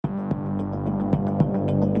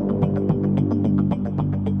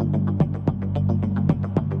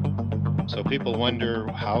People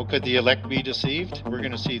wonder, how could the elect be deceived? We're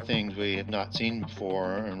going to see things we have not seen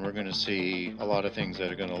before, and we're going to see a lot of things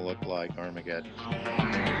that are going to look like Armageddon.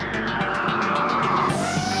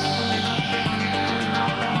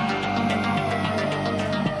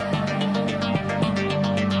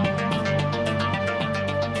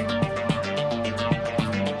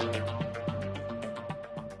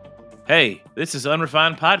 Hey, this is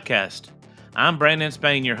Unrefined Podcast. I'm Brandon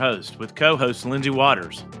Spain, your host, with co-host Lindsay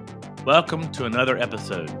Waters. Welcome to another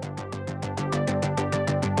episode.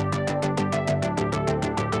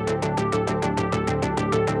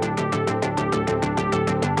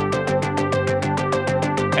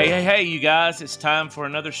 Hey, you guys, it's time for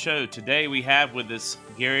another show. Today we have with us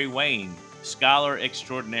Gary Wayne, scholar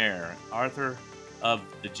extraordinaire, author of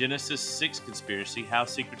The Genesis 6 Conspiracy, How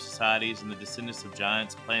Secret Societies and the Descendants of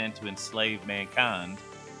Giants Plan to Enslave Mankind,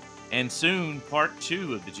 and soon part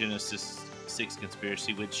 2 of The Genesis 6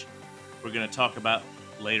 Conspiracy, which we're going to talk about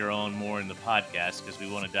later on more in the podcast because we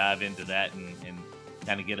want to dive into that and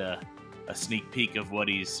kind of get a sneak peek of what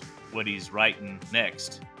he's writing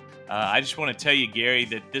next. I just want to tell you, Gary,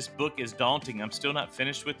 that this book is daunting. I'm still not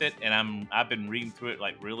finished with it, and I've been reading through it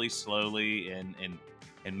like really slowly and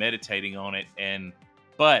meditating on it.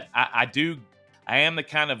 But I am the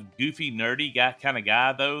kind of goofy, nerdy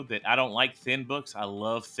guy though, that I don't like thin books. I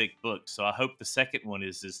love thick books. So I hope the second one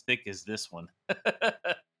is as thick as this one.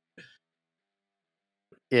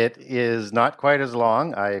 It is not quite as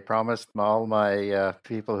long. I promised all my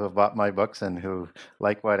people who have bought my books and who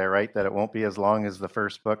like what I write that it won't be as long as the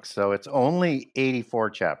first book. So it's only 84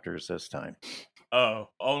 chapters this time. Oh,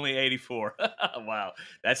 only 84. Wow.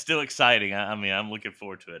 That's still exciting. I mean, I'm looking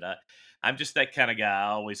forward to it. I'm just that kind of guy.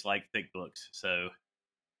 I always like thick books. So,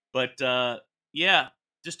 but yeah,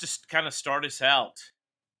 just to kind of start us out,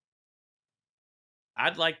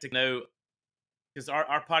 I'd like to know, because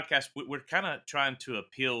our podcast, we're kind of trying to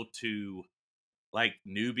appeal to like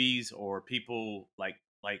newbies or people like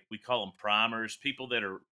we call them primers, people that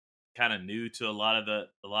are kind of new to a lot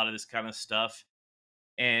of this kind of stuff.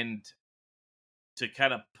 And to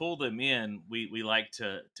kind of pull them in, we like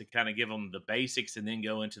to kind of give them the basics and then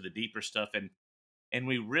go into the deeper stuff. And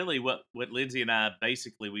we really, what Lindsay and I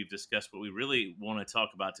basically we've discussed, what we really want to talk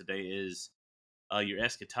about today is your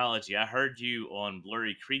eschatology. I heard you on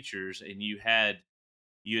Blurry Creatures, and you had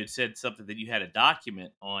said something that you had a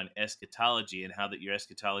document on eschatology and how that your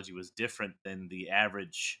eschatology was different than the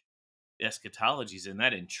average eschatologies, and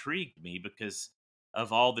that intrigued me because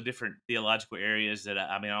of all the different theological areas that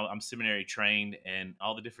I'm seminary trained, and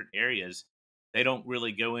all the different areas they don't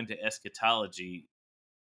really go into eschatology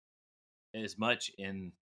as much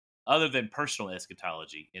in other than personal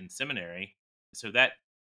eschatology in seminary. So that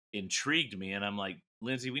intrigued me, and I'm like,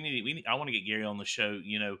 Lindsay, we need I want to get Gary on the show,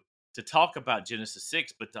 to talk about Genesis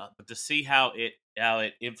 6, but to see how it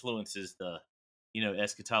influences the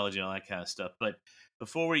eschatology and all that kind of stuff. But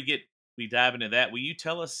before we dive into that, will you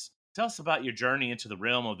tell us about your journey into the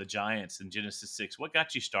realm of the giants in Genesis 6? What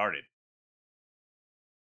got you started?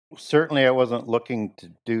 Certainly, I wasn't looking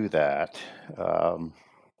to do that. And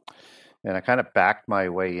I kind of backed my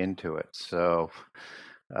way into it. So,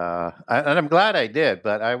 and I'm glad I did,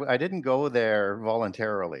 but I didn't go there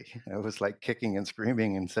voluntarily. I was like kicking and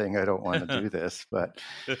screaming and saying, I don't want to do this. But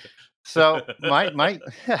so my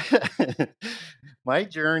my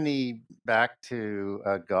journey back to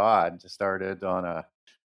God started on a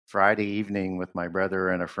Friday evening with my brother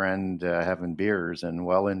and a friend having beers, and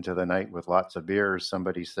well into the night with lots of beers,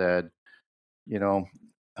 somebody said, you know,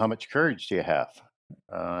 how much courage do you have?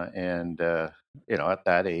 And at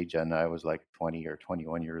that age, and I was like 20 or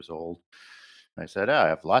 21 years old, I said, I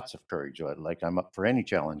have lots of courage. Like, I'm up for any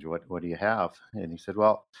challenge. What do you have? And he said,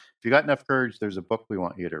 well, if you got enough courage, there's a book we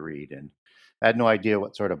want you to read. And I had no idea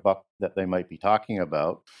what sort of book that they might be talking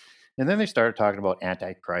about. And then they started talking about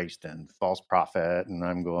Antichrist and false prophet. And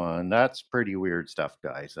I'm going, that's pretty weird stuff,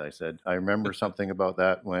 guys. I said, I remember something about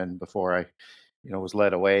that before I was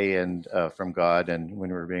led away and from God, and when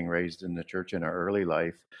we were being raised in the church in our early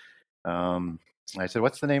life. I said,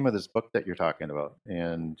 what's the name of this book that you're talking about?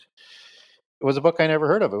 And it was a book I never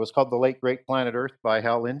heard of. It was called The Late Great Planet Earth by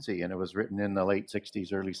Hal Lindsey, and it was written in the late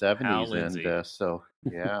 60s, early 70s. Lindsey. And so,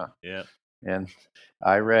 yeah. Yeah. And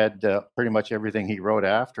I read pretty much everything he wrote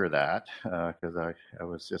after that because I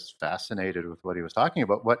was just fascinated with what he was talking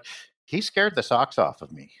about. But he scared the socks off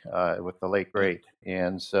of me with The Late Great.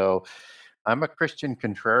 And so I'm a Christian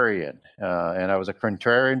contrarian, and I was a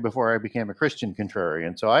contrarian before I became a Christian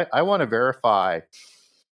contrarian. So I want to verify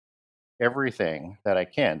everything that I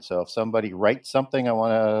can. So if somebody writes something, I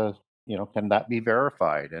want to, can that be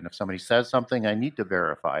verified? And if somebody says something, I need to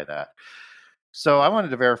verify that. So I wanted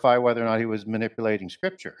to verify whether or not he was manipulating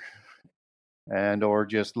scripture and or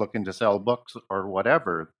just looking to sell books or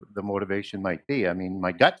whatever the motivation might be. I mean,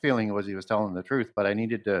 my gut feeling was he was telling the truth, but I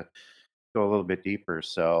needed to go a little bit deeper.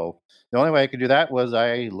 So the only way I could do that was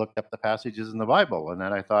I looked up the passages in the Bible, and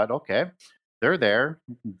then I thought, okay, they're there,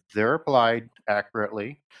 they're applied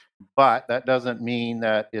accurately, but that doesn't mean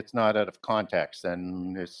that it's not out of context,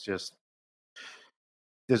 and it's just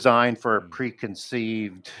designed for a Mm.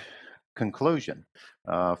 preconceived conclusion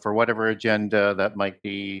for whatever agenda that might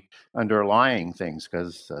be underlying things.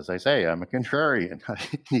 Because, as I say, I'm a contrarian.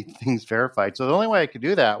 I need things verified. So the only way I could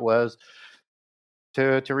do that was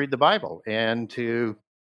to read the Bible and to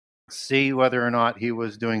see whether or not he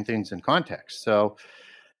was doing things in context. So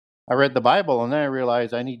I read the Bible, and then I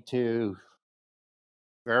realized I need to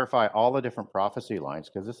verify all the different prophecy lines,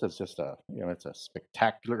 because this is just it's a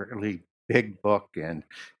spectacularly big book and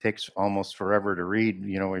takes almost forever to read,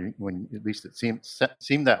 when at least it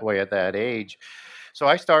seemed that way at that age. So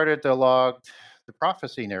I started to log the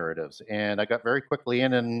prophecy narratives, and I got very quickly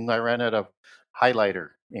in, and I ran out of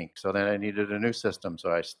highlighter ink, so then I needed a new system.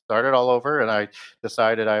 So I started all over, and I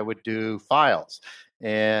decided I would do files.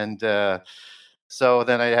 And so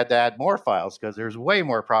then I had to add more files because there's way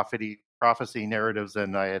more prophecy narratives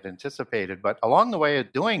than I had anticipated. But along the way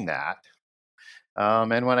of doing that,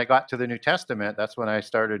 and when I got to the New Testament, that's when I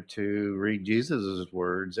started to read Jesus's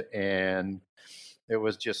words, and it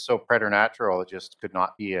was just so preternatural. It just could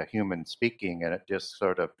not be a human speaking, and it just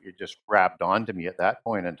grabbed onto me at that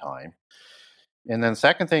point in time. And then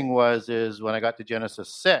second thing is when I got to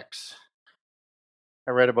Genesis 6,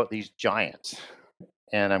 I read about these giants,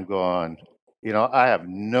 and I'm going, I have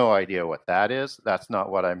no idea what that is. That's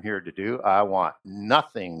not what I'm here to do. I want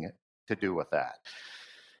nothing to do with that.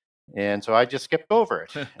 And so I just skipped over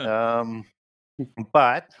it.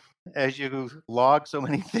 But as you log so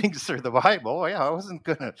many things through the Bible, yeah, I wasn't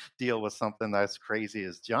going to deal with something that's crazy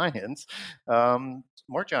as giants.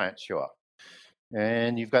 More giants show up.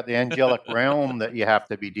 And you've got the angelic realm that you have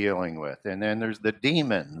to be dealing with. And then there's the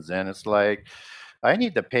demons. And it's like, I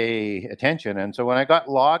need to pay attention. And so when I got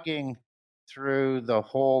logging through the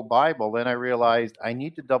whole Bible, then I realized I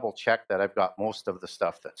need to double check that I've got most of the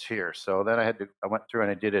stuff that's here. So then I went through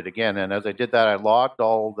and I did it again. And as I did that, I logged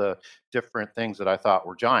all the different things that I thought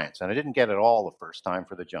were giants. And I didn't get it all the first time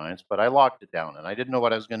for the giants, but I logged it down, and I didn't know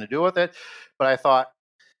what I was going to do with it. But I thought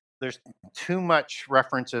there's too much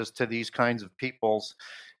references to these kinds of peoples,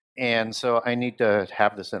 and so I need to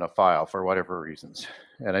have this in a file for whatever reasons.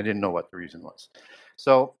 And I didn't know what the reason was.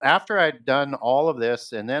 So after I'd done all of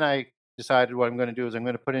this, and then I decided what I'm going to do is I'm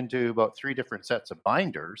going to put into about 3 different sets of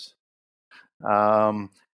binders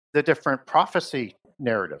um, the different prophecy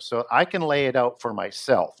narratives. So I can lay it out for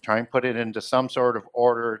myself, try and put it into some sort of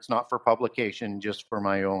order. It's not for publication, just for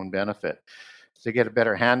my own benefit, to get a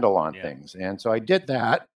better handle on Yeah. things. And so I did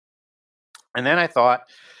that. And then I thought,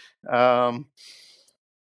 um,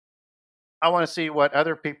 I want to see what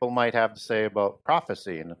other people might have to say about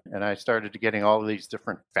prophecy. And I started to getting all of these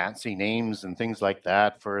different fancy names and things like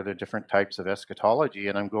that for the different types of eschatology.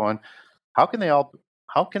 And I'm going, how can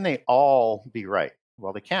they all be right?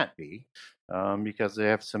 Well, they can't be, because they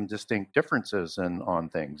have some distinct differences on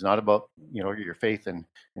things, not about, your faith in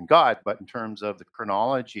God, but in terms of the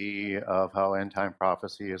chronology of how end time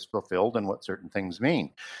prophecy is fulfilled and what certain things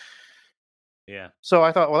mean. Yeah. So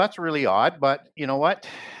I thought, well, that's really odd, but you know what?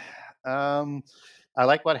 Um, I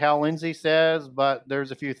like what Hal Lindsey says, but there's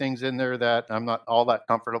a few things in there that I'm not all that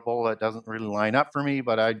comfortable. That doesn't really line up for me,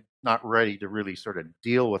 but I'm not ready to really sort of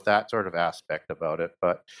deal with that sort of aspect about it.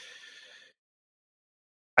 But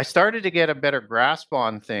I started to get a better grasp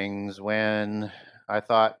on things when I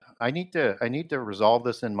thought I need to resolve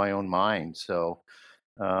this in my own mind. So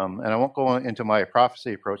and I won't go into my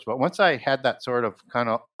prophecy approach, but once I had that sort of kind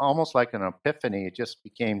of almost like an epiphany, it just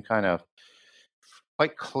became kind of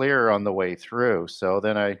quite clear on the way through. So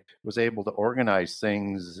then I was able to organize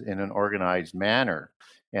things in an organized manner,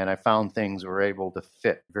 and I found things were able to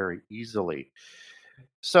fit very easily.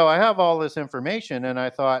 So I have all this information, and I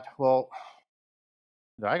thought, well,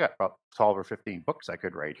 I got about 12 or 15 books I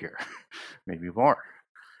could write here, maybe more.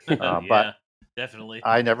 But Yeah. Definitely.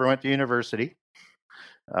 I never went to university.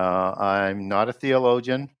 I'm not a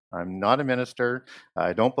theologian. I'm not a minister.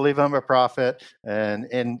 I don't believe I'm a prophet.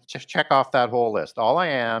 And just check off that whole list. All I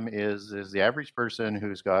am is the average person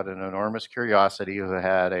who's got an enormous curiosity, who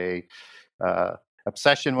had a uh,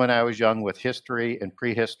 obsession when I was young with history and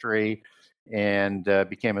prehistory, and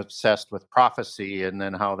became obsessed with prophecy, and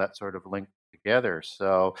then how that sort of linked together.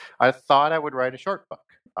 So I thought I would write a short book.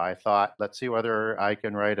 I thought, let's see whether I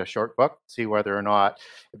can write a short book, see whether or not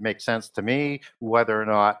it makes sense to me, whether or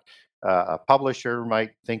not A publisher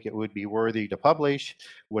might think it would be worthy to publish.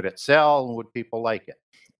 Would it sell? And would people like it?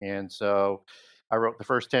 And so I wrote the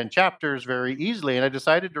first 10 chapters very easily, and I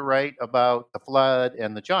decided to write about the flood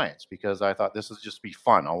and the giants because I thought this would just be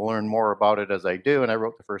fun. I'll learn more about it as I do. And I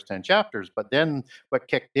wrote the first 10 chapters. But then what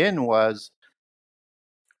kicked in was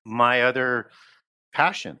my other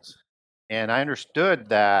passions. And I understood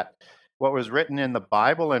that what was written in the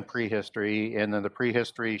Bible in prehistory and then the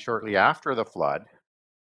prehistory shortly after the flood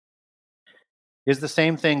is the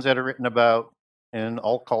same things that are written about in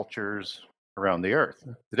all cultures around the earth.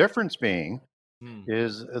 The difference being Hmm.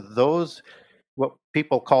 is those what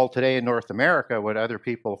people call today in North America, what other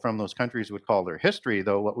people from those countries would call their history,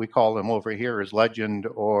 though what we call them over here is legend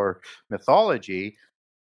or mythology.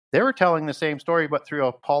 They were telling the same story, but through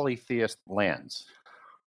a polytheist lens.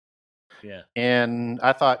 Yeah. And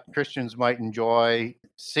I thought Christians might enjoy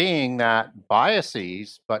seeing that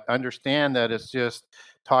biases, but understand that it's just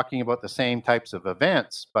talking about the same types of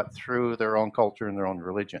events, but through their own culture and their own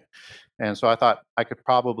religion. And so I thought I could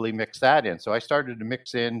probably mix that in. So I started to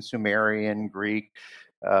mix in Sumerian, Greek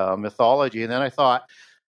mythology. And then I thought,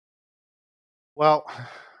 well,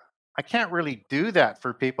 I can't really do that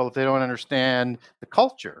for people if they don't understand the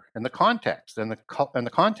culture and the context. And the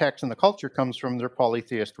context and the culture comes from their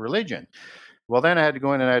polytheist religion. Well, then I had to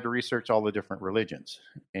go in and I had to research all the different religions.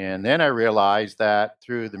 And then I realized that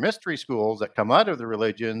through the mystery schools that come out of the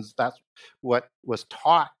religions, that's what was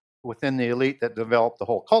taught within the elite that developed the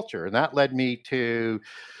whole culture. And that led me to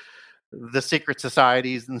the secret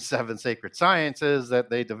societies and the seven sacred sciences that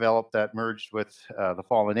they developed that merged with the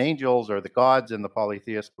fallen angels or the gods in the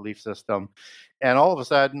polytheist belief system. And all of a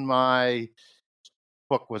sudden, my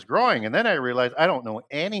book was growing. And then I realized I don't know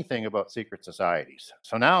anything about secret societies.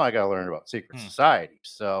 So now I got to learn about secret Hmm. societies.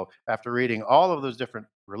 So after reading all of those different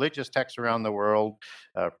religious texts around the world,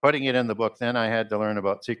 putting it in the book, then I had to learn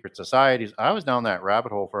about secret societies. I was down that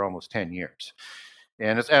rabbit hole for almost 10 years.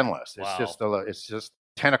 And it's endless. Wow. It's just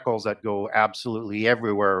tentacles that go absolutely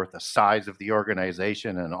everywhere with the size of the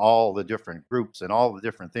organization and all the different groups and all the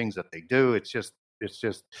different things that they do. It's just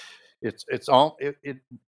it's all it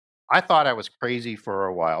I thought I was crazy for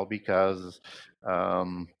a while because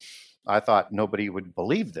um, I thought nobody would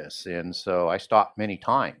believe this, and so I stopped many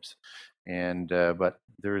times. And but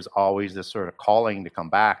there's always this sort of calling to come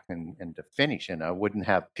back and to finish, and I wouldn't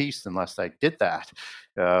have peace unless I did that.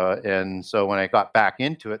 And so when I got back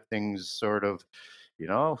into it, things sort of, you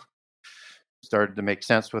know, started to make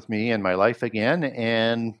sense with me and my life again,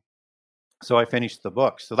 and so I finished the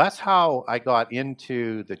book. So that's how I got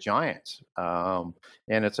into the giants.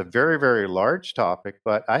 And it's a very, very large topic,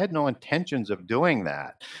 but I had no intentions of doing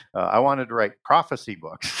that. I wanted to write prophecy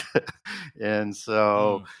books. And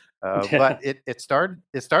so, Hmm. but Yeah. it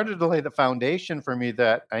started to lay the foundation for me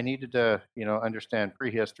that I needed to, understand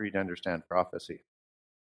prehistory to understand prophecy.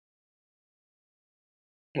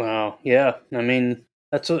 Wow. Yeah. I mean,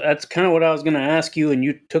 that's kind of what I was going to ask you, and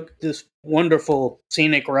you took this wonderful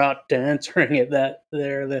scenic route to answering it. That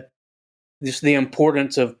there, the just the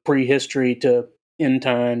importance of prehistory to end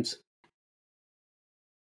times.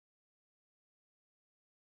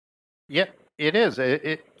 Yeah, it is.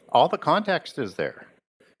 It all the context is there.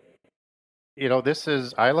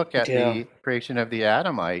 I look at Yeah. the creation of the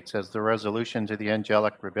Adamites as the resolution to the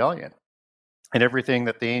angelic rebellion and everything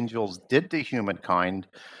that the angels did to humankind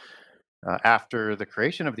after the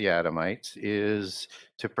creation of the Adamites is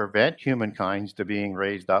to prevent humankind to being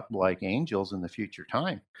raised up like angels in the future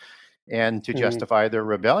time and to Mm, justify their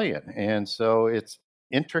rebellion. And so it's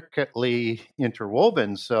intricately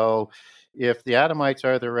interwoven. So if the Adamites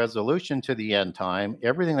are the resolution to the end time,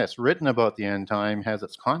 everything that's written about the end time has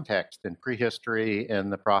its context in prehistory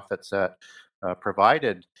and the prophets that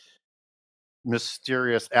provided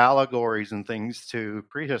mysterious allegories and things to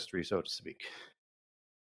prehistory, so to speak.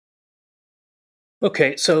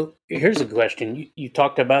 okay, so here's a question. You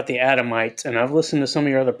talked about the Adamites, and I've listened to some of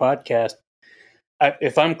your other podcasts.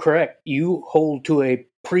 If I'm correct, you hold to a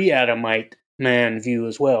pre-Adamite man view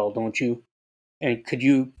as well, don't you? And could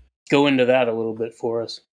you go into that a little bit for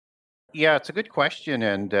us? Yeah, it's a good question.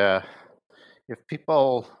 And if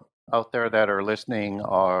people out there that are listening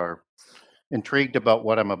are intrigued about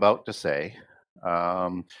what I'm about to say,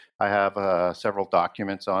 I have several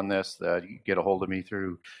documents on this that you can get a hold of me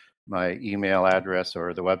through my email address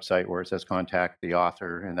or the website where it says contact the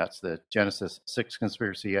author, and that's the Genesis 6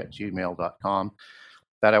 conspiracy at gmail.com,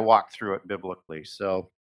 that I walk through it biblically. So,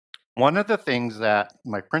 one of the things that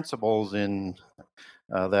my principles in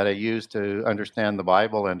that I use to understand the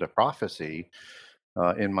Bible and to prophecy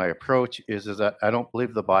in my approach is that I don't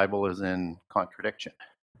believe the Bible is in contradiction.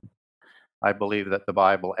 I believe that the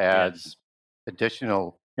Bible Yes. adds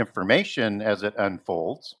additional information as it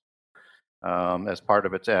unfolds, as part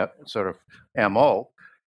of its sort of MO,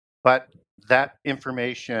 but that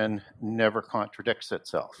information never contradicts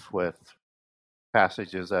itself with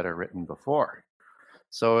passages that are written before.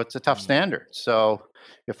 So it's a tough Mm. standard. So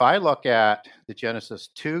if I look at the Genesis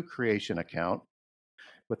 2 creation account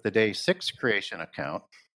with the day 6 creation account,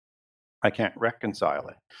 I can't reconcile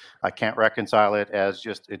it. I can't reconcile it as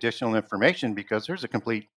just additional information because there's a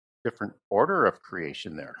complete different order of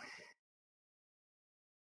creation there.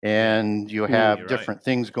 Yeah, And you Mm. have you're right. different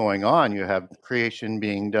things going on. You have creation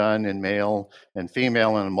being done in male and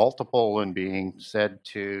female and multiple and being said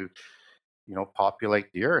to,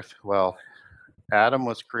 populate the earth. Well, Adam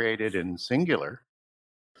was created in singular.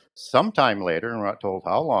 Sometime later, and we're not told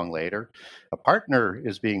how long later, a partner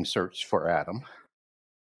is being searched for Adam.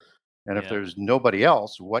 And if Yeah. there's nobody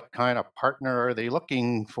else, what kind of partner are they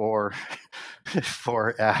looking for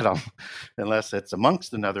for Adam? Unless it's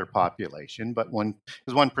amongst another population. But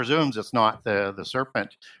because one presumes it's not the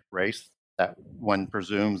serpent race, that one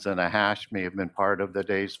presumes that Nahash may have been part of the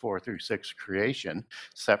days 4 through 6 creation,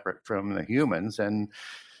 separate from the humans. And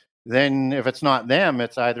then if it's not them,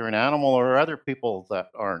 it's either an animal or other people that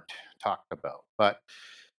aren't talked about. But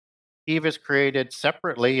Eve is created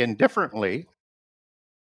separately and differently.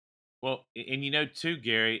 Well, and too,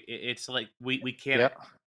 Gary, it's like we can't, Yeah,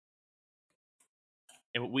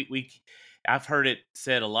 and I've heard it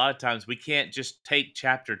said a lot of times, we can't just take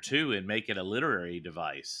chapter 2 and make it a literary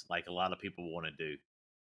device like a lot of people want to do.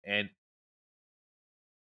 And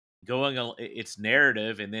it's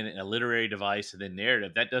narrative and then a literary device and then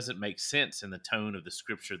narrative, that doesn't make sense in the tone of the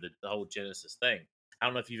scripture, the whole Genesis thing. I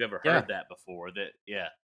don't know if you've ever yeah, heard that before. That Yeah,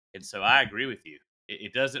 and so I agree with you.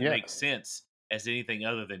 It doesn't yeah, make sense as anything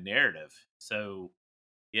other than narrative. So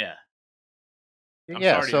yeah, I'm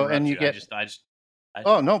yeah. sorry to So, and interrupt you you. get, I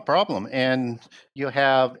oh, no problem. And you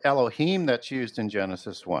have Elohim that's used in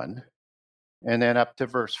Genesis 1. And then up to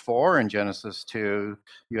verse 4 in Genesis 2,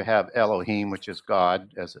 you have Elohim, which is God,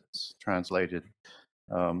 as it's translated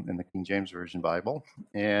in the King James Version Bible.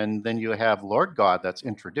 And then you have Lord God that's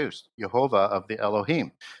introduced, Jehovah of the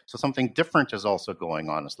Elohim. So something different is also going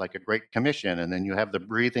on. It's like a great commission. And then you have the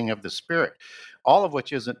breathing of the Spirit, all of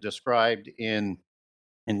which isn't described in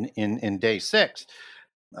day 6.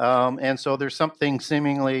 And so there's something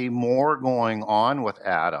seemingly more going on with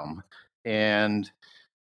Adam. And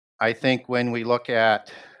I think when we look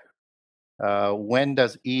at when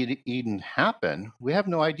does Eden happen, we have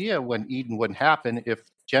no idea when Eden would happen if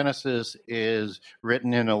Genesis is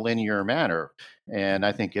written in a linear manner. And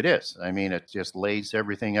I think it is. I mean, it just lays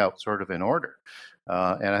everything out sort of in order.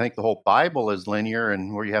 And I think the whole Bible is linear,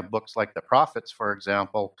 and where you have books like the prophets, for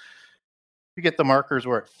example, you get the markers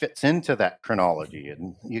where it fits into that chronology,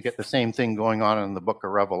 and you get the same thing going on in the book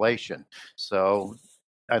of Revelation. So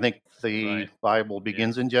I think the right. Bible Yeah.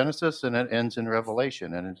 begins in Genesis and it ends in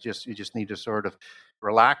Revelation, and you just need to sort of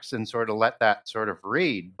relax and sort of let that sort of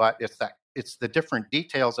read. But it's the different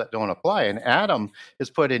details that don't apply. And Adam is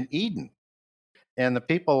put in Eden, and the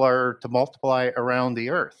people are to multiply around the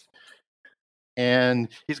earth. And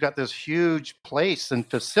he's got this huge place and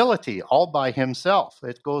facility all by himself.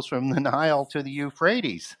 It goes from the Nile to the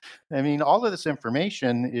Euphrates. I mean, all of this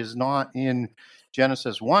information is not in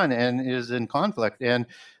Genesis 1 and is in conflict. And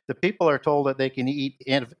the people are told that they can eat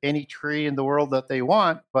any tree in the world that they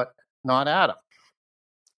want, but not Adam.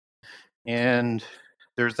 And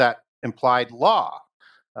there's that implied law.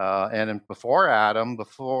 And before Adam, the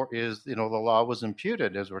law was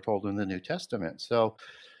imputed, as we're told in the New Testament. So,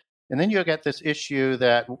 and then you get this issue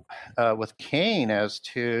that with Cain as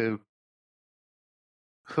to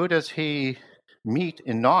who does he meet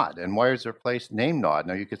in Nod, and why is their place named Nod?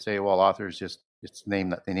 Now you could say, well, authors just it's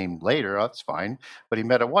named that they named later. That's fine, but he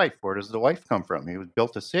met a wife. Where does the wife come from? He was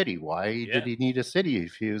built a city. Why did Yeah. he need a city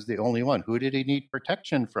if he was the only one? Who did he need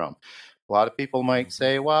protection from? A lot of people might Hmm.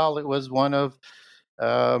 say, well, it was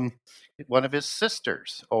um, one of his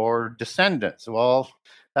sisters or descendants. Well,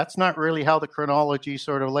 that's not really how the chronology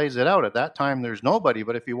sort of lays it out. At that time, there's nobody.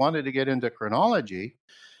 But if you wanted to get into chronology,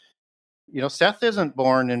 Seth isn't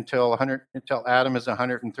born until Adam is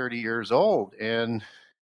 130 years old, and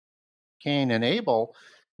Cain and Abel,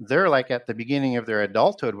 they're like at the beginning of their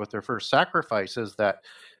adulthood with their first sacrifices. That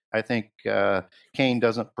I think Cain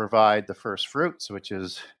doesn't provide the first fruits, which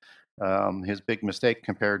is his big mistake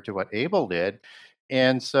compared to what Abel did.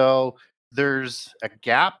 And so there's a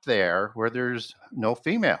gap there where there's no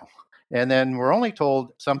female. And then we're only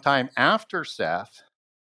told sometime after Seth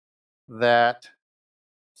that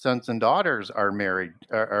sons and daughters are married,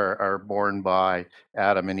 are born by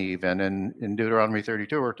Adam and Eve. And in Deuteronomy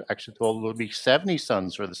 32, we're actually told there will be 70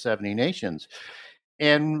 sons for the 70 nations.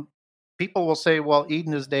 and people will say, well,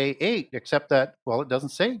 Eden is day 8, except that, well, it doesn't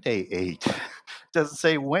say day 8. It doesn't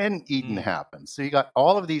say when Eden Mm. happens. So you got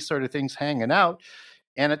all of these sort of things hanging out,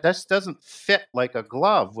 and it just doesn't fit like a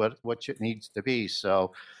glove what it needs to be.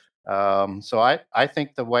 So I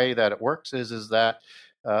think the way that it works is that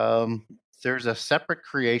um, there's a separate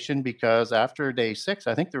creation, because after day 6,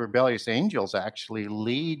 I think the rebellious angels actually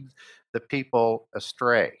lead the people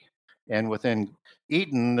astray. And within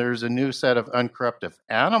Eden, there's a new set of uncorruptive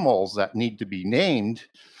animals that need to be named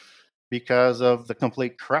because of the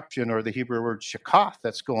complete corruption, or the Hebrew word shakath,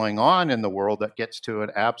 that's going on in the world, that gets to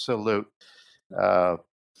an absolute uh,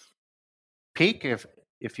 peak,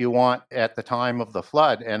 if you want, at the time of the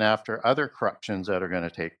flood, and after other corruptions that are going to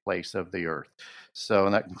take place of the earth. So,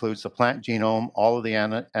 and that includes the plant genome, all of the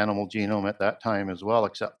animal genome at that time as well,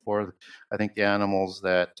 except for, I think, the animals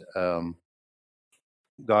that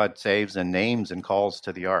God saves and names and calls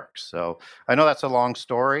to the ark. So I know that's a long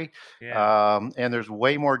story, Yeah. and there's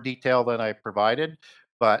way more detail than I provided.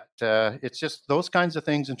 But it's just those kinds of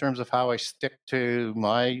things in terms of how I stick to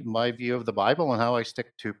my view of the Bible and how I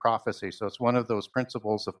stick to prophecy. So it's one of those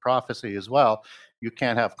principles of prophecy as well. You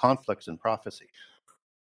can't have conflicts in prophecy.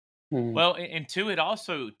 Mm. Well, and two, it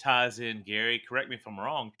also ties in, Gary. Correct me if I'm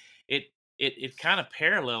wrong. It kind of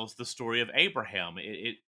parallels the story of Abraham.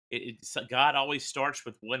 God always starts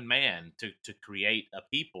with one man to create a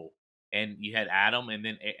people, and you had Adam and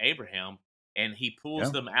then Abraham, and he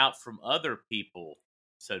pulls Yeah. them out from other people,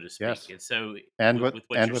 so to speak. Yes. And so, And with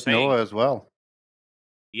what and you're with saying, Noah as well.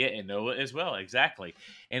 yeah, and Noah as well, exactly.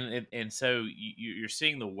 And so you're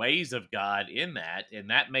seeing the ways of God in that, and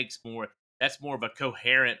that makes more that's more of a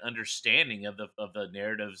coherent understanding of the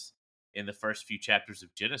narratives in the first few chapters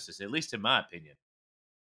of Genesis, at least in my opinion.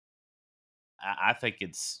 I think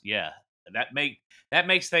it's yeah that make that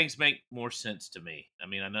makes things make more sense to me. I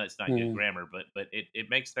mean, I know it's not good Mm. grammar, but it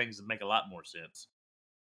makes things make a lot more sense.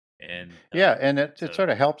 And Yeah, and it so, sort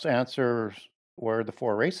of helps answer where the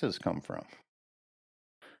 4 races come from.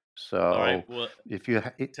 all right, So well, if you,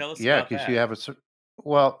 tell us yeah, about because you that. have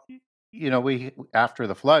well, we after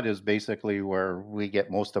the flood is basically where we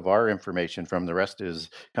get most of our information from. The rest is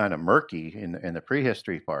kind of murky in the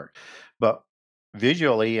prehistory part, but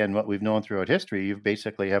visually and what we've known throughout history, you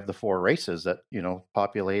basically have the 4 races that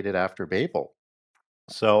populated after Babel.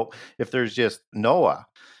 So if there's just Noah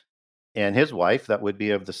and his wife, that would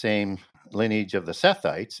be of the same lineage of the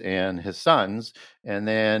Sethites, and his sons, and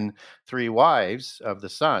then 3 wives of the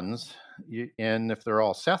sons. And if they're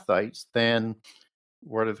all Sethites, then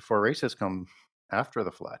where do the 4 races come after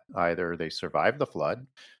the flood? Either they survive the flood,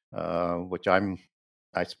 which I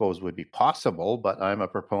suppose would be possible, but I'm a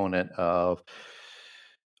proponent of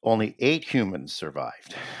only 8 humans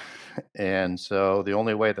survived. And so the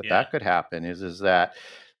only way that Yeah, that could happen is that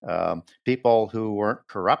people who weren't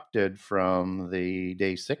corrupted from the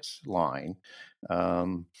day 6 line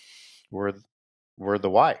um, were were the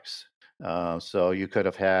wives. So you could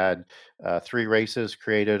have had 3 races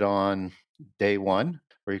created on day 1,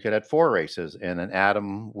 or you could have 4 races, and then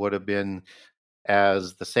Adam would have been,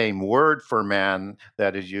 as the same word for man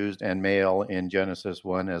that is used and male in Genesis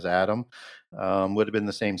 1 as Adam, would have been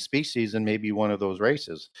the same species and maybe one of those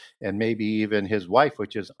races. And maybe even his wife,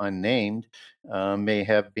 which is unnamed, may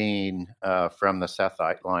have been from the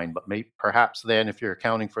Sethite line. But perhaps then, if you're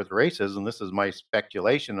accounting for the races, and this is my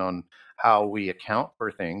speculation on how we account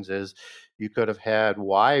for things, is you could have had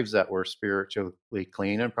wives that were spiritually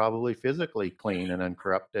clean and probably physically clean and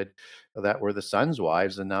uncorrupted, that were the sons'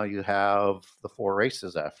 wives, and now you have the 4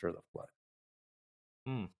 races after the flood.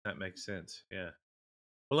 that makes sense. Yeah.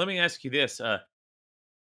 Well, let me ask you this. I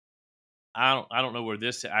don't know where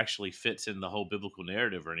this actually fits in the whole biblical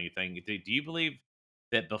narrative or anything. Do you believe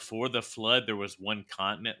that before the flood there was one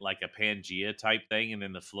continent, like a Pangea type thing, and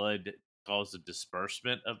then the flood caused a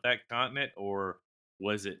disbursement of that continent, or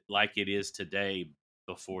was it like it is today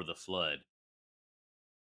before the flood?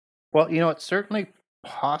 Well, it's certainly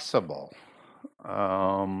possible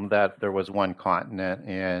that there was one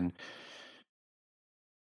continent,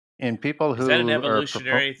 and people Is that an who are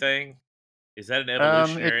evolutionary thing? Is that an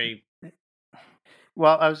it evolutionary?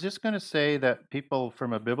 well, I was just going to say that people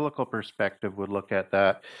from a biblical perspective would look at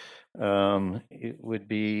that. It would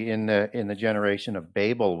be in the generation of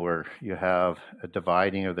Babel, where you have a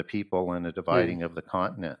dividing of the people and a Mm. dividing of the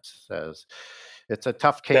continents. As it's a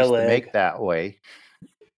tough case to Peleg. make that way.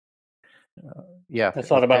 Yeah, I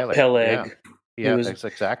thought with about Peleg. Yeah, Peleg. He yeah, was that's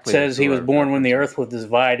exactly says he who I was was born when the referencing. earth was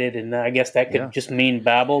divided, and I guess that could Yeah, just mean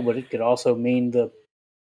Babel, but it could also mean the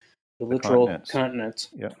the literal continents.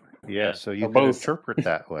 continents, Yeah, yeah. Yeah. So you or could both. interpret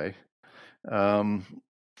that way. Um,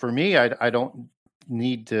 for me, I don't.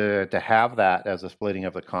 need to have that as a splitting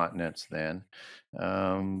of the continents then.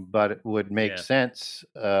 But it would make Yeah. sense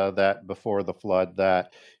that before the flood,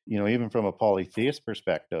 that, even from a polytheist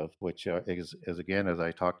perspective, which is again, as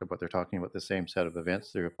I talked about, they're talking about the same set of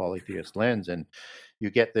events through a polytheist lens. And you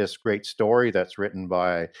get this great story that's written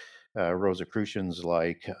by Rosicrucians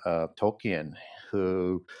like Tolkien,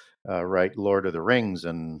 who write Lord of the Rings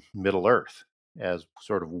and Middle Earth as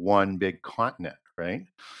sort of one big continent, right?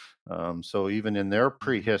 So even in their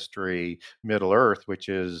Mhm. prehistory, Middle Earth, which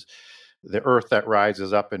is the earth that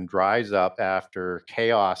rises up and dries up after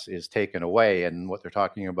chaos is taken away, and what they're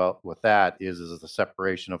talking about with that is the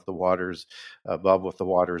separation of the waters above with the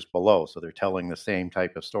waters below. So they're telling the same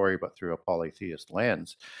type of story, but through a polytheist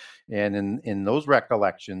lens. And in those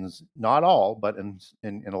recollections, not all, but in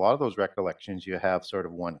a lot of those recollections, you have sort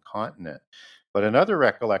of one continent. But in other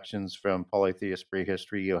recollections from polytheist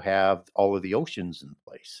prehistory, you have all of the oceans in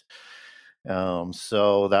place.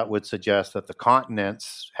 So that would suggest that the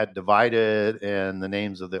continents had divided, and the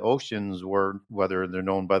names of the oceans were, whether they're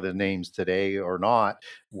known by the names today or not,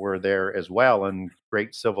 were there as well. And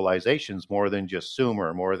great civilizations, more than just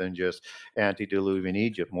Sumer, more than just antediluvian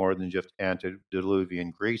Egypt, more than just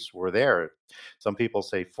antediluvian Greece, were there. Some people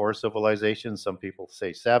say 4 civilizations, some people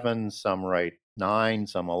say 7, some write 9,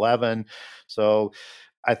 some 11. So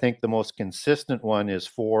I think the most consistent one is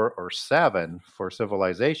 4 or 7 for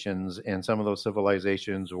civilizations, and some of those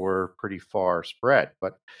civilizations were pretty far spread.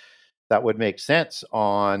 But that would make sense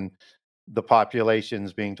on the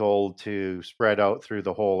populations being told to spread out through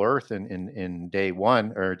the whole earth in day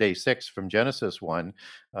one or day 6 from Genesis 1,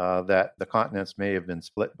 that the continents may have been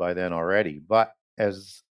split by then already. But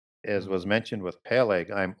as was Mm. mentioned with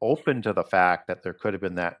Peleg, I'm open to the fact that there could have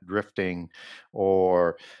been that drifting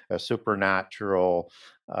or a supernatural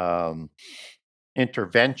um,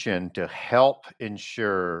 intervention to help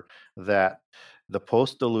ensure that the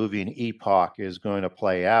post Diluvian epoch is going to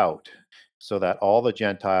play out, so that all the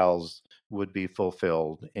Gentiles would be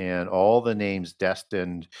fulfilled and all the names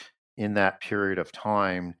destined in that period of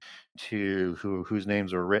time to whose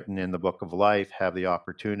names are written in the book of life have the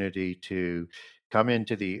opportunity to come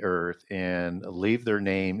into the earth and leave their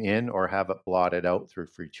name in or have it blotted out through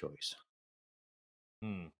free choice.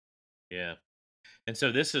 Hmm. Yeah. And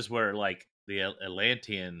so this is where like the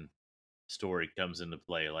Atlantean story comes into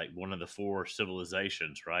play, like one of the 4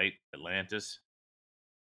 civilizations, right? Atlantis.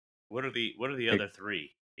 What are the It, other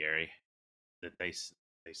 3, Gary, that they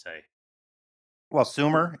say? well,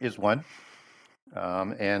 Sumer is one,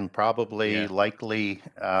 and probably Yeah. likely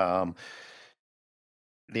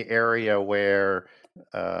the area where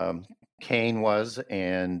um, Cain was,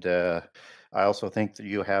 and I also think that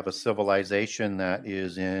you have a civilization that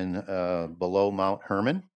is in below Mount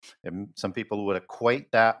Hermon. And some people would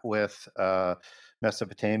equate that with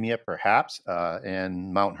Mesopotamia, perhaps.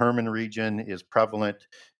 And Mount Hermon region is prevalent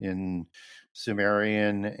in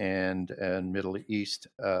Sumerian and Middle East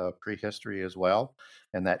prehistory as well,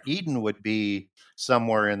 and that Eden would be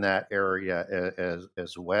somewhere in that area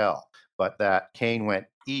as well, but that Cain went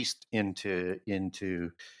east into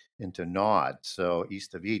Nod, so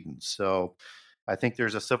east of Eden. So I think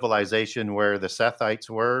there's a civilization where the Sethites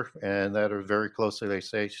were, and that are very closely, they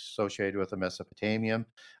say, associated with the Mesopotamian.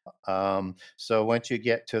 So once you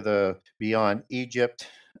get to the beyond Egypt,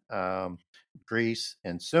 um, Greece,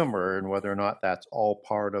 and Sumer, and whether or not that's all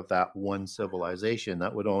part of that one civilization,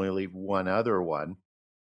 that would only leave one other one.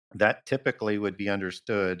 That typically would be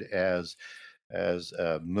understood as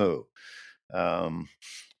Mu. Um,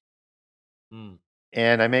 Hmm.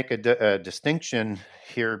 and I make a distinction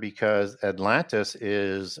here because Atlantis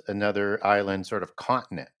is another island sort of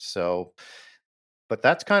continent. So, but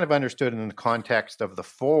that's kind of understood in the context of the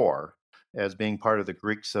 4 as being part of the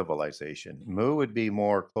Greek civilization. Mu would be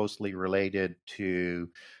more closely related to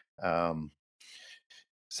um,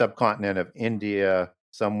 subcontinent of India,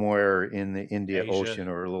 somewhere in the India Asia. Ocean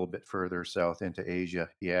or a little bit further south into Asia.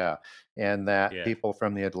 Yeah. And that Yeah. people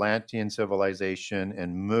from the Atlantean civilization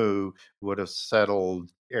and Mu would have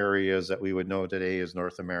settled areas that we would know today as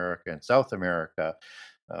North America and South America.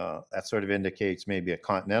 That sort of indicates maybe a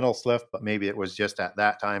continental slip, but maybe it was just at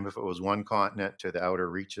that time, if it was one continent, to the outer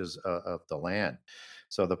reaches of the land.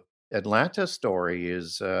 So the Atlantis story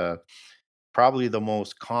is probably the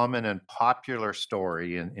most common and popular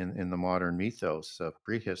story in the modern mythos of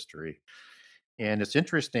prehistory. And it's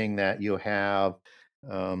interesting that you have,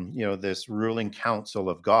 this ruling council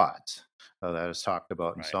of gods that is talked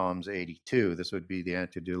about in Right. Psalms 82. This would be the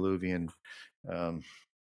antediluvian um,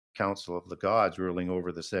 council of the gods ruling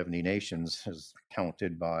over the 70 nations, as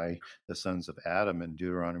counted by the sons of Adam in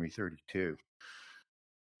Deuteronomy 32.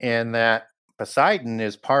 And that Poseidon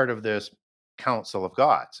is part of this council of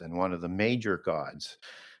gods and one of the major gods,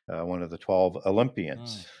 one of the 12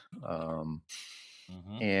 Olympians.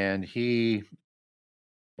 And he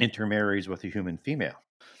intermarries with a human female,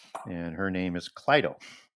 and her name is Clyto.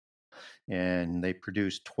 And they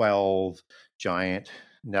produce 12 giant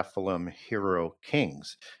Nephilim hero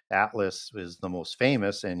kings. Atlas is the most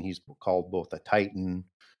famous, and he's called both a titan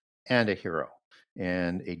and a hero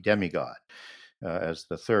and a demigod as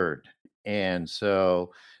the third. And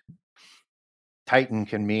so Titan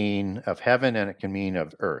can mean of heaven and it can mean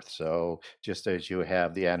of earth. So just as you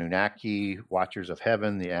have the Anunnaki watchers of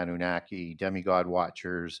heaven, the Anunnaki demigod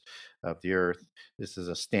watchers of the earth, this is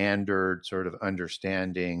a standard sort of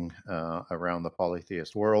understanding around the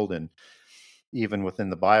polytheist world. And even within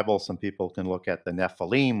the Bible, some people can look at the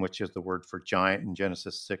Nephilim, which is the word for giant in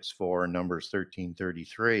Genesis 6:4 and Numbers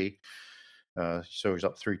 13:33. Shows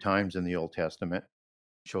up 3 times in the Old Testament.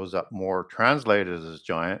 Shows up more translated as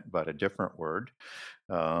giant, but a different word.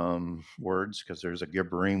 Words, because there's a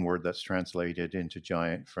Gibberim word that's translated into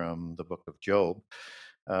giant from the book of Job.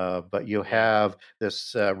 But you have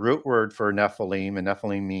this root word for Nephilim, and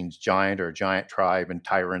Nephilim means giant or giant tribe, and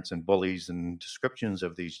tyrants and bullies and descriptions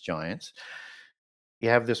of these giants. You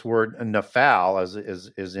have this word Nephal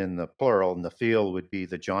is in the plural, and Nephil would be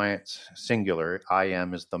the giants singular. I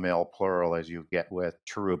am is the male plural, as you get with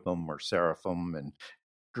cherubim or seraphim and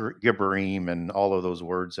Gibberim and all of those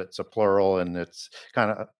words. It's a plural, and it's kind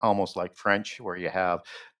of almost like French, where you have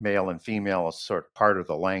male and female as sort of part of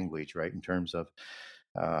the language, right, in terms of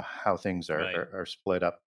how things are split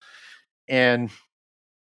up. And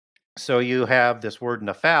so you have this word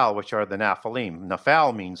Nephal, which are the Nephilim.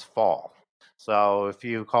 Nephal means fall. So if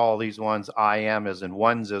you call these ones I am as in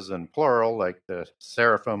ones as in plural, like the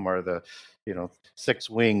seraphim or the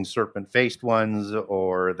 6-winged serpent-faced ones,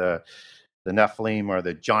 or the Nephilim are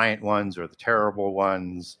the giant ones or the terrible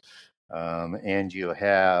ones, and you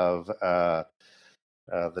have the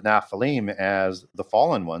Nephilim as the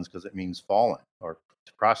fallen ones, because it means fallen or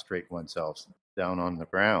to prostrate oneself down on the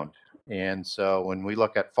ground. And so when we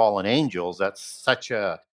look at fallen angels, that's such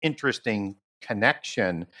a interesting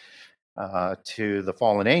connection to the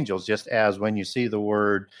fallen angels, just as when you see the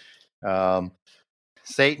word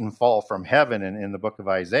Satan fall from heaven in the book of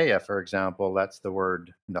Isaiah, for example, that's the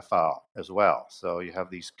word Nephal as well. So you have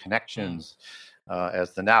these connections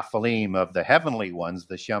as the Nephilim of the heavenly ones,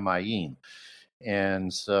 the Shamayim.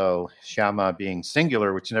 And so Shama being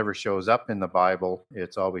singular, which never shows up in the Bible,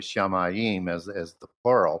 it's always Shamayim as the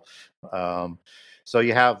plural. So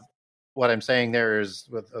you have, what I'm saying there is,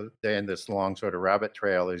 with in this long sort of rabbit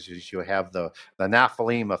trail, is you have the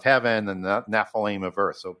Nephilim of heaven and the Nephilim of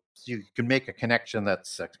earth. So you can make a connection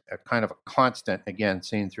that's a kind of a constant, again,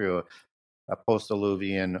 seen through a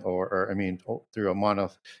post-diluvian through a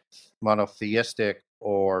monotheistic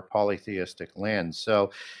or polytheistic lens.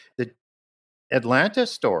 So the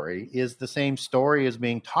Atlantis story is the same story as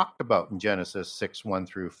being talked about in Genesis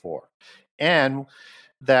 6:1-4. And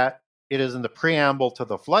that it is in the preamble to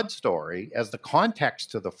the flood story, as the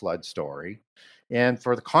context to the flood story, and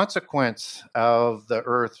for the consequence of the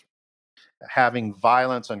earth having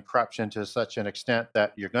violence and corruption to such an extent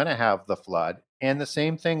that you're going to have the flood. And the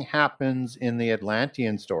same thing happens in the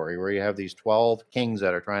Atlantean story, where you have these 12 kings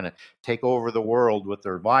that are trying to take over the world with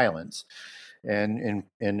their violence and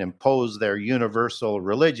impose their universal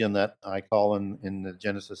religion that I call in the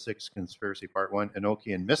Genesis 6 conspiracy part 1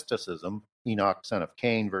 Enochian mysticism, Enoch son of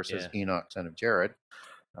Cain versus Enoch son of Jared.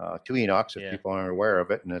 2 Enochs, if people aren't aware of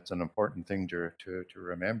it, and it's an important thing to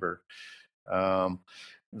remember.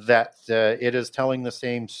 That it is telling the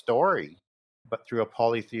same story, but through a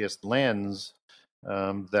polytheist lens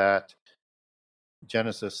that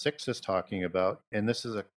Genesis 6 is talking about, and this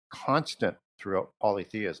is a constant throughout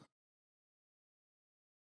polytheism.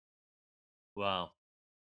 Wow.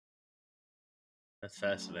 That's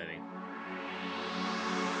fascinating.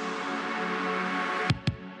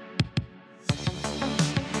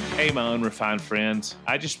 Hey, my unrefined friends.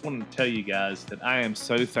 I just want to tell you guys that I am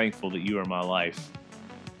so thankful that you are my life.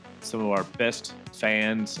 Some of our best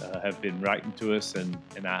fans have been writing to us, and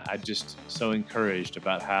I just so encouraged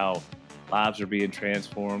about how lives are being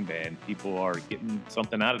transformed and people are getting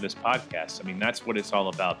something out of this podcast. I mean, that's what it's all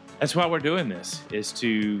about. That's why we're doing this, is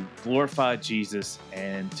to glorify Jesus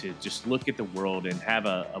and to just look at the world and have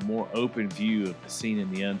a more open view of the seen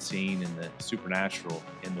and the unseen and the supernatural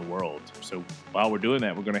in the world. So while we're doing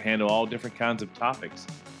that, we're going to handle all different kinds of topics.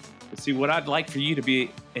 But see, what I'd like for you to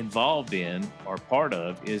be involved in or part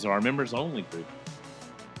of is our members only group.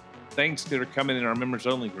 things that are coming in our members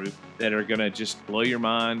only group that are going to just blow your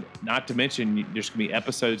mind. Not to mention, there's going to be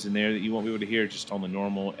episodes in there that you won't be able to hear just on the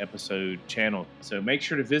normal episode channel. So make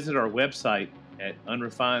sure to visit our website at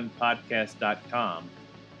unrefinedpodcast.com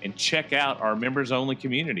and check out our members only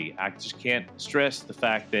community. I just can't stress the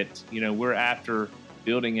fact that, we're after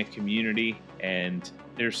building a community, and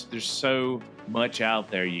there's so much out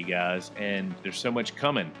there, you guys, and there's so much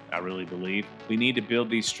coming. I really believe we need to build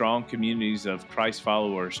these strong communities of Christ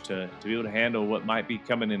followers to be able to handle what might be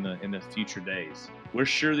coming in the future days. We're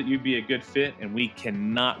sure that you'd be a good fit, and we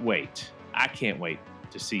cannot wait. I can't wait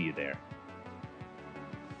to see you there.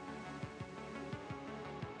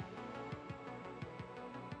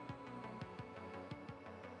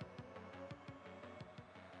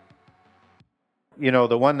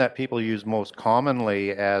 The one that people use most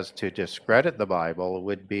commonly as to discredit the Bible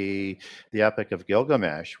would be the Epic of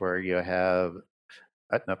Gilgamesh, where you have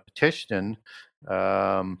Utnapishtim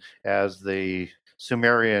as the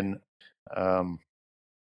Sumerian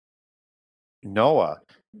Noah.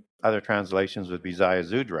 Other translations would be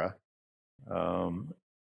Ziusudra,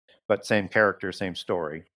 but same character, same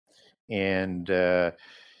story. And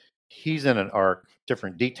he's in an ark,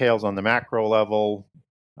 different details on the macro level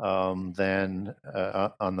than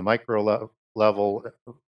on the micro level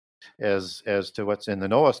as to what's in the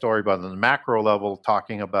Noah story, but on the macro level,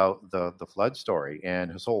 talking about the flood story.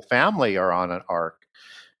 And his whole family are on an ark.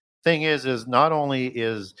 Thing is not only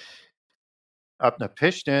is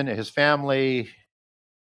Utnapishtim, his family,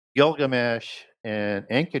 Gilgamesh, and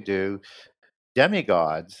Enkidu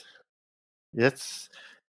demigods. It's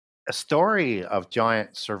a story of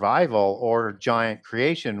giant survival or giant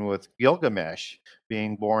creation, with Gilgamesh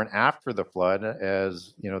being born after the flood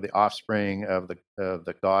as the offspring of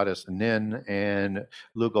the goddess Nin, and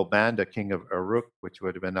Lugalbanda, king of Uruk, which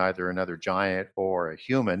would have been either another giant or a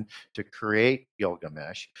human, to create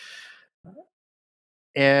Gilgamesh.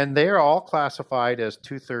 And they are all classified as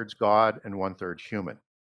 2/3 god and 1/3 human.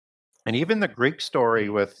 And even the Greek story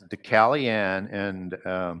with Deucalion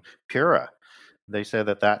and Pyrrha, they say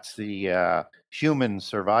that that's the human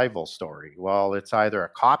survival story. Well, it's either a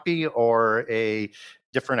copy or a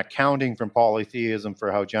different accounting from polytheism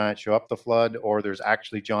for how giants show up the flood, or there's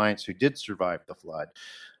actually giants who did survive the flood.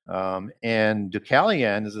 And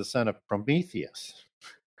Deucalion is the son of Prometheus.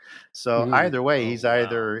 So either way, he's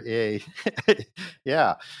either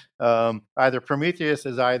either Prometheus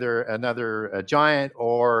is either a giant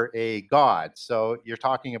or a god. So you're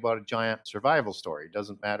talking about a giant survival story. It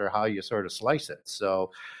doesn't matter how you sort of slice it.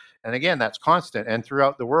 So, and again, that's constant. And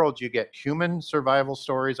throughout the world, you get human survival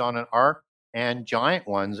stories on an ark and giant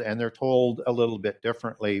ones, and they're told a little bit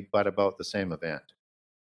differently, but about the same event.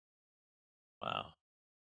 Wow,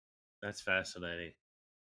 that's fascinating.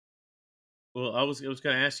 Well, I was going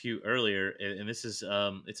to ask you earlier, and this is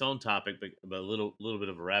its own topic, but a little bit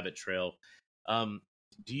of a rabbit trail.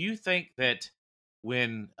 Do you think that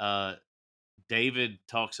when David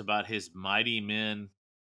talks about his mighty men,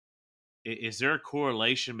 is there a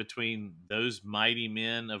correlation between those mighty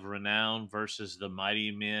men of renown versus the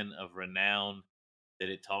mighty men of renown that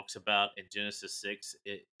it talks about in Genesis 6?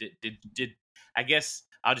 Did I guess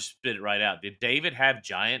I'll just spit it right out. Did David have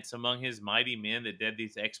giants among his mighty men that did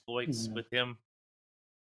these exploits with him?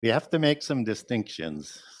 We have to make some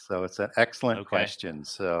distinctions. So it's an excellent question.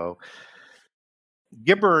 So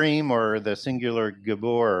Gibborim, or the singular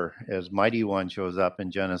Gibbor, as mighty one, shows up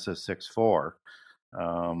in Genesis 6:4,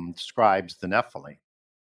 describes the Nephilim.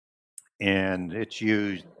 And it's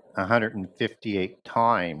used 158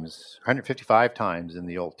 times, 155 times in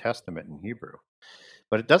the Old Testament in Hebrew.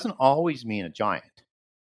 But it doesn't always mean a giant.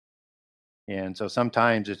 And so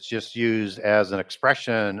sometimes it's just used as an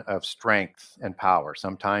expression of strength and power.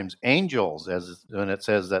 Sometimes angels, as when it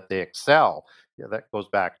says that they excel, that goes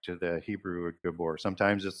back to the Hebrew Gibor.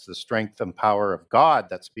 Sometimes it's the strength and power of God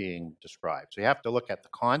that's being described. So you have to look at the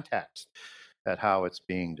context at how it's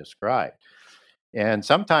being described. And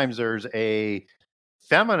sometimes there's a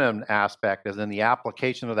feminine aspect, as in the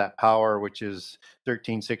application of that power, which is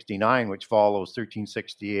 1369, which follows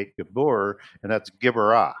 1368 Gibor, and that's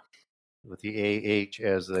Gibberah, with the AH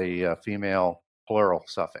as a female plural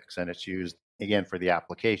suffix. And it's used, again, for the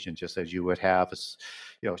application, just as you would have,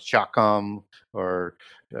 Shakam or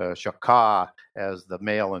Shaka as the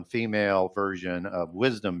male and female version of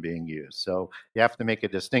wisdom being used. So you have to make a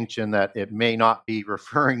distinction that it may not be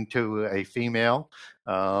referring to a female,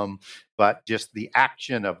 but just the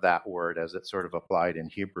action of that word as it's sort of applied in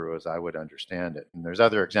Hebrew, as I would understand it. And there's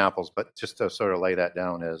other examples, but just to sort of lay that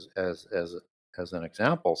down as an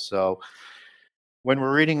example. So when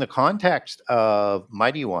we're reading the context of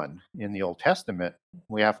Mighty One in the Old Testament,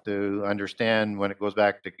 we have to understand when it goes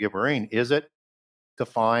back to Gibberin, is it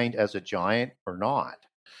defined as a giant or not?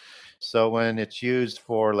 So when it's used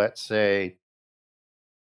for, let's say,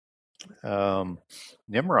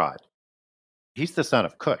 Nimrod, he's the son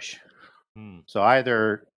of Cush. So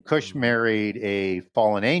either Cush married a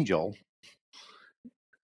fallen angel,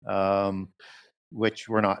 which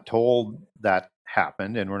we're not told that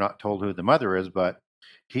happened, and we're not told who the mother is, but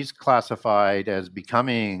he's classified as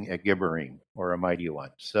becoming a Gibberim or a Mighty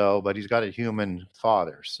One. So, but he's got a human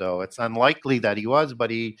father. So it's unlikely that he was, but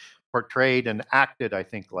he portrayed and acted, I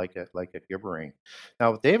think, like a Gibberim.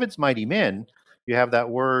 Now, with David's Mighty Men, you have that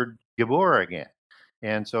word Gibor again.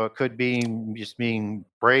 And so it could be just being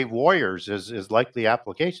brave warriors is likely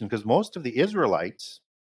application, because most of the Israelites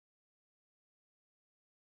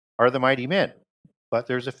are the mighty men. But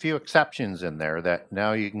there's a few exceptions in there that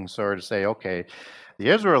now you can sort of say, okay, the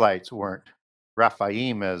Israelites weren't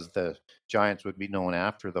Rephaim as the giants would be known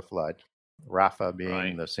after the flood, Rapha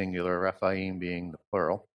being the singular, Rephaim being the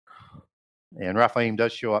plural. And Rephaim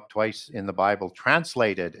does show up twice in the Bible,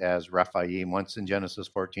 translated as Rephaim, once in Genesis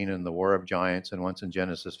 14 in the War of Giants, and once in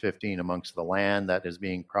Genesis 15 amongst the land that is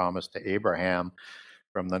being promised to Abraham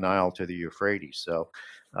from the Nile to the Euphrates. So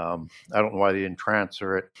I don't know why they didn't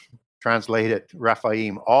translate it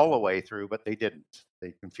Rephaim all the way through, but they didn't.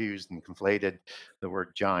 They confused and conflated the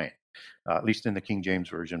word giant, at least in the King James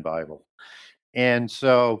Version Bible. And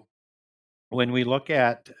so when we look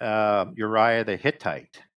at Uriah the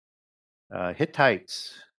Hittite,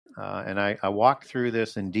 Hittites, and I walk through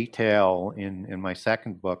this in detail in my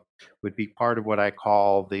second book, would be part of what I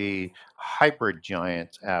call the hybrid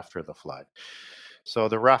giants after the flood. So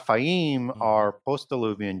the Rephaim are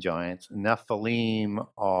post-Diluvian giants. Nephilim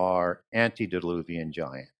are antediluvian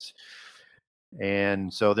giants.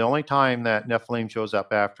 And so the only time that Nephilim shows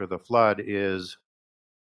up after the flood is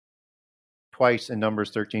twice in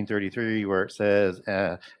Numbers 13:33, where it says,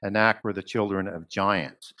 Anak were the children of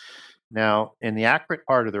giants. Now, in the accurate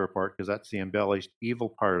part of the report, because that's the embellished evil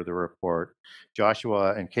part of the report,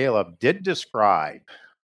 Joshua and Caleb did describe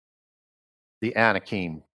the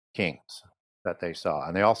Anakim kings that they saw.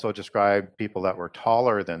 And they also described people that were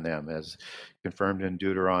taller than them, as confirmed in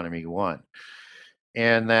Deuteronomy 1.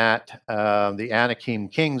 And that the Anakim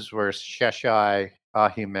kings were Sheshai,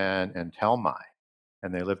 Ahiman, and Talmai.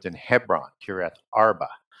 And they lived in Hebron, Kiriath Arba.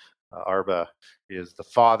 Arba is the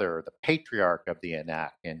father, the patriarch of the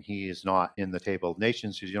Anak, and he is not in the Table of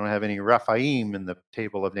Nations because you don't have any Rephaim in the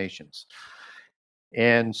Table of Nations.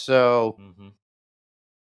 And so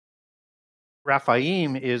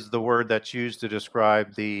Rephaim is the word that's used to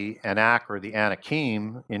describe the Anak or the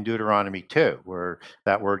Anakim in Deuteronomy 2, where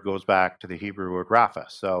that word goes back to the Hebrew word Rapha.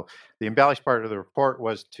 So the embellished part of the report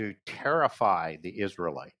was to terrify the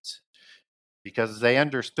Israelites, because they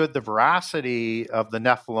understood the veracity of the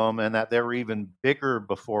Nephilim and that they were even bigger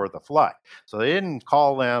before the flood. So they didn't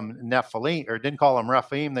call them Nephilim, or didn't call them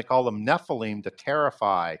Rephaim, they called them Nephilim to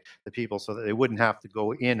terrify the people so that they wouldn't have to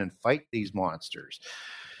go in and fight these monsters.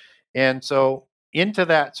 And so into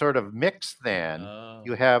that sort of mix then,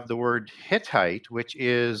 you have the word Hittite, which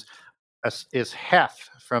is Heth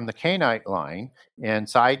from the Canaanite line, and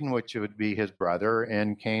Sidon, which would be his brother,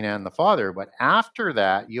 and Canaan the father. But after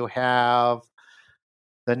that, you have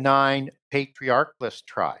the 9 patriarchless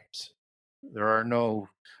tribes. There are no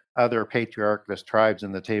other patriarchless tribes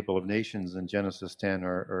in the Table of Nations in Genesis 10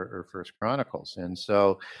 or First Chronicles. And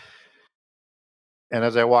so, and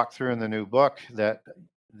as I walk through in the new book, that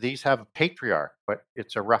these have a patriarch, but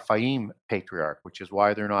it's a Rephaim patriarch, which is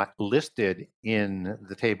why they're not listed in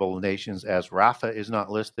the Table of Nations, as Rapha is not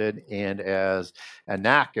listed and as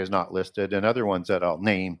Anak is not listed, and other ones that I'll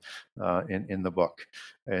name in the book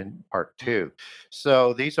in part 2.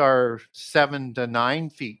 So these are 7 to 9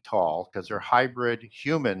 feet tall because they're hybrid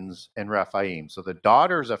humans and Rephaim. So the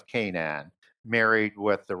daughters of Canaan married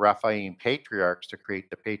with the Rephaim patriarchs to create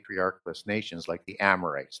the patriarchless nations like the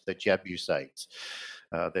Amorites, the Jebusites,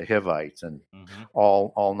 the Hivites, and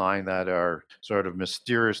all 9 that are sort of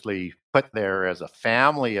mysteriously put there as a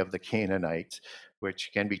family of the Canaanites,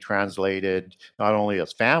 which can be translated not only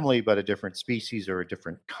as family, but a different species or a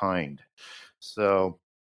different kind. So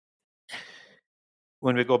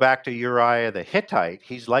when we go back to Uriah the Hittite,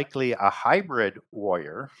 he's likely a hybrid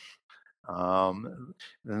warrior. And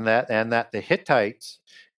that the Hittites,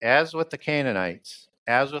 as with the Canaanites,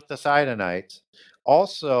 as with the Sidonites,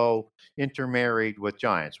 also intermarried with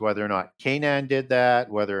giants. Whether or not Canaan did that,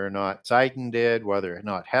 whether or not Sidon did, whether or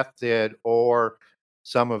not Heth did, or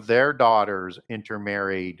some of their daughters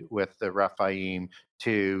intermarried with the Rephaim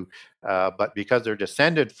too. But because they're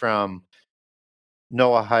descended from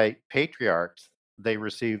Noahite patriarchs, they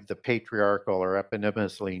received the patriarchal or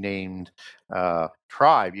eponymously named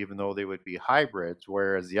tribe, even though they would be hybrids,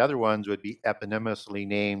 whereas the other ones would be eponymously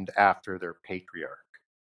named after their patriarch.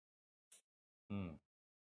 Hmm.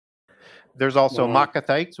 There's also Wow.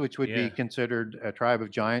 Makathites, which would be Yeah. considered a tribe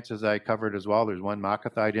of giants, as I covered as well. There's one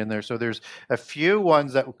Makathite in there. So there's a few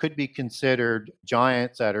ones that could be considered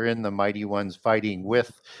giants that are in the mighty ones fighting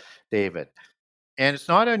with David. And it's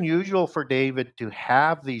not unusual for David to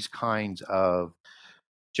have these kinds of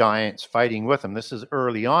giants fighting with him. This is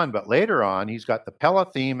early on, but later on, he's got the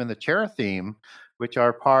Pelatheme and the Cheratheme, which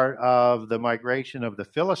are part of the migration of the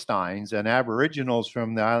Philistines and Aboriginals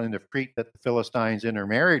from the island of Crete that the Philistines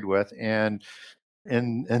intermarried with. And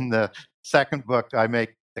in the second book, I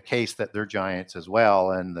make the case that they're giants as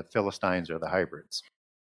well, and the Philistines are the hybrids.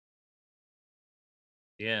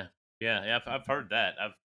 Yeah, yeah, I've heard that.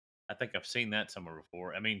 I think I've seen that somewhere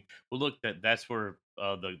before. I mean, well, look, that's where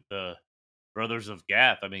the brothers of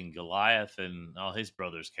Gath. I mean, Goliath and all his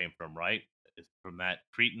brothers came from, right? It's from that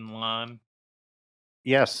Cretan line.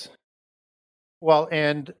 Yes. Well,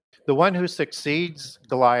 and the one who succeeds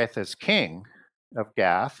Goliath as king of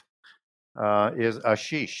Gath is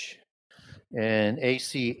Ashish. And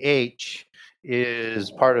ACH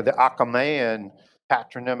is part of the Achaemenid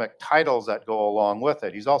patronymic titles that go along with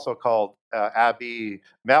it. He's also called Abi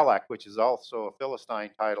Melech, which is also a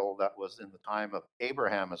Philistine title that was in the time of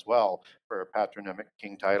Abraham as well for a patronymic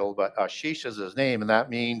king title. But Ashish is his name, and that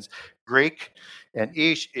means Greek, and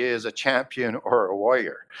Ish is a champion or a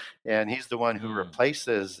warrior. And he's the one who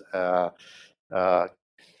replaces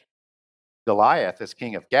Goliath as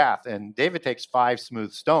king of Gath, and David takes 5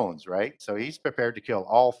 smooth stones, right? So he's prepared to kill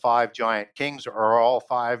all 5 giant kings or all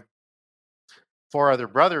 4 other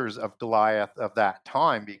brothers of Goliath of that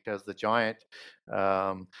time, because the giant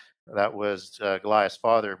that was Goliath's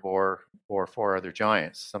father bore 4 other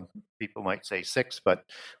giants. Some people might say 6, but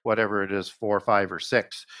whatever it is, 4, 5, or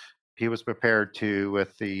 6. He was prepared to,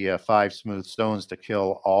 with the 5 smooth stones, to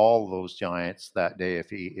kill all those giants that day if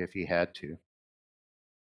he had to.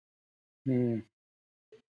 Hmm.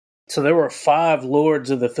 So there were 5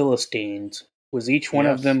 lords of the Philistines. Was each one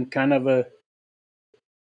of Yes. them kind of a?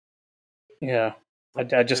 Yeah, I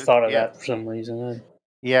just thought of Yeah. that for some reason.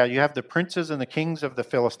 Yeah, you have the princes and the kings of the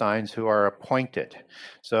Philistines who are appointed.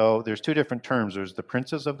 So there's 2 different terms. There's the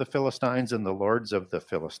princes of the Philistines and the lords of the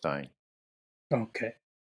Philistine. Okay.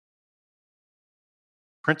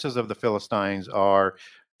 Princes of the Philistines are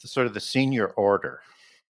sort of the senior order,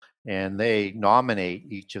 and they nominate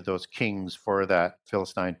each of those kings for that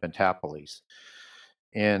Philistine pentapolis.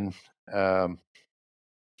 And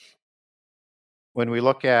when we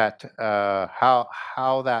look at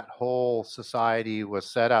how that whole society was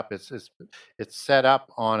set up, it's set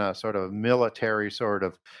up on a sort of military sort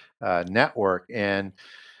of network, and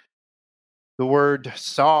the word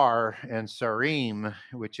Sar and Sarim,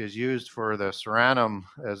 which is used for the Saranum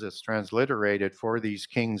as it's transliterated for these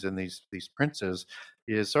kings and these princes,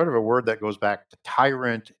 is sort of a word that goes back to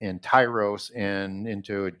tyrant and tyros and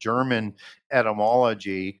into a German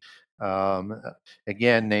etymology, um,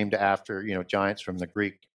 again named after giants from the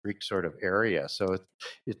Greek sort of area. So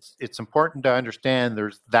it's important to understand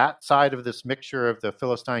there's that side of this mixture of the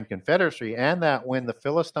Philistine Confederacy, and that when the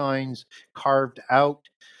Philistines carved out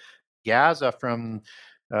Gaza from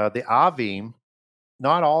the Avim,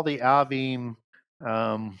 not all the Avim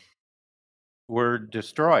um, were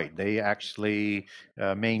destroyed. They actually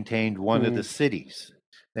maintained one of Hmm. the cities,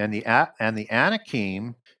 and the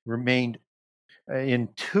Anakim remained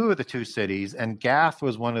in 2 of the 2 cities, and Gath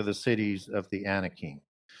was one of the cities of the Anakim.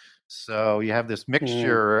 So you have this Hmm.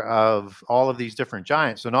 mixture of all of these different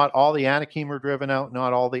giants. So not all the Anakim were driven out,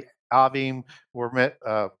 not all the Avim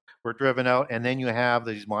were driven out, and then you have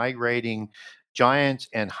these migrating giants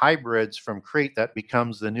and hybrids from Crete that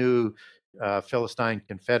becomes the new Philistine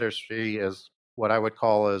Confederacy, as what I would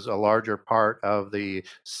call as a larger part of the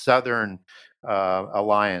southern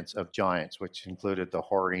alliance of giants, which included the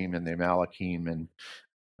Horim and the Amalekim and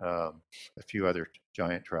a few other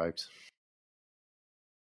giant tribes.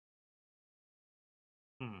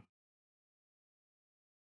 Hmm.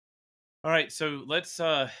 All right, so let's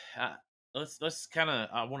kind of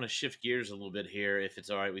I want to shift gears a little bit here, if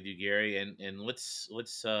it's all right with you, Gary, and let's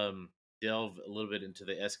delve a little bit into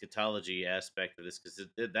the eschatology aspect of this, because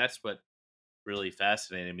that's what really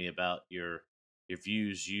fascinated me about your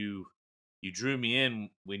views. You drew me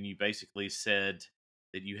in when you basically said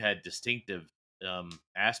that you had distinctive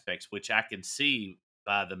aspects, which I can see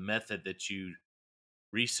by the method that you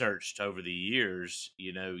researched over the years.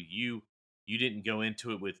 You didn't go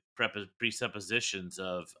into it with presuppositions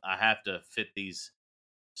of I have to fit these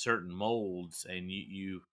certain molds, and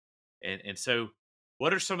and so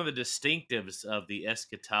what are some of the distinctives of the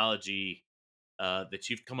eschatology that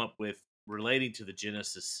you've come up with relating to the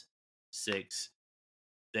Genesis 6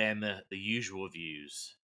 than the usual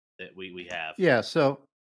views that we have? Yeah. So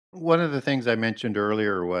one of the things I mentioned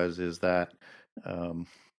earlier is that um,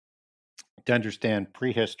 to understand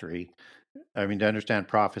prehistory, I mean, to understand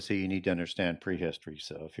prophecy, you need to understand prehistory.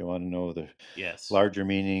 So if you want to know the Yes. larger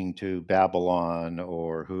meaning to Babylon,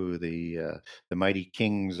 or who the mighty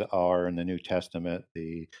kings are in the New Testament,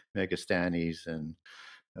 the Megastanes and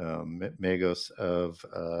Magos of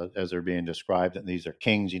as they're being described, and these are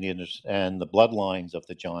kings. You need to understand the bloodlines of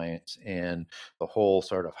the giants and the whole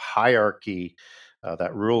sort of hierarchy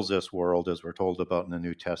that rules this world, as we're told about in the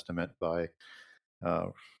New Testament by uh,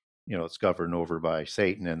 it's governed over by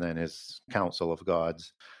Satan and then his council of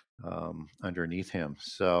gods underneath him.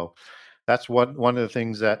 So that's one of the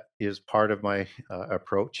things that is part of my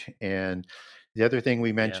approach. And the other thing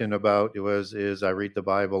we Yeah. mentioned about is I read the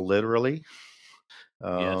Bible literally.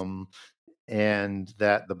 Yes. Um, and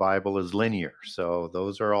that the Bible is linear. So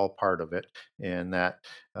those are all part of it, and that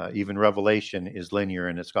even Revelation is linear,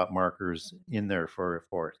 and it's got markers in there for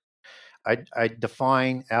it. I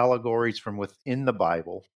define allegories from within the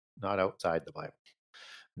Bible, not outside the Bible.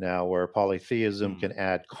 Now, where polytheism Hmm. can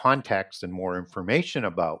add context and more information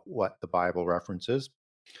about what the Bible references,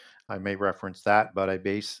 I may reference that, but I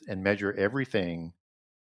base and measure everything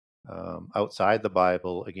outside the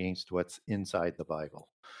Bible against what's inside the Bible.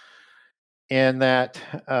 And that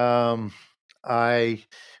I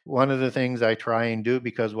one of the things I try and do,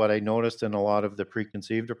 because what I noticed in a lot of the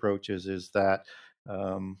preconceived approaches is that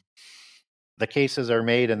um, the cases are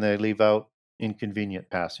made and they leave out inconvenient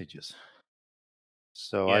passages.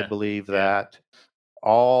 So I Yeah. believe Yeah. that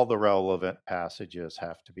all the relevant passages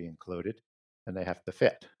have to be included and they have to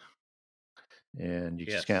fit. And you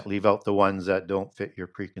just can't Yes. leave out the ones that don't fit your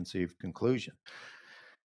preconceived conclusion.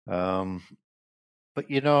 Um, but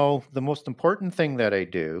the most important thing that I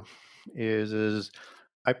do is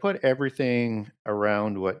I put everything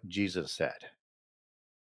around what Jesus said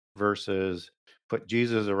versus put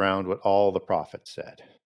Jesus around what all the prophets said.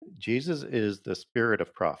 Jesus is the spirit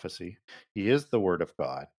of prophecy. He is the word of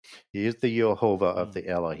God. He is the Jehovah of Mm. the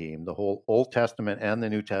Elohim. The whole Old Testament and the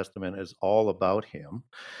New Testament is all about him.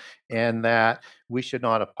 And that we should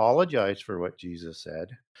not apologize for what Jesus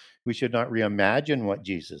said. We should not reimagine what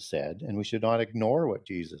Jesus said. And we should not ignore what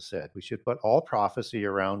Jesus said. We should put all prophecy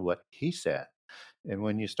around what he said. And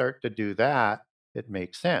when you start to do that, it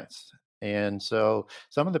makes sense. And so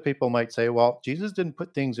some of the people might say, well, Jesus didn't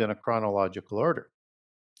put things in a chronological order,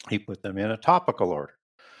 he put them in a topical order.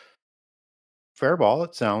 Fair ball,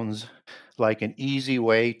 it sounds like an easy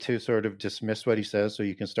way to sort of dismiss what he says so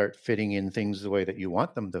you can start fitting in things the way that you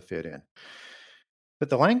want them to fit in. But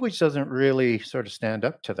the language doesn't really sort of stand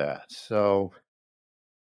up to that. So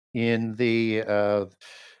in the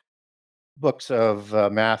books of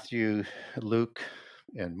Matthew, Luke,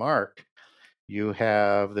 and Mark, you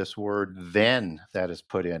have this word then that is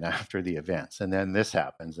put in after the events, and then this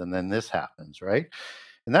happens, and then this happens, right?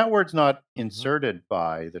 And that word's not Hmm. inserted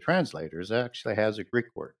by the translators. It actually has a Greek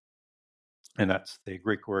word, and that's the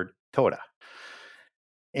Greek word toda.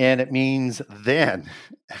 And it means then,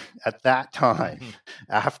 at that time,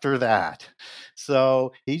 after that.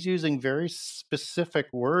 So he's using very specific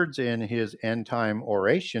words in his end time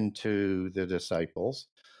oration to the disciples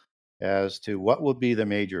as to what would be the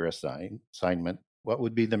major assignment, what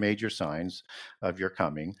would be the major signs of your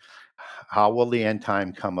coming, how will the end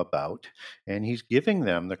time come about, and he's giving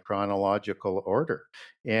them the chronological order.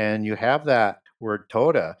 And you have that word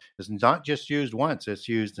toda is not just used once, it's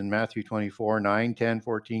used in Matthew 24, 9, 10,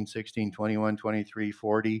 14, 16, 21, 23,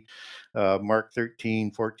 40, Mark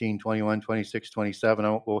 13, 14, 21, 26, 27. I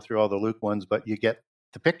won't go through all the Luke ones, but you get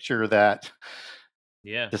the picture that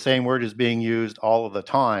Yeah. the same word is being used all of the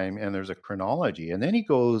time, and there's a chronology. And then he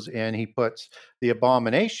goes and he puts the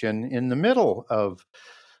abomination in the middle of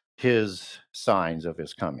his signs of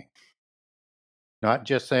his coming. Not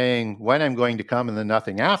just saying when I'm going to come and then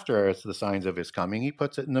nothing after as the signs of his coming. He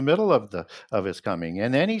puts it in the middle of his coming.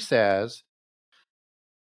 And then he says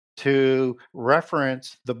to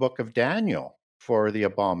reference the book of Daniel for the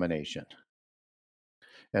abomination.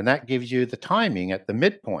 And that gives you the timing at the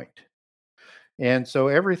midpoint. And so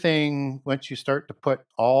everything, once you start to put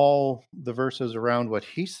all the verses around what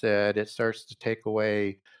he said, it starts to take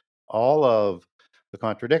away all of the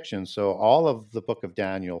contradictions. So all of the book of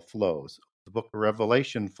Daniel flows, the book of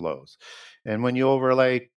Revelation flows. And when you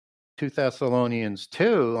overlay 2 Thessalonians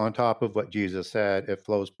 2 on top of what Jesus said, it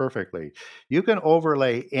flows perfectly. You can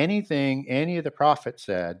overlay anything any of the prophets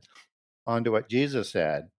said onto what Jesus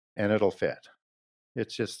said, and it'll fit.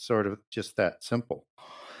 It's just sort of just that simple.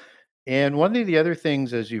 And one of the other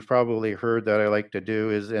things, as you've probably heard, that I like to do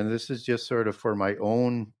is, and this is just sort of for my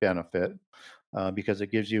own benefit, because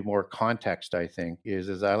it gives you more context, I think,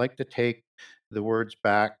 is I like to take the words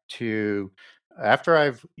back to after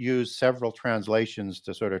I've used several translations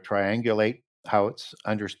to sort of triangulate how it's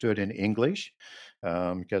understood in English,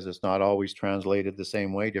 because it's not always translated the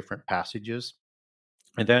same way, different passages.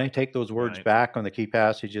 And then I take those words Right. back on the key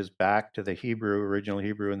passages back to the Hebrew, original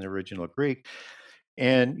Hebrew, and the original Greek.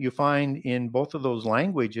 And you find in both of those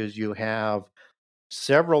languages, you have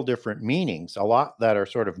several different meanings, a lot that are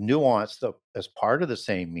sort of nuanced as part of the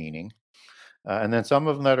same meaning, and then some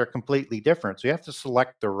of them that are completely different. So you have to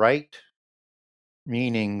select the right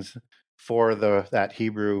meanings for that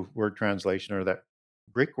Hebrew word translation or that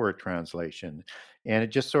Greek word translation, and it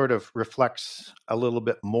just sort of reflects a little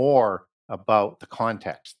bit more about the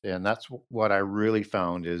context. And that's what I really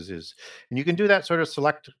found is, and you can do that sort of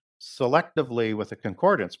selectively with a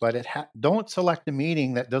concordance, but don't select a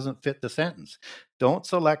meaning that doesn't fit the sentence. Don't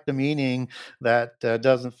select a meaning that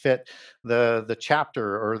doesn't fit the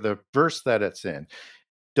chapter or the verse that it's in.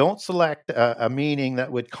 Don't select a meaning that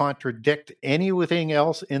would contradict anything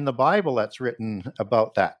else in the Bible that's written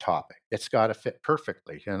about that topic. It's got to fit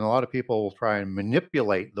perfectly. And a lot of people will try and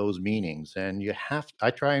manipulate those meanings. And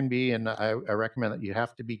I try and be, and I recommend that you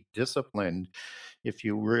have to be disciplined if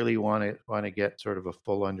you really want to get sort of a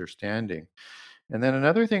full understanding. And then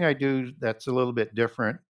another thing I do that's a little bit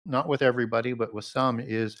different, not with everybody, but with some,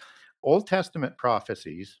 is Old Testament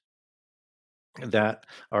prophecies that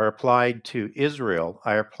are applied to Israel,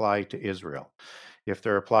 I apply to Israel. If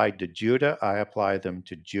they're applied to Judah, I apply them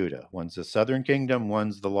to Judah. One's the southern kingdom,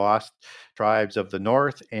 one's the lost tribes of the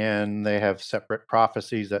north, and they have separate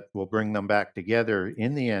prophecies that will bring them back together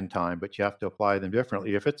in the end time, but you have to apply them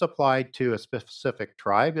differently. If it's applied to a specific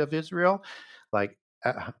tribe of Israel, like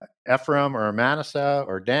Ephraim or Manasseh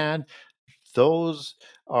or Dan, those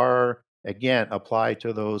are again apply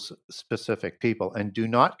to those specific people, and do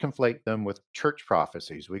not conflate them with church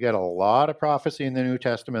prophecies. We get a lot of prophecy in the New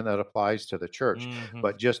Testament that applies to the church, Mm-hmm.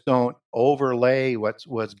 but just don't overlay what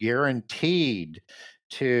was guaranteed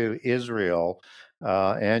to Israel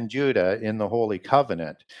and Judah in the Holy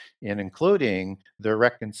Covenant, in including the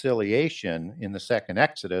reconciliation in the second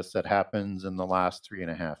Exodus that happens in the last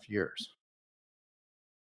 3.5 years.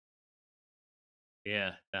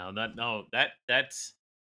 Yeah. No.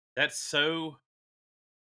 That's so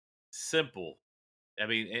simple. I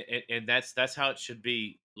mean, and that's how it should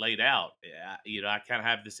be laid out. I kind of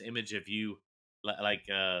have this image of you like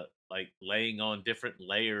laying on different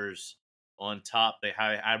layers on top.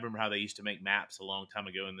 I remember how they used to make maps a long time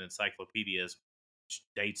ago in the encyclopedias, which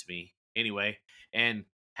dates me anyway, and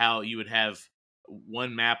how you would have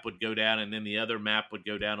one map would go down and then the other map would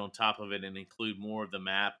go down on top of it and include more of the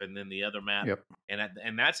map and then the other map, Yep.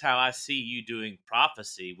 and that's how I see you doing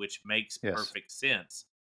prophecy, which makes Yes. perfect sense.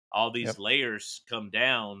 All these Yep. layers come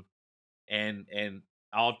down, and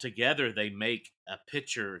all together they make a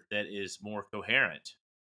picture that is more coherent.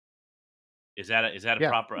 Is that a Yeah,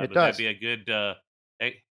 proper? it Would that does. be a good?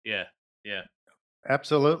 Yeah, yeah,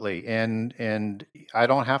 Absolutely. And I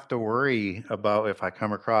don't have to worry about if I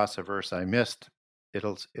come across a verse I missed.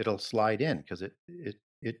 It'll slide in because it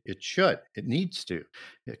should. It needs to.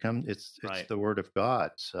 It's right. the word of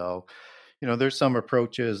God. So, there's some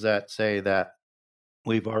approaches that say that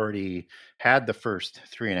we've already had the first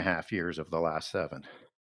 3.5 years of the last seven.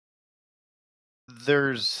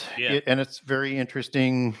 Yeah, And it's very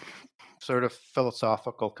interesting, sort of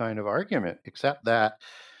philosophical kind of argument, except that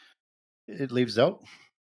it leaves out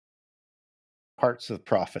parts of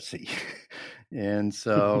prophecy. And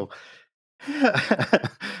so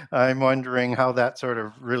I'm wondering how that sort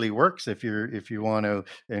of really works if you want to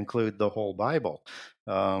include the whole Bible.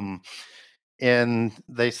 Um, and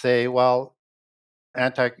they say, well,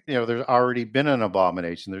 there's already been an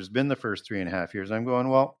abomination. There's been the first 3.5 years. I'm going,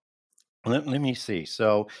 well, let me see.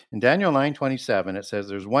 So in Daniel 9:27, it says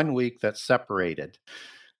there's 1 week that's separated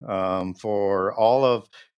for all of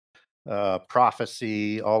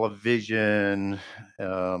prophecy, all of vision,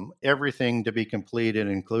 everything to be completed,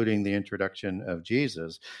 including the introduction of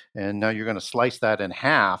Jesus. And now you're going to slice that in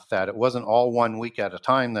half, that it wasn't all 1 week at a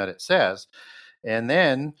time that it says. And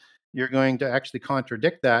then you're going to actually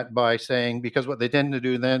contradict that by saying, because what they tend to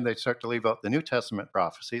do then, they start to leave out the New Testament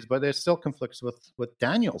prophecies, but it still conflicts with what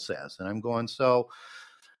Daniel says. And I'm going, so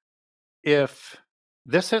if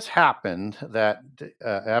this has happened, that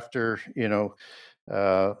after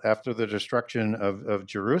the destruction of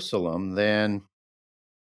Jerusalem, then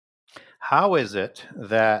how is it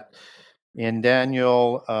that in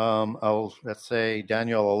Daniel, let's say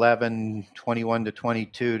Daniel 11, 21 to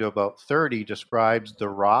 22 to about 30 describes the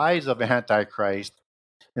rise of Antichrist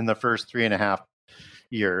in the first 3.5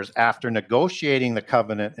 years after negotiating the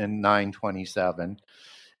covenant in 927.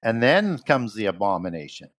 And then comes the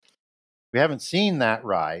abomination. We haven't seen that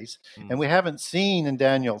rise. And we haven't seen in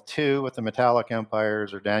Daniel 2 with the metallic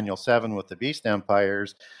empires or Daniel 7 with the beast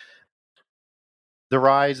empires the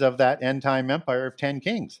rise of that end time empire of 10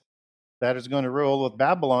 kings that is going to rule with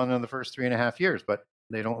Babylon in the first 3.5 years. But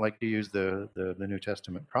they don't like to use the New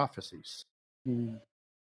Testament prophecies.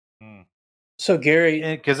 So Gary,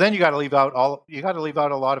 Because then you got to leave out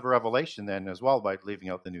a lot of Revelation then as well by leaving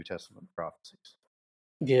out the New Testament prophecies.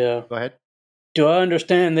 Yeah. Go ahead. Do I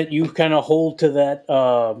understand that you kind of hold to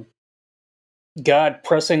that God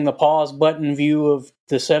pressing the pause button view of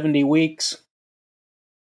the 70 weeks?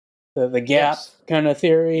 The gap kind of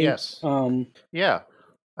theory? Yes. Yeah,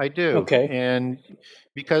 I do. Okay. And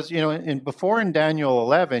because, before in Daniel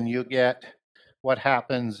 11, you get what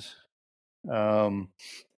happens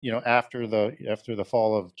after the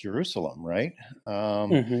fall of Jerusalem, right?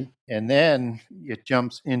 And then it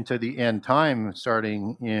jumps into the end time,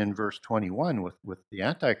 starting in verse 21 with the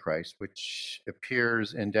Antichrist, which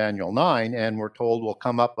appears in Daniel 9, and we're told will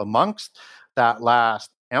come up amongst that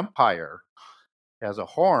last empire as a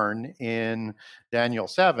horn in Daniel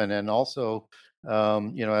 7, and also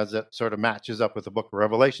as it sort of matches up with the book of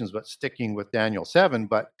Revelations, but sticking with Daniel 7.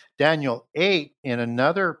 But Daniel 8, in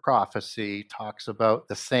another prophecy, talks about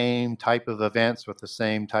the same type of events with the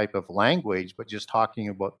same type of language, but just talking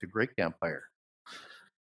about the Greek Empire.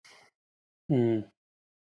 Yeah,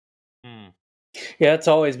 it's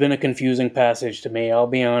always been a confusing passage to me, I'll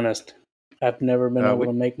be honest. I've never been able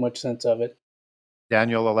to make much sense of it.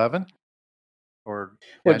 Daniel 11? Or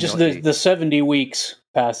well, just the 70 weeks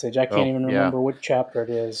passage. I can't even remember what chapter it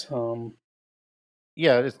is.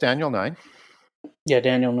 Yeah, it's Daniel 9. Yeah,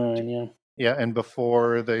 Daniel 9, yeah. Yeah, and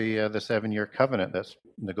before the 7-year covenant that's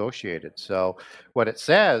negotiated. So what it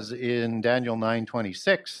says in Daniel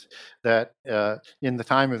 9:26 that in the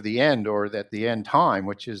time of the end, or that the end time,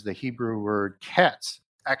 which is the Hebrew word ketz,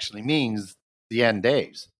 actually means the end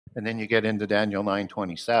days. And then you get into Daniel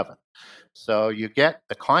 9:27. So you get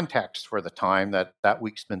the context for the time that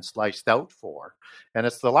week's been sliced out for. And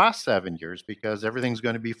it's the last 7 years because everything's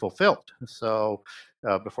going to be fulfilled. So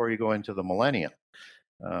before you go into the millennium.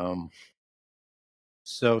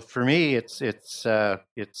 So for me, it's just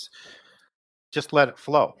let it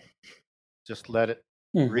flow. Just let it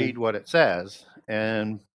read what it says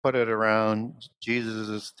and put it around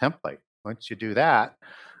Jesus's template. Once you do that,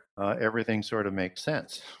 everything sort of makes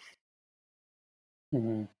sense.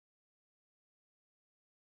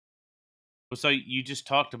 Well, so you just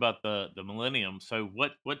talked about the millennium. So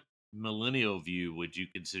what millennial view would you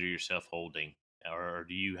consider yourself holding, or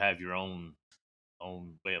do you have your own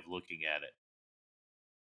way of looking at it?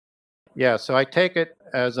 Yeah, so I take it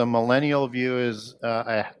as a millennial view is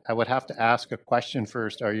I would have to ask a question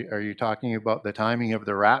first. Are you talking about the timing of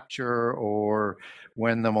the rapture or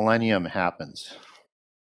when the millennium happens?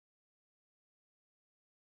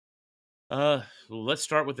 Well, let's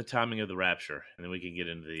start with the timing of the rapture, and then we can get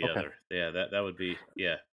into the other. Yeah, that would be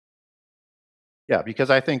Yeah, because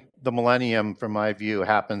I think the millennium, from my view,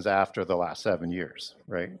 happens after the last 7 years,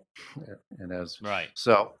 right? And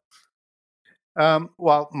so.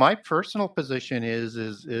 Well, my personal position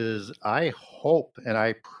is I hope and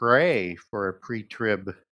I pray for a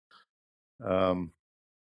pre-trib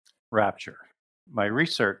rapture. My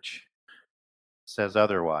research says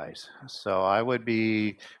otherwise. So I would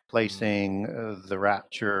be placing the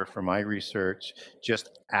rapture for my research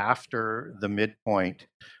just after the midpoint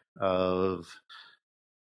of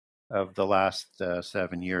the last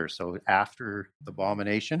 7 years. So after the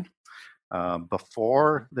abomination,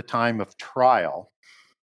 before the time of trial,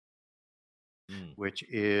 which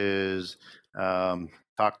is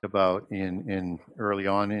talked about in early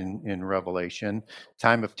on in Revelation.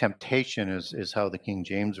 Time of temptation is how the King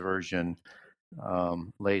James Version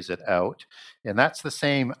lays it out. And that's the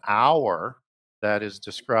same hour that is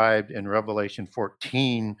described in Revelation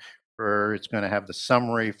 14, where it's going to have the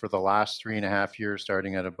summary for the last 3.5 years,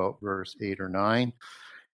 starting at about verse 8 or 9.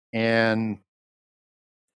 And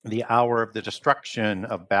the hour of the destruction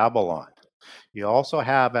of Babylon. You also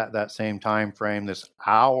have at that same time frame this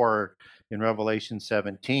hour in Revelation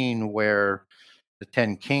 17 where the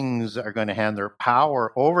 10 kings are going to hand their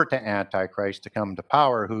power over to Antichrist to come to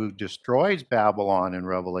power, who destroys Babylon in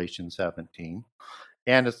Revelation 17.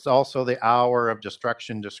 And it's also the hour of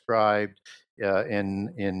destruction described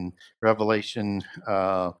in Revelation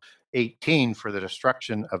 18 for the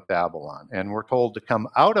destruction of Babylon. And we're told to come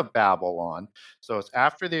out of Babylon. So it's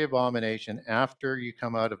after the abomination, after you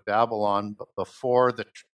come out of Babylon, but before the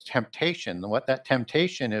temptation. What that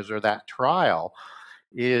temptation is, or that trial,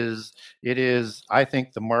 is, it is, I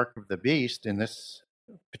think, the mark of the beast in this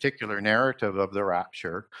particular narrative of the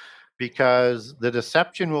rapture, because the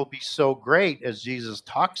deception will be so great, as Jesus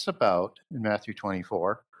talks about in Matthew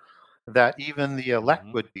 24, that even the elect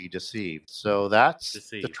Mhm. would be deceived. So that's the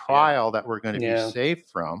Deceived. Yep. trial that we're going to be Yeah. saved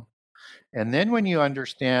from. And then when you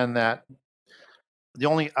understand that the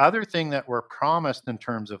only other thing that we're promised in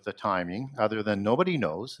terms of the timing, other than nobody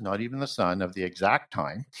knows, not even the Son, of the exact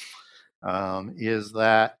time, is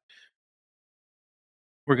that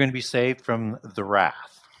we're going to be saved from the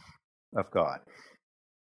wrath of God,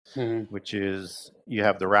 Mhm. which is, you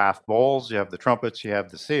have the wrath bowls, you have the trumpets, you have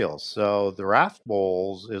the seals. So the wrath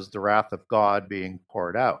bowls is the wrath of God being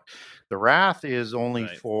poured out. The wrath is only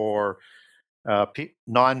Right. for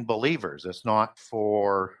non-believers. It's not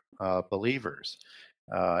for believers.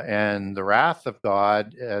 And the wrath of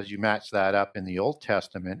God, as you match that up in the Old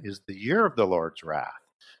Testament, is the year of the Lord's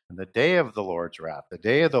wrath, and the day of the Lord's wrath, the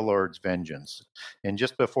day of the Lord's vengeance. And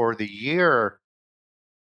just before the year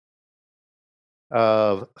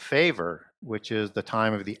of favor, which is the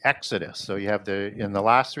time of the Exodus. So you have in the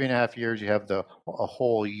last 3.5 years, you have a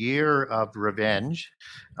whole year of revenge,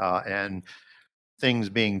 and things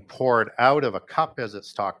being poured out of a cup, as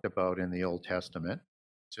it's talked about in the Old Testament,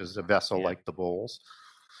 which is a vessel Yeah. like the bowls.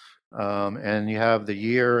 And you have the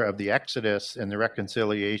year of the Exodus and the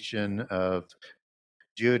reconciliation of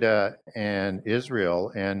Judah and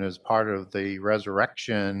Israel, and as part of the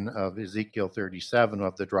resurrection of Ezekiel 37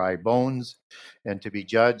 of the dry bones, and to be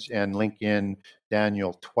judged, and link in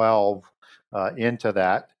Daniel 12 into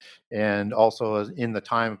that, and also in the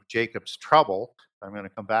time of Jacob's trouble. I'm going to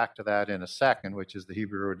come back to that in a second, which is the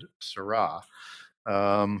Hebrew word Sarah.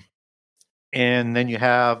 And then you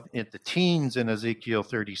have at the teens in Ezekiel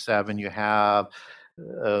 37, you have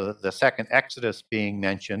the second Exodus being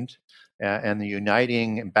mentioned, and the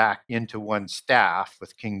uniting back into one staff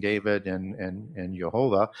with King David and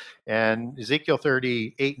Jehovah. And Ezekiel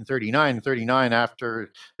 38 and 39,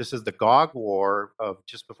 after, this is the Gog War of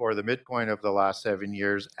just before the midpoint of the last 7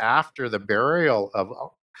 years, after the burial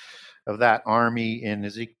of that army in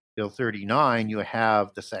Ezekiel 39, you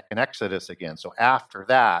have the second Exodus again. So after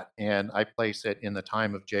that, and I place it in the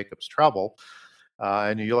time of Jacob's trouble.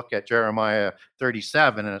 And you look at Jeremiah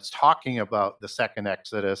 37, and it's talking about the second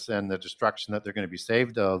Exodus and the destruction that they're going to be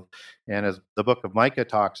saved of. And as the book of Micah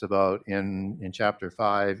talks about in chapter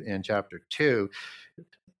 5 and chapter 2,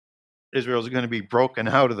 Israel is going to be broken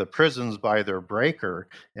out of the prisons by their breaker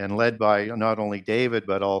and led by not only David,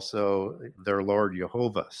 but also their Lord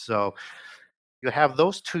Jehovah. So you have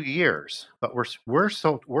those 2 years, but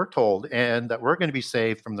we're told, and that we're going to be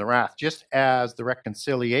saved from the wrath, just as the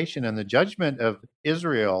reconciliation and the judgment of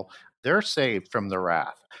Israel, they're saved from the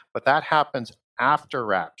wrath, but that happens after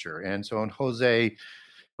rapture. And so in Hosea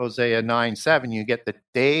 9:7, you get the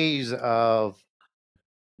days of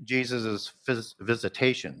Jesus's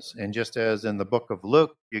visitations, and just as in the book of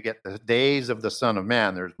Luke, you get the days of the Son of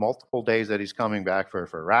Man. There's multiple days that he's coming back for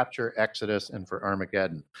rapture, Exodus, and for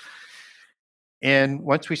Armageddon. And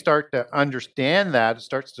once we start to understand that, it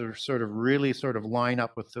starts to sort of really sort of line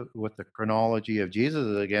up with the chronology of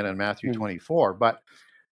Jesus again in Matthew 24. But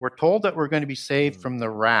we're told that we're going to be saved from the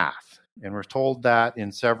wrath, and we're told that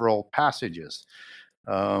in several passages.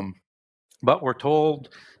 But we're told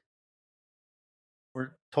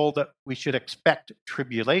that we should expect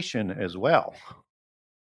tribulation as well.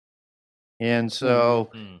 And so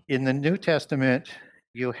in the New Testament,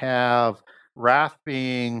 you have wrath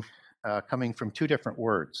being coming from two different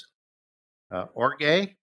words,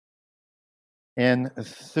 orge and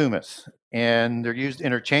thumas, and they're used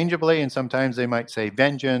interchangeably, and sometimes they might say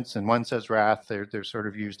vengeance and one says wrath. They're sort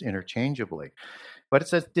of used interchangeably, but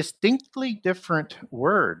it's a distinctly different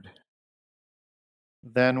word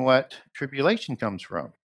than what tribulation comes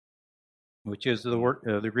from, which is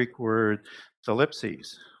the Greek word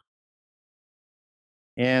thalipsis.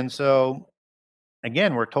 And so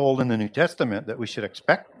again, we're told in the New Testament that we should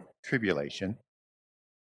expect tribulation,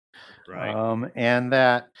 Right. and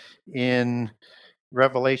that in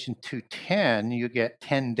Revelation 2:10, you get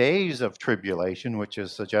 10 days of tribulation, which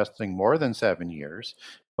is suggesting more than 7 years.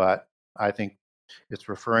 But I think it's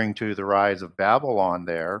referring to the rise of Babylon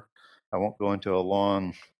there. I won't go into a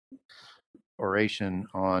long oration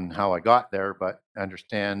on how I got there, but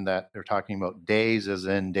understand that they're talking about days as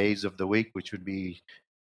in days of the week, which would be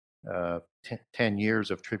 10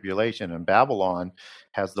 years of tribulation. And Babylon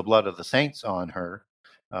has the blood of the saints on her.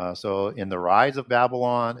 So in the rise of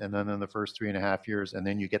Babylon, and then in the first 3.5 years, and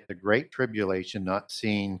then you get the Great Tribulation, not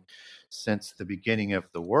seen since the beginning of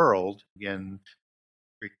the world. Again,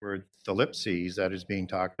 Greek word thlipses, that is being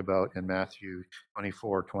talked about in Matthew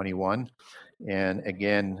 24:21, and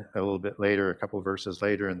again a little bit later, a couple of verses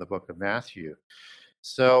later in the book of Matthew.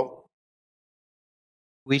 So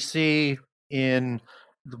we see in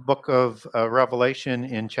the book of Revelation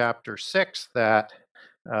in chapter 6 that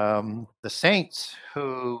the saints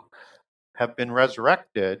who have been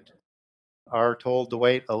resurrected are told to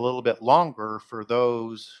wait a little bit longer for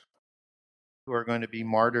those who are going to be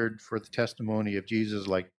martyred for the testimony of Jesus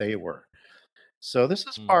like they were. So this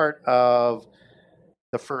is Mm. part of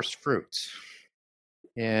the first fruits.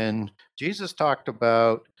 And Jesus talked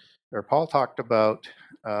about, or Paul talked about,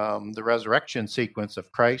 the resurrection sequence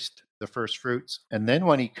of Christ, the first fruits. And then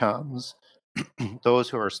when he comes, those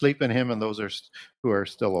who are asleep in him and those who are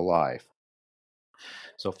still alive.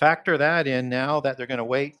 So factor that in now that they're going to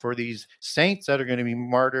wait for these saints that are going to be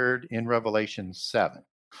martyred in Revelation 7.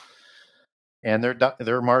 And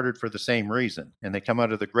they're martyred for the same reason. And they come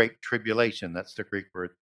out of the great tribulation. That's the Greek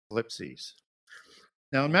word thlipses.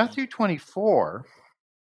 Now in Matthew 24,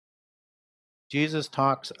 Jesus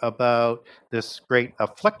talks about this great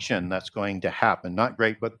affliction that's going to happen. Not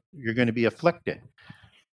great, but you're going to be afflicted.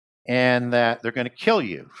 And that they're going to kill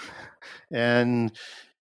you. And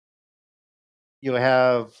you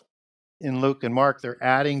have in Luke and Mark, they're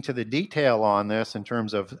adding to the detail on this in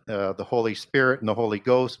terms of the Holy Spirit and the Holy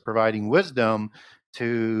Ghost providing wisdom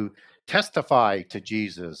to testify to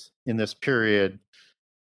Jesus in this period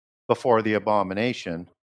before the abomination,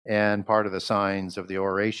 and part of the signs of the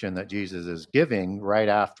oration that Jesus is giving right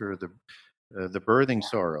after the birthing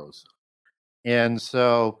sorrows. And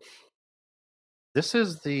so this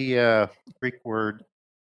is the Greek word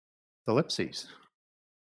thlipses,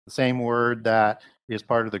 the same word that is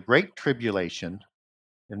part of the Great Tribulation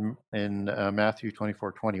in Matthew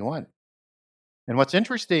 24:21. And what's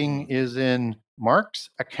interesting is in Mark's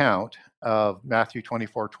account of Matthew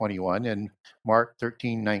 24:21 and Mark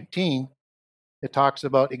 13:19, it talks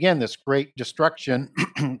about, again, this great destruction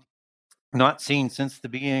not seen since the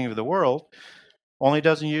beginning of the world, only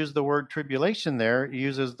doesn't use the word tribulation there. It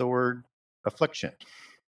uses the word affliction,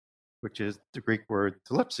 which is the Greek word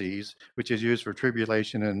thlipses, which is used for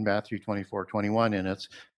tribulation in Matthew 24:21 in its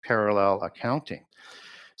parallel accounting.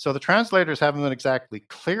 So the translators haven't been exactly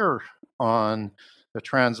clear on the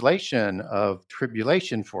translation of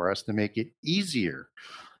tribulation for us to make it easier.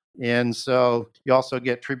 And so you also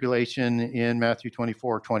get tribulation in Matthew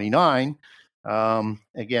 24:29,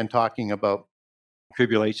 again, talking about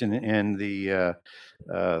tribulation in the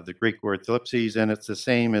Greek word thlipses, and it's the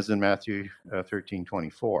same as in Matthew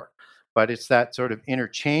 13:24. But it's that sort of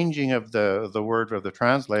interchanging of the word of the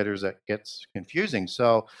translators that gets confusing.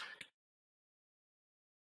 So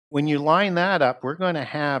when you line that up, we're going to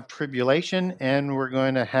have tribulation and we're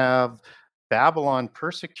going to have Babylon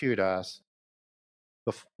persecute us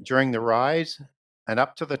during the rise and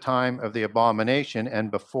up to the time of the abomination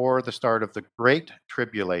and before the start of the great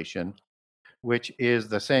tribulation, which is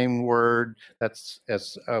the same word that's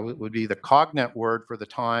would be the cognate word for the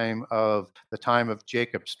time of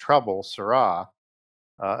Jacob's trouble, Sarah,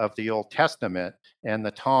 of the Old Testament, and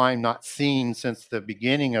the time not seen since the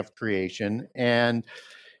beginning of creation. And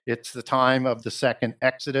it's the time of the second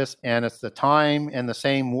Exodus, and it's the time and the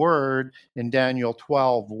same word in Daniel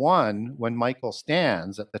 12:1 when Michael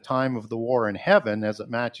stands at the time of the war in heaven, as it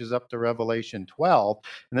matches up to Revelation 12.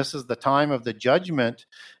 And this is the time of the judgment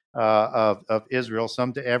of Israel,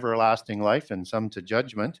 some to everlasting life and some to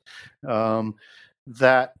judgment.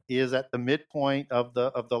 That is at the midpoint of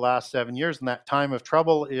the last 7 years, and that time of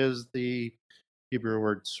trouble is the Hebrew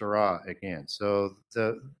word surah again. So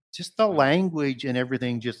the language and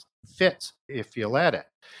everything just fits if you let it.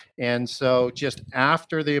 And so just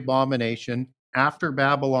after the abomination, after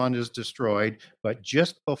Babylon is destroyed, but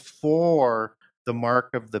just before the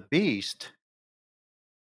mark of the beast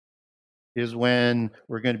is when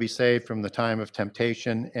we're going to be saved from the time of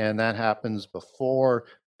temptation. And that happens before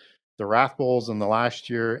the wrath bowls in the last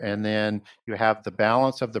year, and then you have the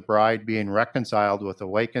balance of the bride being reconciled with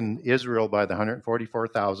awakened Israel by the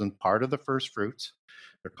 144,000, part of the first fruits.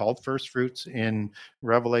 They're called first fruits in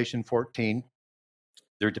Revelation 14.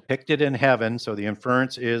 They're depicted in heaven, so the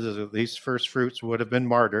inference is that these first fruits would have been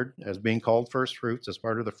martyred as being called first fruits as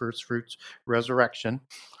part of the first fruits resurrection.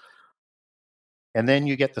 And then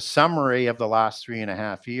you get the summary of the last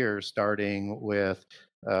 3.5 years, starting with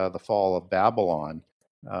the fall of Babylon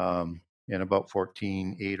in about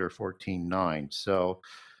 14:8 or 14:9. So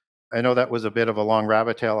I know that was a bit of a long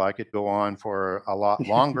rabbit tail. I could go on for a lot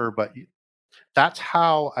longer, but that's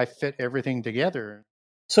how I fit everything together.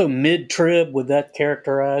 So mid-trib, would that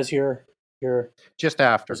characterize your Just was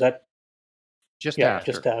after, that just yeah,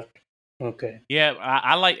 just after. after. Okay. Yeah,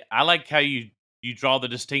 I like how you draw the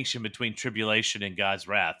distinction between tribulation and God's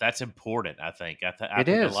wrath. That's important. I think. I It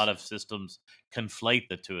think a is. lot of systems conflate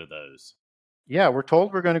the two of those. Yeah, we're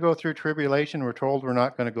told we're going to go through tribulation. We're told we're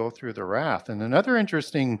not going to go through the wrath. And another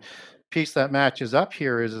interesting piece that matches up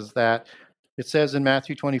here is that it says in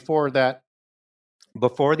Matthew 24 that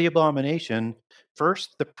before the abomination,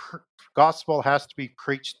 first the gospel has to be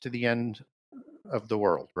preached to the end of the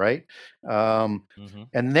world, right? Um, Hmm.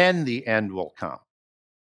 and then the end will come,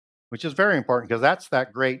 which is very important because that's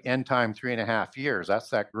that great end time 3.5 years. That's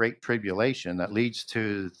that great tribulation that leads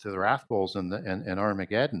to the wrath bowls and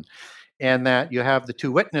Armageddon. And that you have the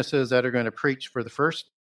two witnesses that are going to preach for the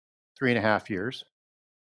first 3.5 years,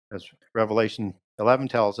 as Revelation 11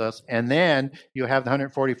 tells us. And then you have the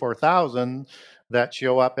 144,000 that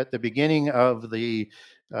show up at the beginning of the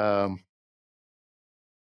um,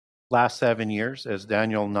 last 7 years, as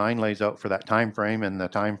Daniel 9 lays out for that time frame, and the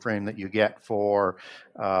time frame that you get for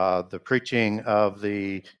the preaching of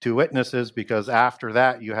the two witnesses, because after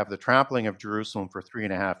that you have the trampling of Jerusalem for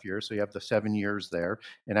 3.5 years. So you have the 7 years there,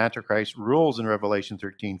 and Antichrist rules in Revelation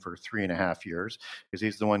 13 for 3.5 years, because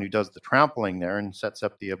he's the one who does the trampling there and sets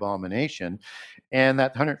up the abomination. And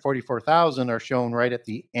that 144,000 are shown right at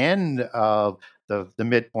the end of the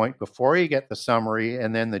midpoint, before you get the summary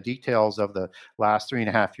and then the details of the last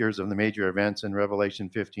 3.5 years of the major events in Revelation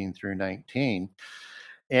 15 through 19.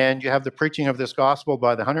 And you have the preaching of this gospel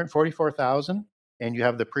by the 144,000, and you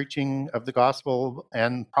have the preaching of the gospel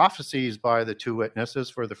and prophecies by the two witnesses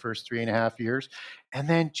for the first 3.5 years. And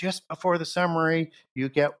then just before the summary, you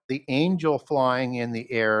get the angel flying in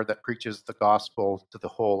the air that preaches the gospel to the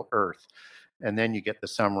whole earth. And then you get the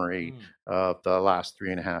summary of the last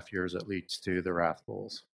 3.5 years that leads to the wrath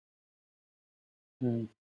bowls. Mm.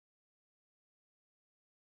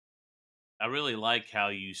 I really like how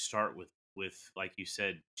you start with like you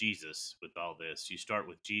said Jesus with all this. You start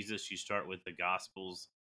with Jesus. You start with the Gospels.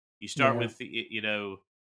 You start Yeah. with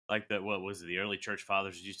like the what was it? The early church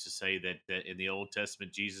fathers used to say that in the Old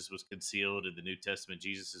Testament Jesus was concealed, in the New Testament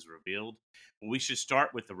Jesus is revealed. Well, we should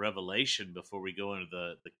start with the revelation before we go into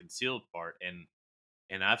the concealed part. And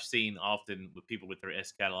I've seen often with people with their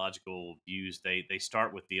eschatological views, they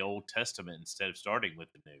start with the Old Testament instead of starting with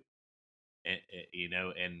the New.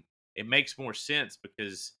 And it makes more sense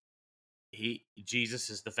because Jesus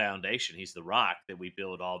is the foundation. He's the rock that we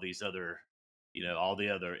build all these other, all the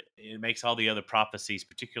other. It makes all the other prophecies,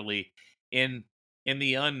 particularly in in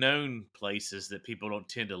the unknown places that people don't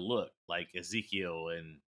tend to look, like Ezekiel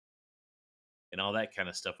and all that kind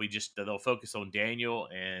of stuff. They'll focus on Daniel,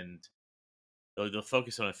 and they'll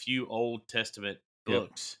focus on a few Old Testament Yep.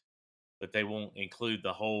 books, but they won't include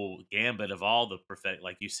the whole gambit of all the prophetic,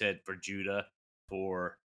 like you said, for Judah,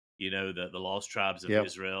 for the lost tribes of Yep.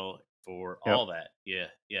 Israel, for Yep. all that. Yeah,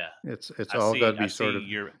 yeah. It's I all got see. to I be see sort of.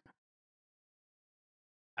 your.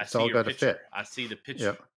 I It's see all your got to picture. fit. I see the picture.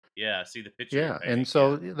 Yep. Yeah, I see the picture you're Yeah. And painting.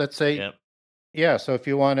 so Yeah. let's say, Yep. yeah. So if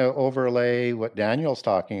you want to overlay what Daniel's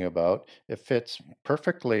talking about, it fits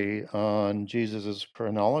perfectly on Jesus's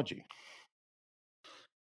chronology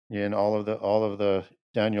in all of the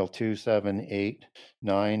Daniel 2, 7, 8,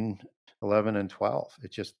 9, 11, and 12.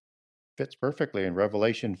 It just fits perfectly, and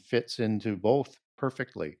Revelation fits into both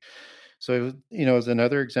perfectly. So, as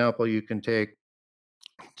another example, you can take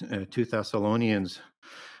 2 Thessalonians,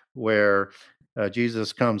 where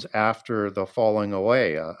Jesus comes after the falling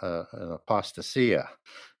away, an apostasia.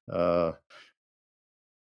 Uh,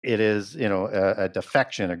 it is, a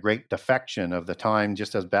defection, a great defection of the time,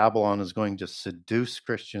 just as Babylon is going to seduce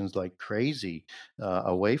Christians like crazy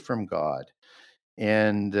away from God.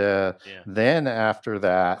 And Yeah. then after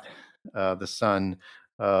that, the son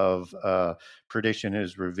of perdition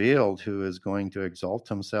is revealed, who is going to exalt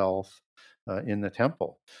himself in the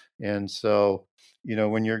temple. And so,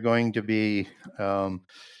 when you're going to be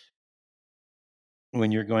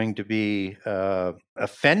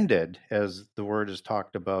offended, as the word is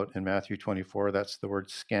talked about in Matthew 24, that's the word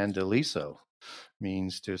scandalizo,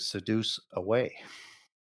 means to seduce away.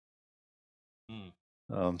 Mm.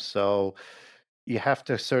 So you have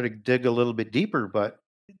to sort of dig a little bit deeper, but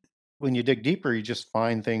when you dig deeper, you just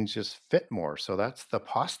find things just fit more. So that's the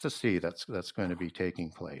apostasy that's going to be taking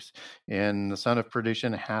place. And the son of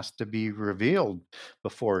perdition has to be revealed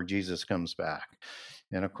before Jesus comes back.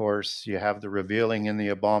 And of course, you have the revealing in the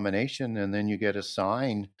abomination, and then you get a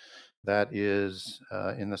sign that is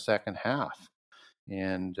in the second half.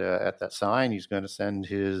 And at that sign, he's going to send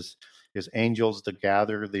his angels to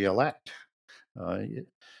gather the elect Uh,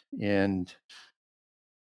 and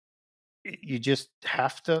you just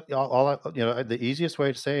have to the easiest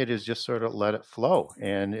way to say it is just sort of let it flow.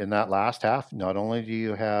 And in that last half, not only do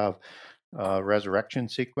you have resurrection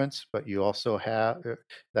sequence, but you also have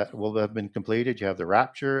that will have been completed. You have the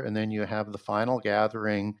rapture, and then you have the final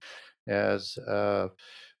gathering as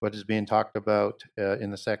what is being talked about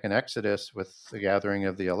in the second Exodus with the gathering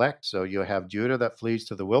of the elect. So you have Judah that flees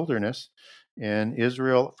to the wilderness, and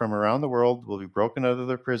Israel from around the world will be broken out of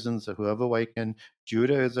their prisons who have awakened.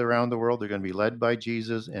 Judah is around the world. They're going to be led by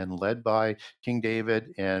Jesus and led by King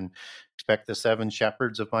David, and expect the seven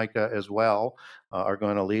shepherds of Micah as well are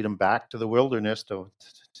going to lead them back to the wilderness to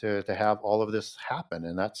have all of this happen.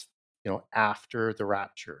 And that's after the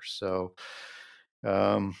rapture. So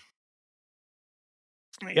um,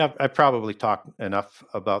 yeah, I probably talked enough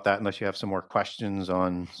about that unless you have some more questions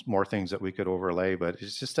on more things that we could overlay, but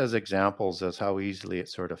it's just as examples as how easily it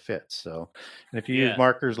sort of fits. So, and if you use Yeah.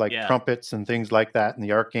 markers like Yeah. trumpets and things like that and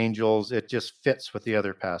the archangels, it just fits with the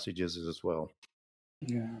other passages as well.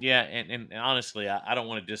 Yeah, and honestly, I don't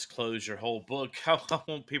want to disclose your whole book. I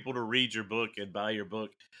want people to read your book and buy your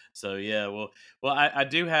book. So yeah, well, I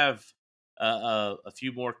do have a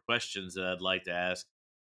few more questions that I'd like to ask.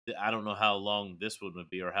 I don't know how long this one would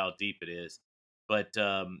be or how deep it is, but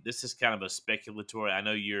this is kind of a speculatory. I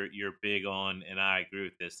know you're big on, and I agree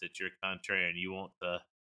with this that you're contrarian. You want the,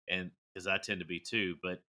 and because I tend to be too,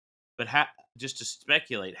 but how, just to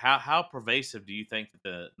speculate, how pervasive do you think that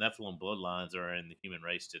the Nephilim bloodlines are in the human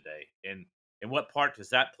race today, and what part does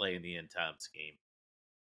that play in the end time scheme?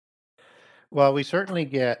 Well, we certainly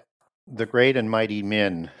get the great and mighty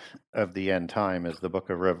men of the end time, as the book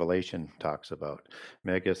of Revelation talks about,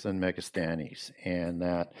 Megas and Megastanes, and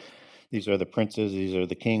that these are the princes, these are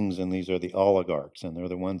the kings, and these are the oligarchs, and they're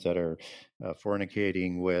the ones that are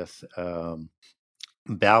fornicating with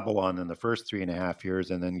Babylon in the first 3.5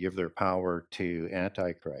 years, and then give their power to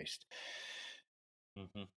Antichrist.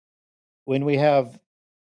 Hmm. When we have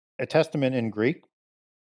a testament in Greek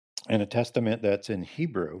and a testament that's in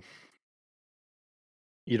Hebrew,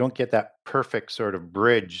 you don't get that perfect sort of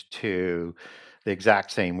bridge to the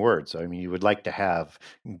exact same words. I mean, you would like to have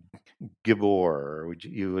Gibor, or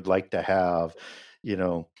you would like to have, you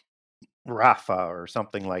know, Rafa or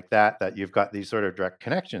something like that, that you've got these sort of direct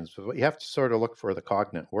connections. But you have to sort of look for the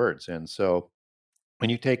cognate words. And so when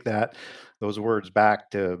you take those words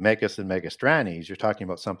back to Megas and Megastranes, you're talking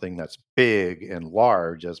about something that's big and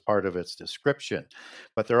large as part of its description.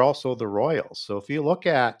 But they're also the royals. So if you look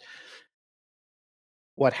at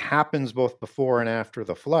what happens both before and after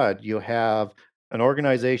the flood, you have an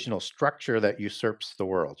organizational structure that usurps the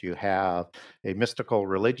world. You have a mystical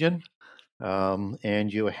religion,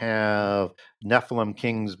 and you Hmm. have Nephilim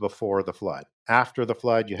kings before the flood. After the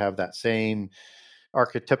flood, you have that same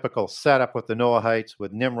archetypical setup with the Noahites,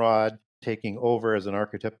 with Nimrod taking over as an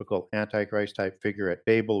archetypical Antichrist type figure at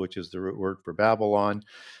Babel, which is the root word for Babylon,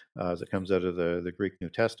 as it comes out of the Greek New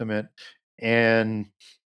Testament. And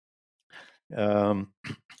um,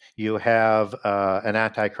 you have an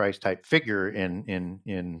Antichrist type figure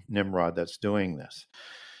in Nimrod that's doing this.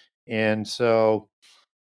 And so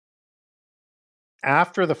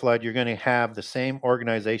after the flood, you're going to have the same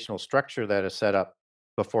organizational structure that is set up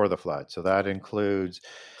before the flood. So that includes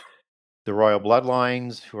the royal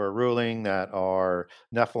bloodlines who are ruling, that are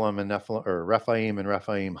Nephilim and Nephilim, or Rephaim and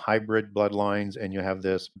Rephaim hybrid bloodlines, and you have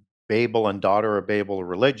this Babel and daughter of Babel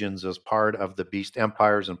religions as part of the beast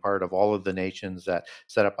empires and part of all of the nations that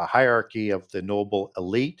set up a hierarchy of the noble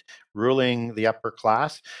elite ruling the upper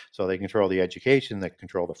class. So they control the education, they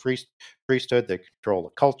control the priesthood, they control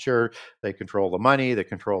the culture, they control the money, they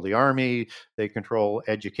control the army, they control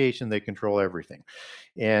education, they control everything.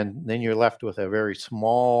 And then you're left with a very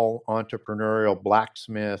small entrepreneurial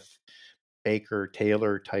blacksmith, baker,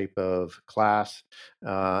 tailor type of class,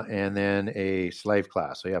 and then a slave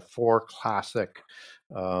class. So you have four classic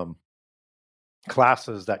um,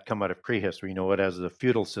 classes that come out of prehistory. You know it as the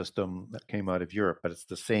feudal system that came out of Europe, but it's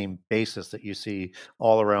the same basis that you see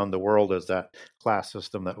all around the world as that class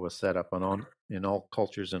system that was set up in all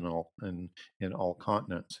cultures and in all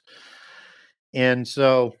continents. And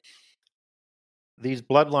so these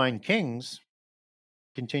bloodline kings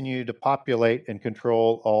continue to populate and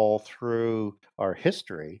control all through our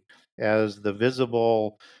history as the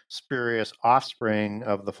visible spurious offspring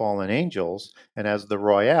of the fallen angels and as the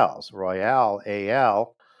royales. Royale,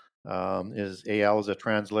 Al, is Al is a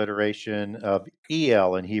transliteration of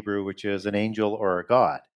El in Hebrew, which is an angel or a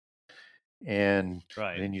god. And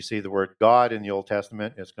Right. then you see the word God in the Old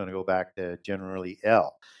Testament, it's going to go back to generally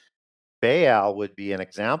El. Baal would be an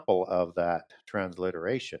example of that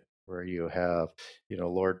transliteration, where you have,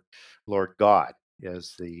 Lord Lord God,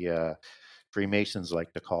 as the Freemasons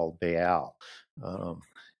like to call Baal.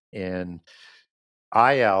 And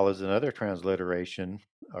IL is another transliteration,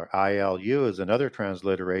 or ILU is another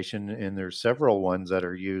transliteration, and there's several ones that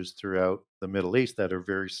are used throughout the Middle East that are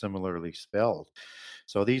very similarly spelled.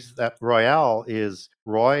 So that Royal is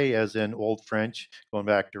Roy as in Old French, going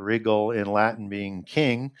back to regal in Latin being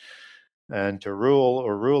king, and to rule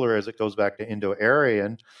or ruler as it goes back to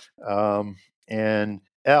Indo-Aryan, and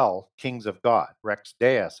El, kings of God, Rex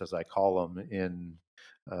Deus, as I call them in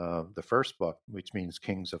the first book, which means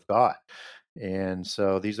kings of God. And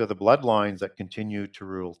so these are the bloodlines that continue to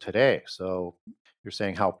rule today. So you're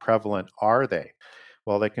saying, how prevalent are they?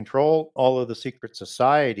 Well, they control all of the secret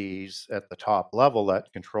societies at the top level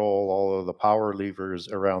that control all of the power levers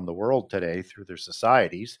around the world today through their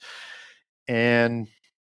societies. And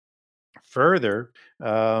further,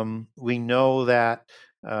 we know that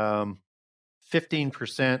 15%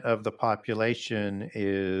 of the population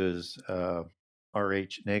is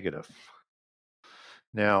Rh negative.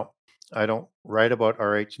 Now, I don't write about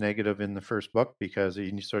Rh negative in the first book because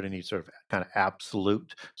you sort of need kind of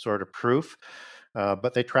absolute sort of proof,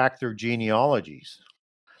 but they track their genealogies,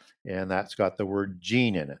 and that's got the word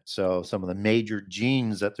gene in it. So some of the major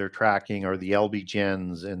genes that they're tracking are the LB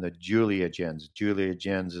gens and the Julia gens. Julia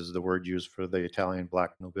gens is the word used for the Italian black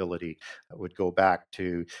nobility that would go back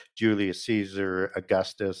to Julius Caesar,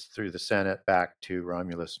 Augustus, through the Senate, back to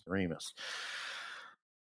Romulus and Remus.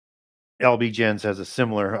 LB gens has a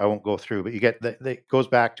similar, I won't go through, but you get that it goes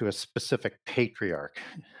back to a specific patriarch.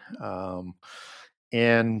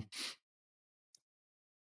 And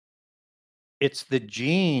it's the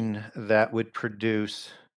gene that would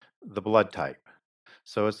produce the blood type.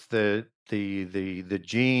 So it's the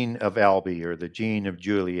gene of Albie, or the gene of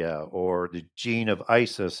Julia, or the gene of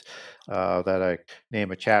Isis that I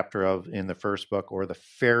name a chapter of in the first book, or the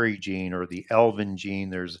fairy gene, or the elven gene.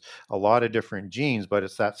 There's a lot of different genes, but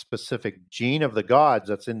it's that specific gene of the gods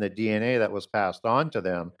that's in the DNA that was passed on to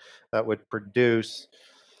them that would produce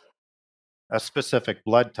a specific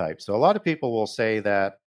blood type. So a lot of people will say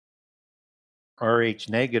that Rh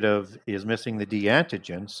negative is missing the D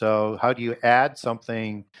antigen. So how do you add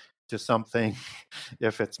something to something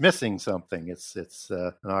if it's missing something? It's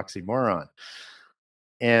an oxymoron.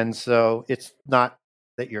 And so it's not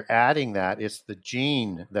that you're adding that; it's the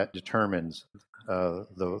gene that determines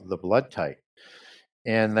the blood type,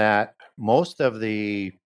 and that most of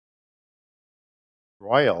the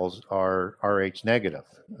Royals are Rh negative.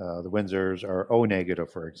 The Windsors are O negative,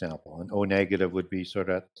 for example, and O negative would be sort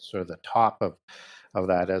of the top of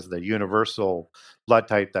that as the universal blood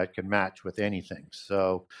type that can match with anything.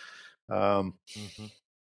 So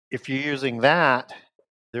if you're using that,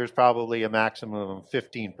 there's probably a maximum of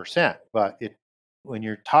 15%. But when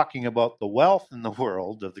you're talking about the wealth in the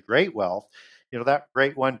world, of the great wealth, that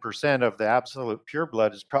great 1% of the absolute pure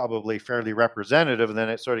blood is probably fairly representative. And then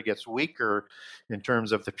it sort of gets weaker in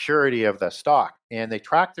terms of the purity of the stock. And they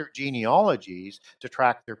track their genealogies to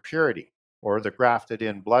track their purity, or the grafted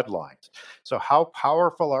in bloodlines. So how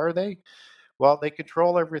powerful are they? Well, they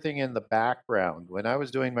control everything in the background. When I was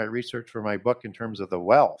doing my research for my book in terms of the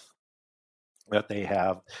wealth that they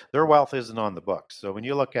have, their wealth isn't on the books. So when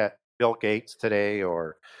you look at Bill Gates today,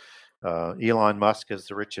 or Elon Musk as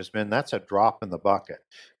the richest man, that's a drop in the bucket.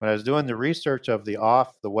 When I was doing the research of the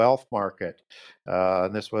wealth market,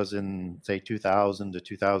 and this was in, say, 2000 to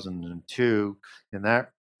 2002, in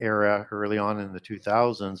that era, early on in the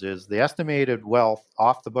 2000s, is the estimated wealth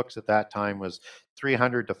off the books at that time was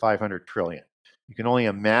 300 to 500 trillion. You can only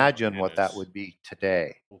imagine what that would be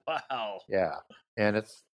today. Wow. Yeah. And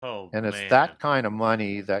it's man. that kind of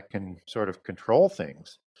money that can sort of control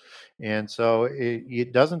things. And so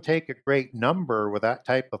it doesn't take a great number with that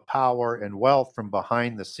type of power and wealth from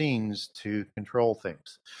behind the scenes to control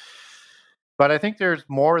things. But I think there's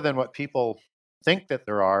more than what people think that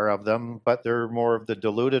there are of them, but they're more of the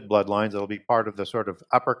diluted bloodlines that'll be part of the sort of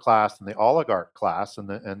upper class and the oligarch class and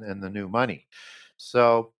the new money.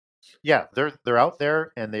 So yeah, they're out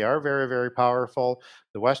there, and they are very, very powerful.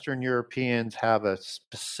 The Western Europeans have a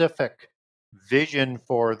specific vision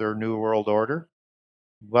for their new world order,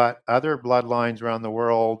 but other bloodlines around the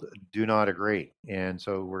world do not agree. And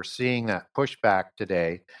so we're seeing that pushback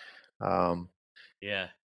today, Yeah.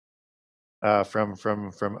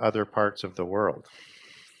 from other parts of the world.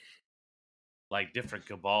 Like different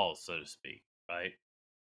cabals, so to speak, right?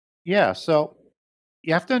 Yeah. So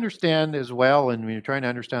you have to understand as well, and when you're trying to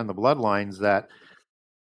understand the bloodlines, that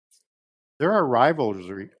there are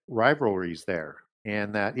rivalries there,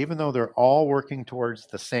 and that even though they're all working towards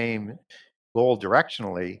the same goal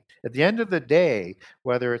directionally. At the end of the day,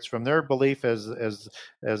 whether it's from their belief as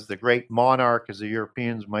the great monarch, as the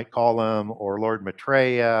Europeans might call him, or Lord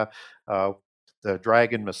Maitreya, the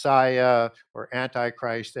Dragon Messiah, or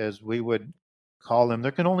Antichrist, as we would call him,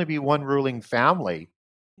 there can only be one ruling family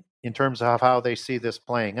in terms of how they see this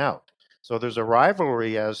playing out. So there's a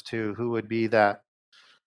rivalry as to who would be that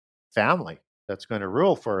family that's going to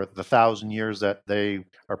rule for the 1,000 years that they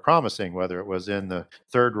are promising, whether it was in the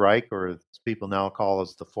Third Reich, or as people now call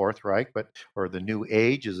as the Fourth Reich, or the New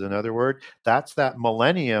Age is another word. That's that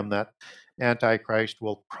millennium that Antichrist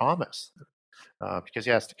will promise, because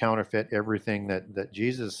he has to counterfeit everything that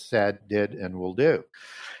Jesus said, did, and will do.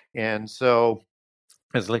 And so,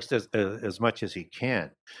 at least as much as he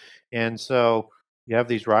can. And so you have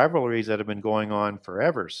these rivalries that have been going on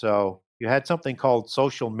forever. So you had something called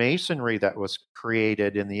social masonry that was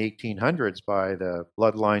created in the 1800s by the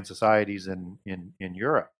bloodline societies in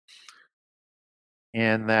Europe.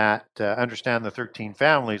 And that understand the 13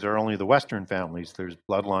 families are only the Western families. There's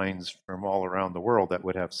bloodlines from all around the world that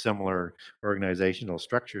would have similar organizational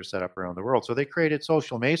structures set up around the world. So they created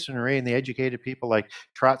social masonry, and they educated people like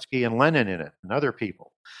Trotsky and Lenin in it, and other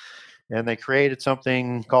people. And they created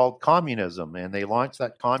something called communism, and they launched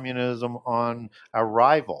that communism on a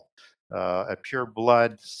rival, a pure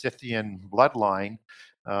blood Scythian bloodline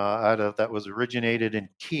that was originated in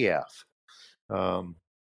Kiev.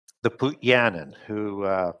 The Putyanin, who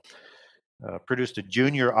produced a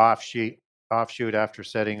junior offshoot after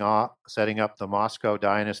setting up the Moscow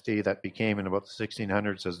dynasty that became in about the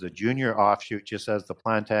 1600s as the junior offshoot, just as the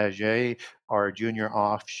Plantagenets are a junior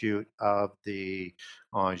offshoot of the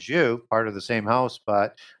Anjou, part of the same house,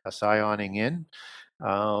 but a scioning in,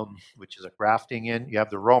 which is a grafting in. You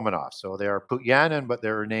have the Romanovs. So they are Putyanin, but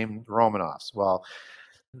they're named Romanovs. Well,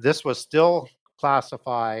 this was still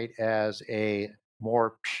classified as a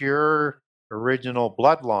more pure original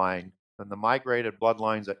bloodline than the migrated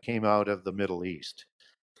bloodlines that came out of the Middle East.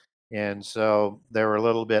 And so they were a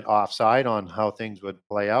little bit offside on how things would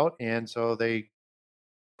play out. And so they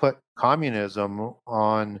put communism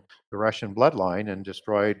on the Russian bloodline and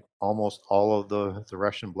destroyed almost all of the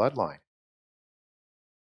Russian bloodline.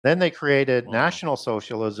 Then they created National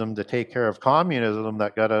Socialism to take care of communism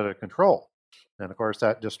that got out of control. And of course,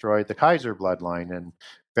 that destroyed the Kaiser bloodline and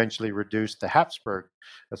eventually reduced the Habsburg,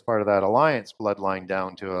 as part of that alliance, bloodline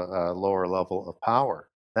down to a lower level of power.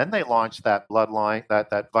 Then they launched that bloodline,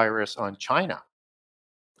 that virus on China.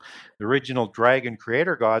 The original dragon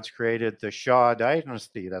creator gods created the Xia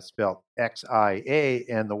dynasty, that's spelled Xia,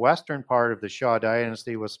 and the western part of the Xia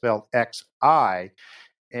dynasty was spelled Xi.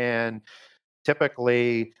 And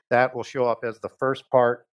typically that will show up as the first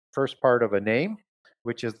part of a name,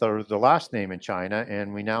 which is the last name in China.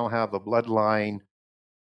 And we now have a bloodline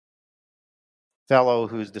fellow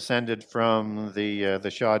who's descended from the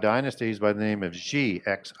Xia dynasties by the name of Xi.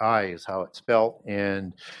 Xi is how it's spelled.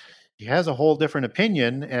 And he has a whole different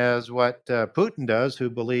opinion as what Putin does, who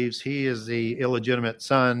believes he is the illegitimate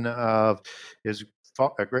son of his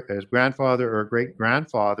grandfather or great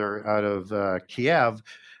grandfather out of Kiev,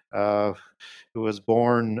 who was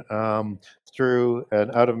born through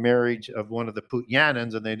an out of marriage of one of the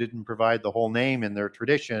Putyanins, and they didn't provide the whole name in their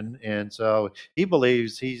tradition. And so he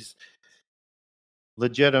believes he's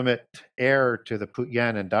legitimate heir to the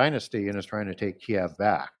Putyanin dynasty and is trying to take Kiev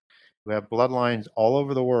back. We have bloodlines all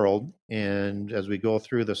over the world, and as we go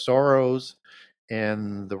through the sorrows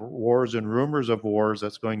and the wars and rumors of wars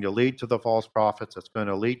that's going to lead to the false prophets, that's going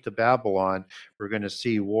to lead to Babylon, we're going to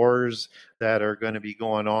see wars that are going to be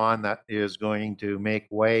going on that is going to make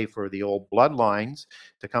way for the old bloodlines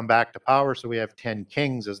to come back to power. So we have 10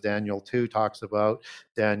 kings, as Daniel 2 talks about,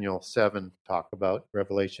 Daniel 7 talk about,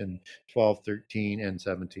 Revelation 12, 13, and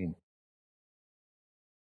 17.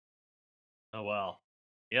 Oh, wow.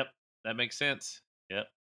 Yep. That makes sense. Yep.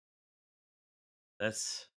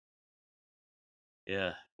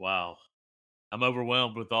 Yeah. Wow. I'm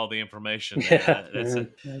overwhelmed with all the information there. Yeah,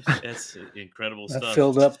 That's incredible I stuff.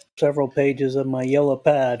 filled up several pages of my yellow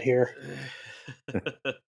pad here.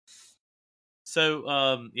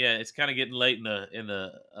 So, yeah, it's kind of getting late in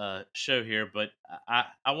the show here, but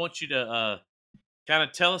I want you to kind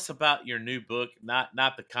of tell us about your new book, not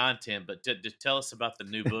the content, but to tell us about the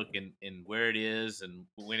new book and where it is and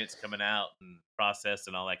when it's coming out and process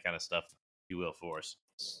and all that kind of stuff, if you will, for us.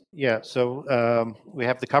 Yeah, so we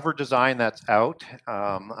have the cover design that's out.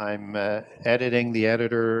 I'm editing the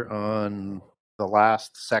editor on the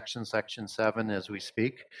last section 7, as we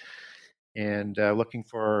speak, and looking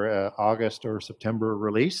for August or September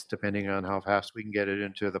release, depending on how fast we can get it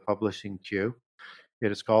into the publishing queue.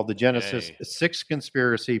 It is called the Genesis Yay. 6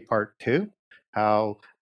 Conspiracy Part 2, how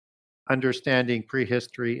understanding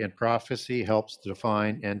prehistory and prophecy helps to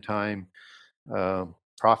define end time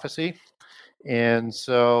prophecy. And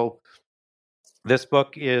so this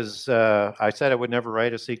book is, I said I would never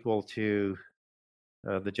write a sequel to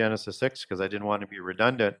the Genesis 6 because I didn't want to be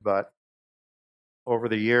redundant, but over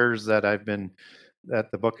the years that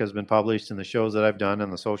the book has been published and the shows that I've done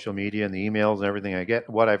and the social media and the emails and everything I get,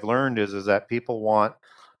 what I've learned is that people want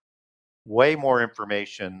way more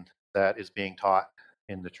information that is being taught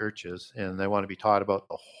in the churches, and they want to be taught about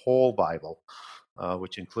the whole Bible,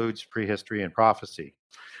 which includes prehistory and prophecy.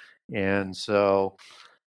 And so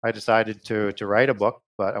I decided to write a book,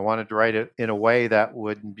 but I wanted to write it in a way that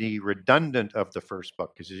would be redundant of the first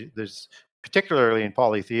book, because there's, particularly in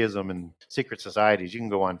polytheism and secret societies, you can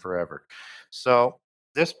go on forever. So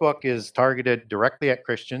this book is targeted directly at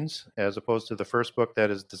Christians, as opposed to the first book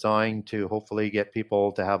that is designed to hopefully get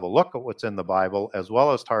people to have a look at what's in the Bible, as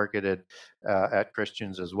well as targeted at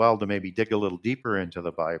Christians as well, to maybe dig a little deeper into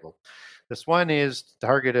the Bible. This one is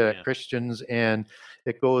targeted at Christians, and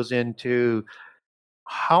it goes into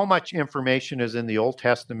how much information is in the Old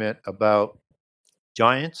Testament about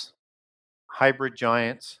giants, hybrid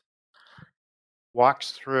giants,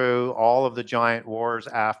 walks through all of the giant wars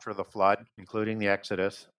after the flood, including the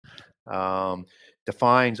Exodus,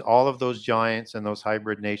 defines all of those giants and those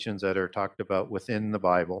hybrid nations that are talked about within the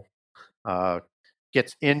Bible,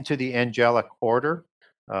 gets into the angelic order,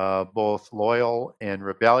 both loyal and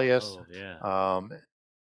rebellious,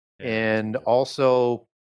 and also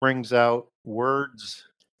brings out words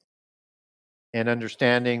and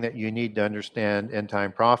understanding that you need to understand end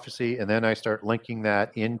time prophecy. And then I start linking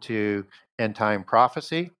that into end time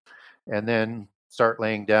prophecy, and then start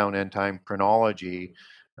laying down end time chronology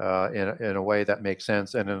in a way that makes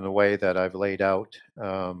sense, and in a way that I've laid out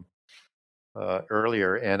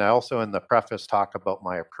earlier. And I also, in the preface, talk about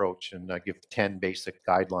my approach, and I give 10 basic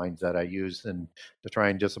guidelines that I use and to try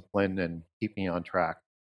and discipline and keep me on track.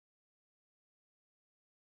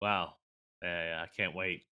 Wow. I can't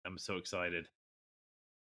wait. I'm so excited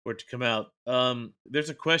for it to come out. There's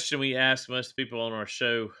a question we ask most people on our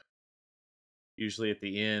show, usually at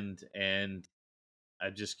the end, and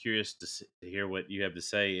I'm just curious to hear what you have to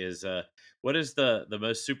say. Is what is the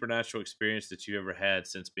most supernatural experience that you ever had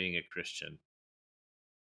since being a Christian?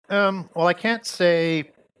 Well, I can't say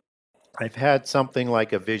I've had something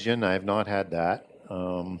like a vision. I have not had that.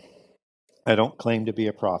 I don't claim to be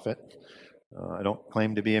a prophet. I don't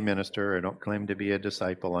claim to be a minister. I don't claim to be a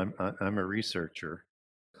disciple. I'm a researcher.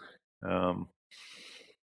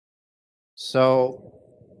 So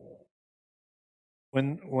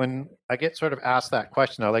when I get sort of asked that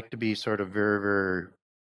question, I like to be sort of very, very,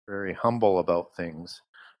 very humble about things.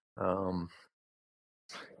 And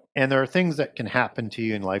there are things that can happen to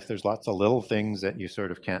you in life. There's lots of little things that you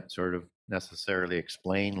sort of can't sort of necessarily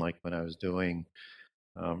explain, like when I was doing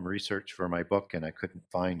research for my book and I couldn't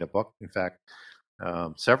find a book. In fact,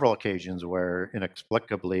 several occasions where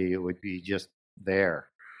inexplicably it would be just there.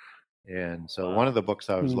 And so one of the books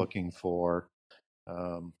I was looking for,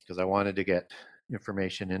 because I wanted to get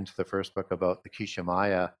information into the first book about the Kisha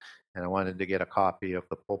Maya, and I wanted to get a copy of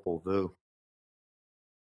the Popol Vuh.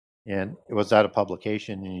 And it was out of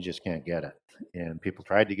publication, and you just can't get it. And people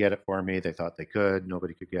tried to get it for me. They thought they could.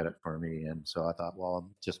 Nobody could get it for me. And so I thought, well,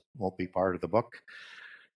 it just won't be part of the book.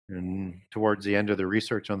 And towards the end of the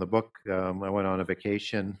research on the book, I went on a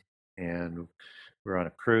vacation, and we were on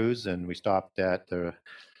a cruise, and we stopped at the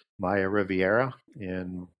Maya Riviera.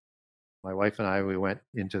 And my wife and I, we went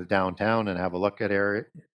into the downtown and have a look at area,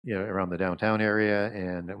 around the downtown area.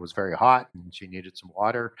 And it was very hot, and she needed some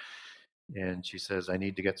water. And she says, I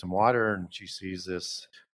need to get some water. And she sees this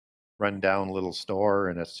rundown little store,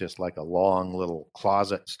 and it's just like a long little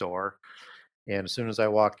closet store. And as soon as I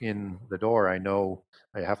walk in the door, I know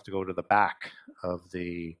I have to go to the back of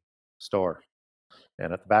the store.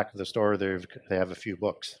 And at the back of the store, they have a few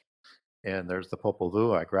books. And there's the Popol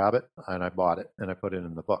Vuh. I grab it, and I bought it, and I put it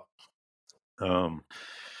in the book. Wow.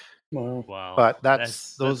 But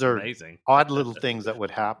those are amazing. odd little things that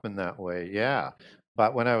would happen that way. Yeah.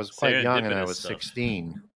 But when I was quite young and I Serendipitous was stuff.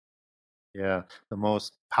 16, yeah, the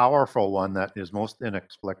most powerful one that is most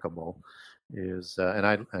inexplicable is, and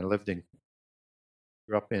I grew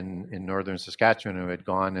up in northern Saskatchewan, and had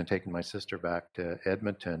gone and taken my sister back to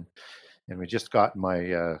Edmonton, and we just got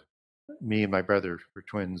me and my brother, were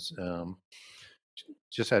twins,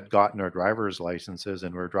 just had gotten our driver's licenses,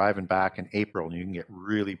 and we're driving back in April, and you can get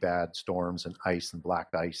really bad storms and ice and black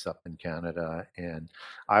ice up in Canada. And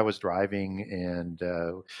I was driving, and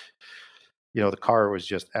the car was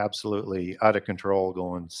just absolutely out of control,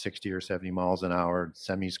 going 60 or 70 miles an hour.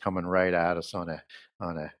 Semi's coming right at us on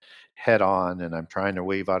a head on, and I'm trying to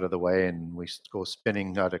weave out of the way, and we go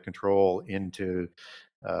spinning out of control into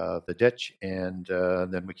the ditch, and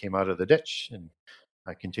then we came out of the ditch, and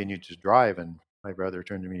I continued to drive, and my brother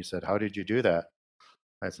turned to me and said, "How did you do that?"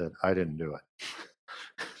 I said, "I didn't do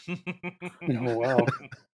Oh, wow.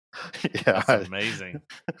 it." That's Yeah. amazing.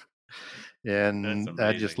 That's And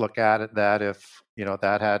I just amazing. look at it that if,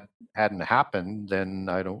 that hadn't happened, then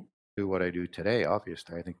I don't do what I do today.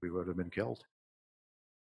 Obviously, I think we would have been killed.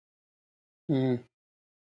 Mm.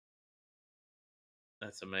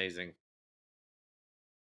 That's amazing.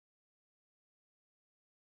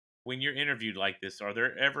 When you're interviewed like this, are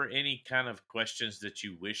there ever any kind of questions that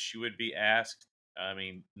you wish you would be asked? I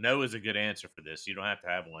mean, no is a good answer for this. You don't have to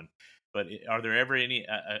have one. But are there ever any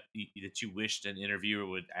that you wished an interviewer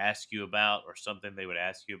would ask you about, or something they would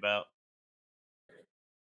ask you about?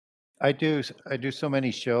 I do so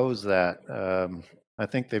many shows that I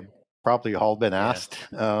think they've probably all been Yeah. asked.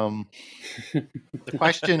 The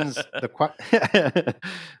questions, the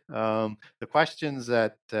questions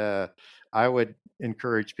that I would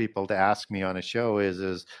encourage people to ask me on a show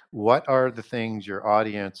is what are the things your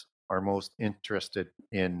audience are most interested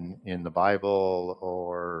in the Bible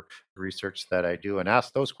or research that I do, and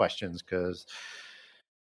ask those questions, because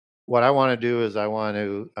what I want to do is I want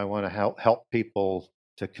to help people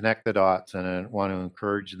to connect the dots, and I want to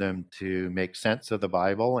encourage them to make sense of the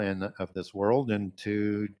Bible and of this world, and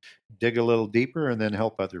to dig a little deeper and then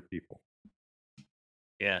help other people.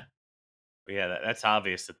 Yeah. Yeah, that's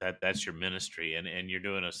obvious that's your ministry, and you're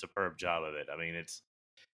doing a superb job of it. I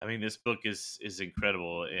mean, this book is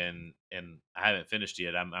incredible, and I haven't finished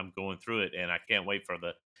yet. I'm going through it, and I can't wait for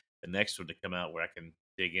the next one to come out where I can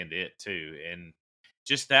dig into it too. And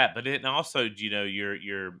just that, but it and also,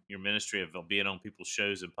 your ministry of being on people's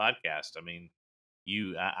shows and podcasts. I mean,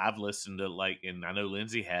 I've listened to, like, and I know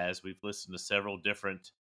Lindsay has. We've listened to several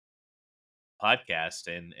different podcasts,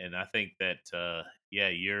 and I think that yeah,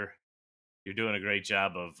 you're doing a great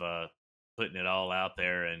job of putting it all out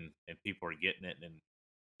there, and people are getting it, and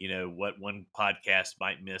what one podcast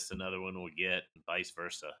might miss, another one will get, and vice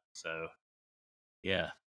versa. So yeah,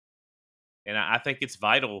 and I think it's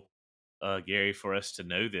vital, Gary, for us to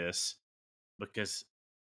know this, because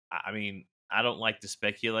I mean, I don't like to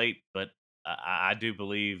speculate, but I do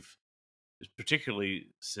believe, particularly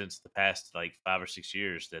since the past like 5 or 6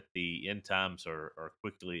 years, that the end times are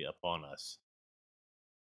quickly upon us.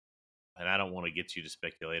 And I don't want to get you to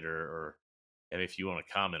speculate, or and if you want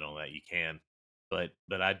to comment on that, you can. But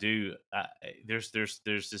I do. There's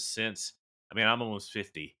this sense. I mean, I'm almost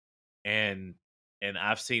 50, and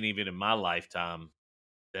I've seen, even in my lifetime,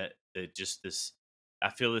 that just this. I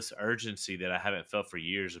feel this urgency that I haven't felt for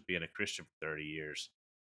years, of being a Christian for 30 years,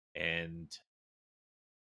 and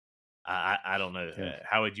I don't know, Yeah.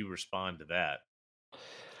 how would you respond to that?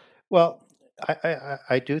 Well,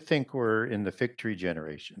 I do think we're in the fig tree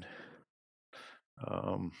generation.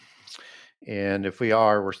 Um, and if we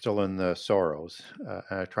are, we're still in the sorrows.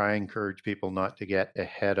 I try and encourage people not to get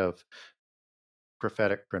ahead of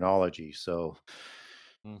prophetic chronology. So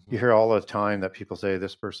you Hmm. hear all the time that people say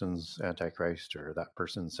this person's antichrist or that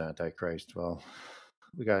person's antichrist. Well,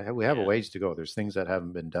 we have a Yeah. ways to go. There's things that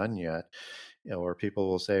haven't been done yet. Or people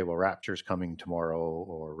will say, well, rapture's coming tomorrow,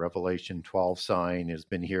 or Revelation 12 sign has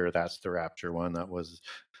been here. That's the rapture one that was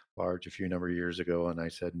large a few number of years ago. And I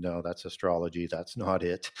said, no, that's astrology. That's not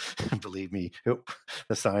it. Believe me,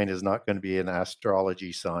 the sign is not going to be an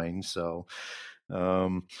astrology sign.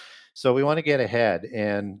 Um, so we want to get ahead,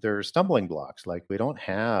 and there are stumbling blocks. Like, we don't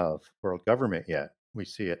have world government yet. We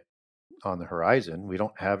see it on the horizon. We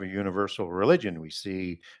don't have a universal religion. We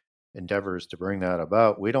see endeavors to bring that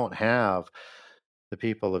about. We don't have the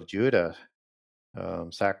people of Judah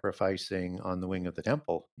sacrificing on the wing of the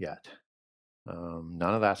temple yet. None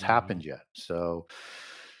of that's Hmm. happened yet. So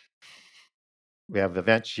we have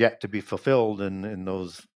events yet to be fulfilled in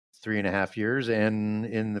those 3.5 years, and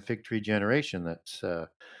in the fig tree generation that's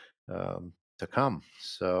to come.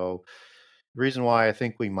 So the reason why I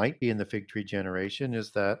think we might be in the fig tree generation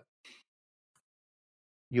is that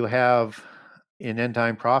you have, in end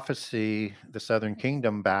time prophecy, the southern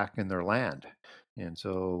kingdom back in their land. And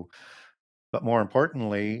so, but more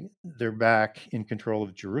importantly, they're back in control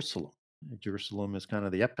of Jerusalem. Jerusalem is kind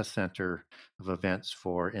of the epicenter of events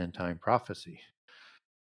for end time prophecy.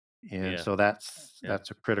 And Yeah. so that's Yeah.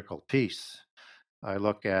 that's a critical piece. I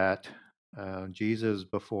look at Jesus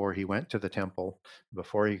before he went to the temple,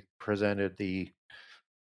 before he presented the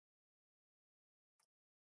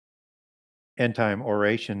end time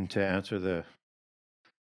oration to answer the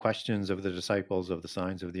questions of the disciples of the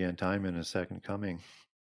signs of the end time and his second coming,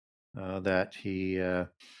 that he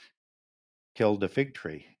killed a fig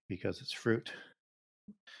tree because its fruit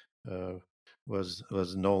uh, was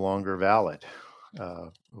no longer valid,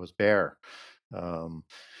 was bare. Um,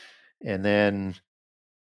 and then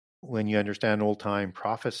when you understand old time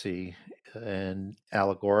prophecy and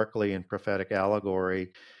allegorically and prophetic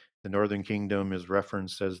allegory, the northern kingdom is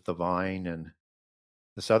referenced as the vine, and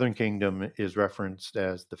the southern kingdom is referenced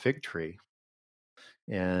as the fig tree.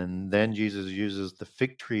 And then Jesus uses the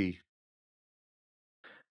fig tree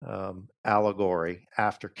allegory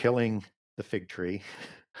after killing the fig tree.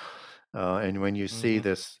 And when you see Mm-hmm.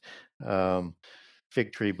 this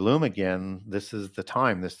fig tree bloom again, this is the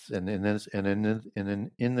time.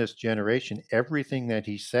 In this generation, everything that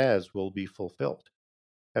he says will be fulfilled.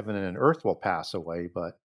 Heaven and earth will pass away,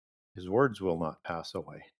 but his words will not pass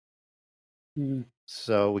away. Mm.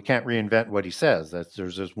 So we can't reinvent what he says.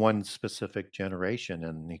 There's this one specific generation,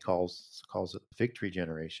 and he calls it the fig tree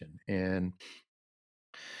generation. And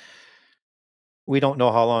we don't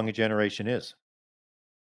know how long a generation is.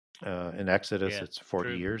 In Exodus, Yeah, it's 40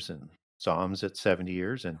 true. years, and Psalms, it's 70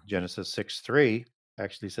 years, and Genesis 6:3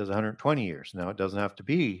 actually says 120 years. Now, it doesn't have to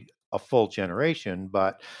be a full generation,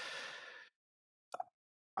 but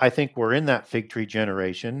I think we're in that fig tree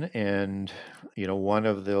generation, and one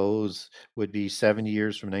of those would be 70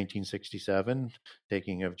 years from 1967,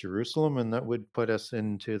 taking of Jerusalem, and that would put us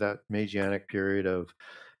into that Messianic period of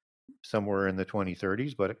somewhere in the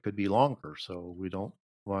 2030s, but it could be longer. So we don't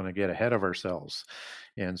want to get ahead of ourselves.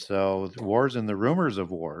 And so the wars and the rumors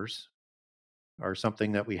of wars are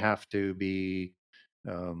something that we have to be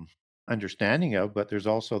um, understanding of. But there's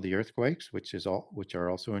also the earthquakes, which are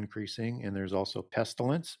also increasing, and there's also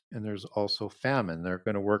pestilence, and there's also famine. They're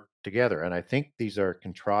going to work together, and I think these are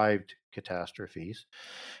contrived catastrophes,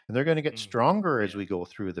 and they're going to get Mm. stronger as Yeah. we go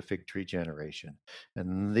through the fig tree generation.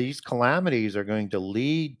 And these calamities are going to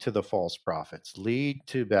lead to the false prophets, lead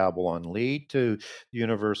to Babylon, lead to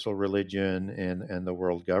universal religion and the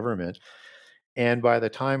world government. And by the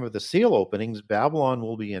time of the seal openings, Babylon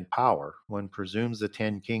will be in power. One presumes the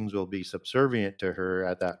 10 kings will be subservient to her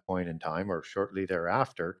at that point in time or shortly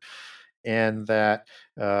thereafter. And that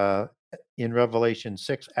in Revelation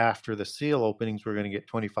 6, after the seal openings, we're going to get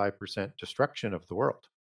 25% destruction of the world,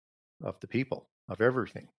 of the people, of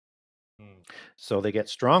everything. Mm. So they get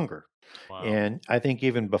stronger. Wow. And I think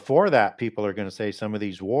even before that, people are going to say some of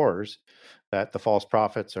these wars that the false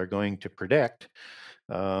prophets are going to predict,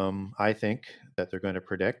 I think that they're going to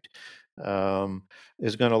predict, um,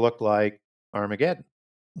 is going to look like Armageddon.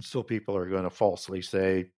 So people are going to falsely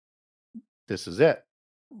say, this is it.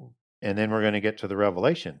 And then we're going to get to the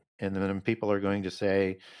Revelation. And then people are going to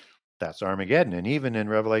say, that's Armageddon. And even in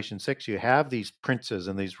Revelation 6, you have these princes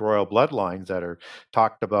and these royal bloodlines that are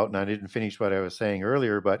talked about. And I didn't finish what I was saying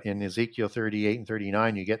earlier, but in Ezekiel 38 and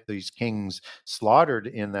 39, you get these kings slaughtered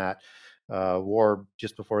in that war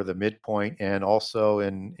just before the midpoint, and also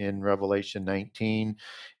in Revelation 19,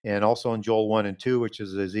 and also in Joel 1 and 2, which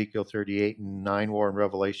is Ezekiel 38 and 9 war, and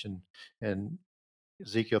Revelation and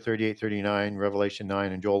Ezekiel 38, 39, Revelation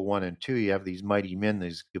 9, and Joel 1 and 2. You have these mighty men,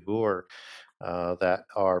 these Gibor, that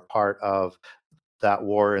are part of that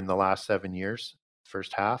war in the last 7 years,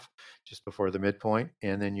 first half, just before the midpoint.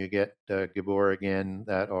 And then you get Gibor again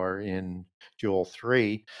that are in Joel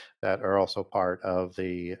 3 that are also part of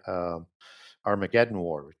the Armageddon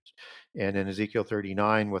War. And in Ezekiel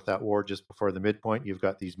 39, with that war just before the midpoint, you've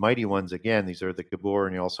got these mighty ones again. These are the Gibor,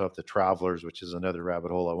 and you also have the Travelers, which is another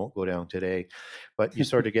rabbit hole I won't go down today. But you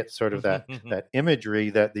sort of get that imagery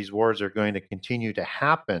that these wars are going to continue to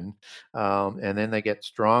happen, and then they get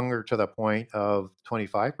stronger to the point of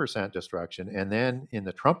 25% destruction. And then in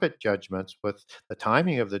the trumpet judgments, with the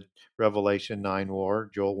timing of the Revelation 9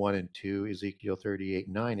 war, Joel 1 and 2, Ezekiel 38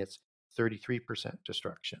 and 9, it's 33%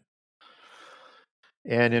 destruction.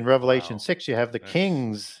 And in Revelation Wow. 6, you have the That's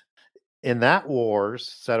kings in that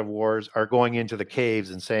set of wars are going into the caves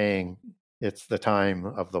and saying, it's the time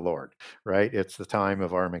of the Lord, right? It's the time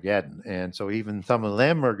of Armageddon. And so even some of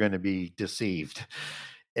them are going to be deceived.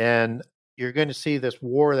 And you're going to see this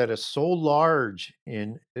war that is so large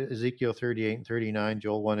in Ezekiel 38 and 39,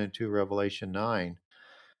 Joel 1 and 2, Revelation 9,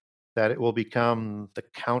 that it will become the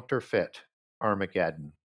counterfeit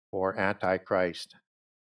Armageddon or Antichrist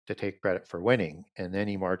to take credit for winning. And then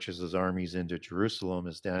he marches his armies into Jerusalem,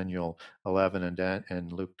 as Daniel 11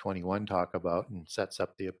 and Luke 21 talk about, and sets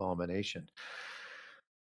up the abomination.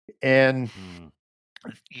 And mm.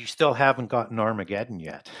 you still haven't gotten Armageddon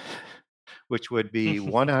yet, which would be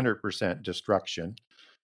 100% destruction,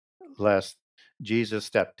 lest Jesus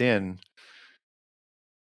stepped in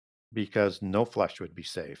because no flesh would be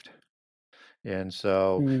saved. And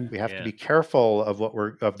so we have to Yeah. be careful of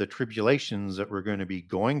of the tribulations that we're going to be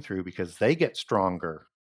going through, because they get stronger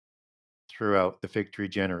throughout the fig tree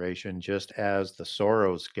generation, just as the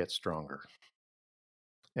sorrows get stronger.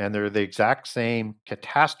 And they're the exact same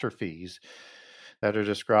catastrophes that are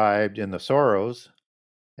described in the sorrows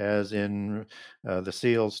as in the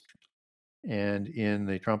seals and in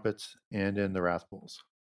the trumpets and in the wrath bowls.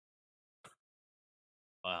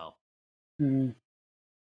 Wow. Mm.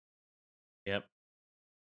 Yep.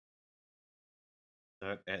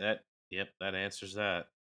 Yep, that answers that.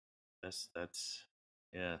 That's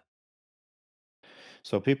yeah.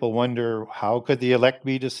 So people wonder, how could the elect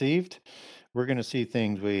be deceived? We're going to see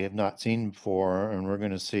things we have not seen before, and we're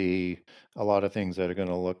going to see a lot of things that are going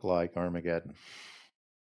to look like Armageddon.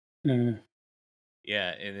 Mm. Yeah,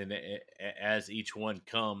 and then as each one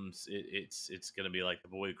comes, it's going to be like the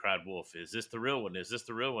boy who cried wolf. Is this the real one? Is this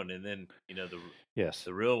the real one? And then Yes.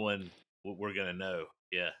 the real one we're going to know.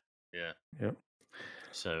 Yeah, yeah. Yep.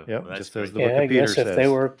 So Yep. well, that's Just as great. the book Yeah, of I Peter guess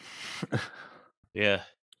says. Yeah,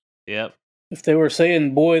 yep. if they were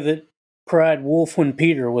saying boy that cried wolf when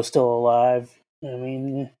Peter was still alive, I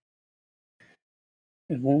mean,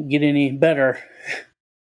 it won't get any better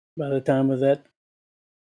by the time of that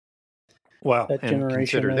Well, and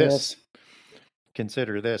generation, I guess.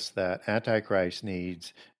 consider this, that Antichrist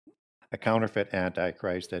needs a counterfeit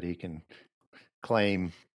Antichrist that he can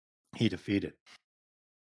claim he defeated.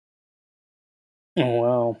 Oh,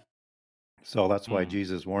 wow. So that's why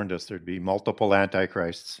Jesus warned us there'd be multiple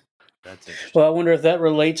Antichrists. That's interesting. Well, I wonder if that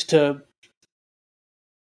relates to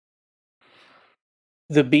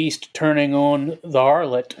the beast turning on the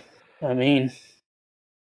harlot. I mean,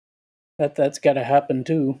 that's got to happen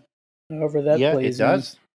too. However that Yeah, it plays in.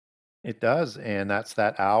 does. It does. And that's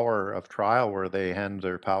that hour of trial where they hand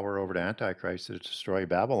their power over to Antichrist to destroy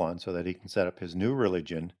Babylon so that he can set up his new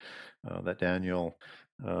religion that Daniel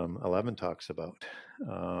 11 talks about,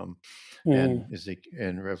 and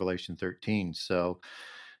in Revelation 13. So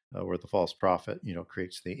where the false prophet,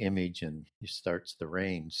 creates the image and he starts the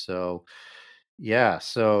reign. So yeah,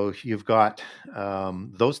 so you've got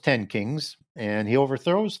those 10 kings, and he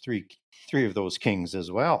overthrows three of those kings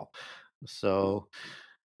as well. So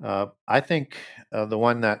I think the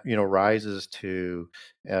one that rises to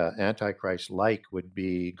Antichrist like would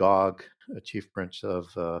be Gog, chief prince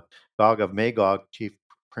of Gog of Magog, chief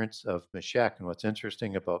prince of Meshech. And what's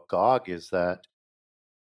interesting about Gog is that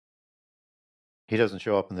he doesn't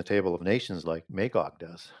show up in the table of nations like Magog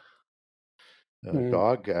does.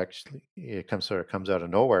 Gog actually sort of comes out of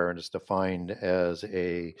nowhere and is defined as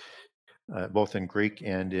a both in Greek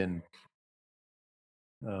and in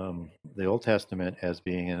the Old Testament as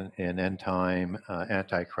being an end time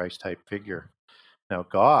Antichrist type figure. Now,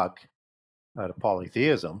 Gog, out of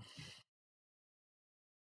polytheism,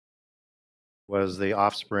 was the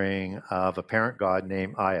offspring of a parent god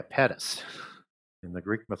named Iapetus in the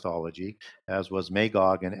Greek mythology, as was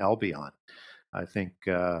Magog and Albion. I think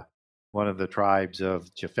one of the tribes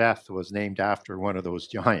of Japheth was named after one of those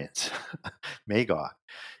giants, Magog.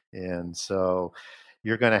 And so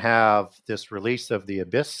you're going to have this release of the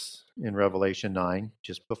abyss in Revelation 9,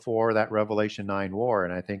 just before that Revelation 9 war.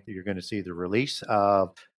 And I think that you're going to see the release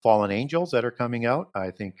of fallen angels that are coming out. I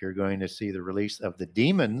think you're going to see the release of the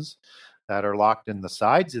demons that are locked in the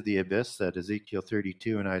sides of the abyss that Ezekiel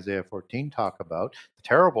 32 and Isaiah 14 talk about, the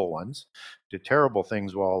terrible ones, did terrible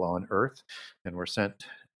things while on earth, and were sent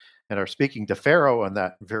and are speaking to Pharaoh on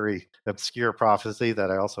that very obscure prophecy that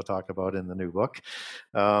I also talk about in the new book,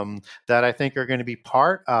 that I think are going to be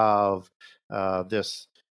part of this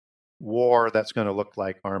war that's going to look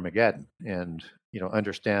like Armageddon. And,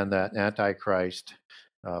 understand that Antichrist,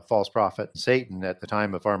 false prophet, and Satan at the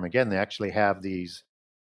time of Armageddon, they actually have these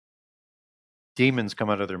demons come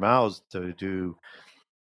out of their mouths to do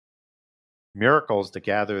miracles to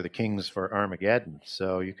gather the kings for Armageddon.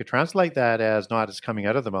 So you could translate that as not as coming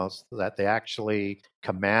out of the mouth, that they actually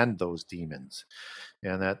command those demons,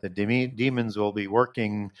 and that the demons will be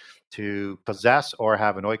working to possess or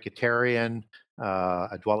have an oiketerion,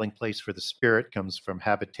 a dwelling place for the spirit, comes from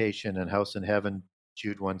habitation and house in heaven,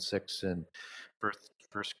 Jude 1:6, and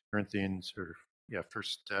First Corinthians,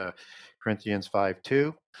 First Corinthians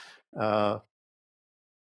 5:2.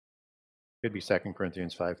 Could be 2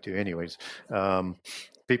 Corinthians 5:2. Anyways,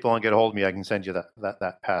 people want to get a hold of me, I can send you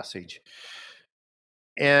that passage.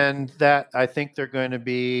 And that I think they're going to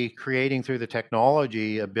be creating through the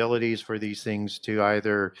technology abilities for these things to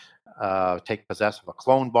either take possession of a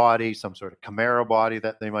clone body, some sort of chimera body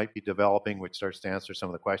that they might be developing, which starts to answer some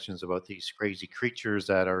of the questions about these crazy creatures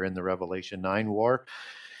that are in the Revelation 9 war.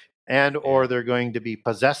 and or Yeah. they're going to be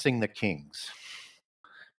possessing the kings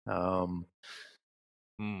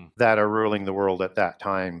that are ruling the world at that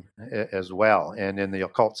time as well. And in the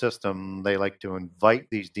occult system, they like to invite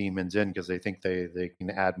these demons in because they think they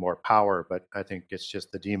can add more power. But I think it's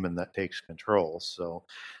just the demon that takes control. So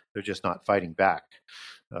they're just not fighting back.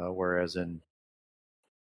 Whereas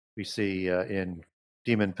we see in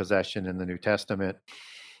demon possession in the New Testament,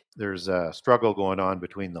 there's a struggle going on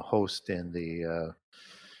between the host and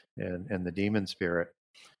and the demon spirit.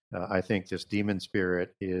 I think this demon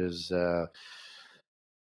spirit is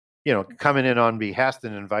coming in on behest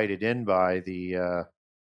and invited in by these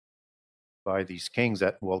kings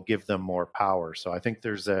that will give them more power. So I think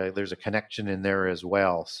there's a connection in there as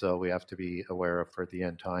well. So we have to be aware of for the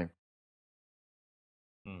end time.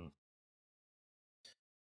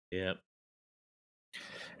 Yeah.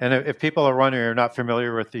 And if people are running or not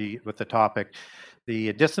familiar with the topic,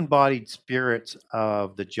 the disembodied spirits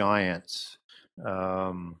of the giants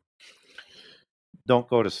don't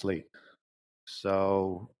go to sleep.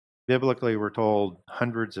 So biblically, we're told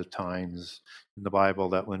hundreds of times in the Bible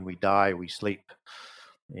that when we die, we sleep,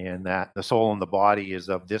 and that the soul and the body is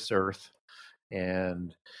of this earth,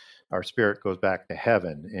 and our spirit goes back to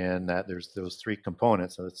heaven, and that there's those three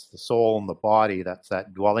components. So it's the soul and the body. That's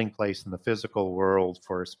that dwelling place in the physical world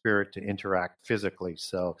for a spirit to interact physically.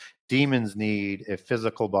 So demons need a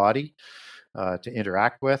physical body to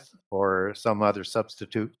interact with, or some other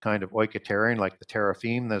substitute kind of oikotarian, like the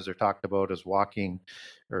teraphim. Those are talked about as walking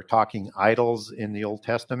or talking idols in the Old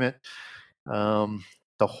Testament, to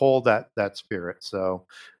hold that spirit. So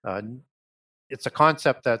it's a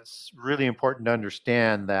concept that's really important to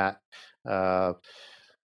understand, that uh,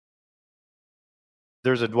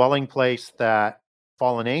 there's a dwelling place that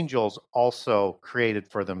fallen angels also created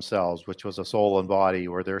for themselves, which was a soul and body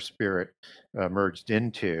where their spirit merged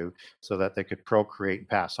into, so that they could procreate and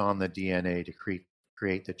pass on the DNA to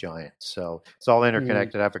create the giants. So it's all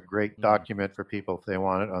interconnected. I have a great document for people if they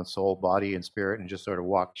want it on soul, body, and spirit, and just sort of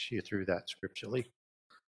walks you through that scripturally.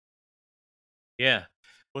 Yeah.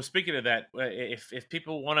 Well, speaking of that, if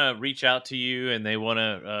people want to reach out to you and they want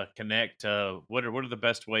to connect, what are the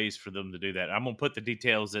best ways for them to do that? I'm gonna put the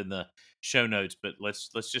details in the show notes, but let's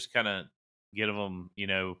just kind of get them,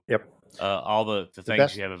 Yep. all the The things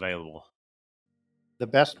best you have available. the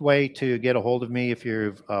best way to get a hold of me, if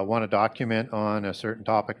you want to document on a certain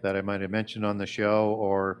topic that I might have mentioned on the show,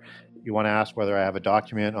 or you want to ask whether I have a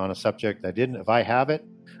document on a subject I didn't, if I have it,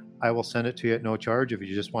 I will send it to you at no charge. If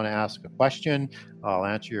you just want to ask a question, I'll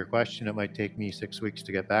answer your question. It might take me 6 weeks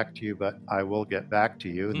to get back to you, but I will get back to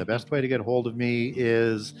you. And the best way to get a hold of me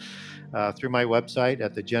is through my website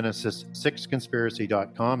at the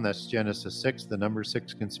Genesis6conspiracy.com. That's Genesis 6, the number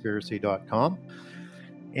 6conspiracy.com.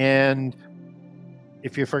 And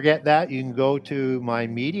if you forget that, you can go to my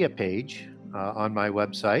media page on my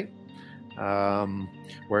website,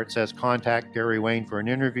 where it says contact Gary Wayne for an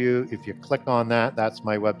interview. If you click on that, that's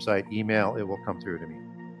my website email. It will come through to me.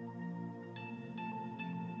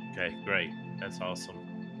 Okay, great. That's awesome.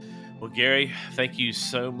 Well, Gary, thank you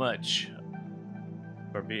so much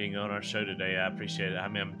for being on our show today. I appreciate it. I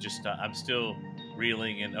mean, I'm still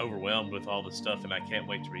reeling and overwhelmed with all the stuff, and I can't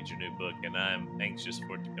wait to read your new book, and I'm anxious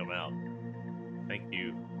for it to come out. Thank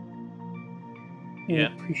you. Yeah,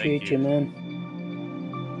 Thank appreciate you. you, man.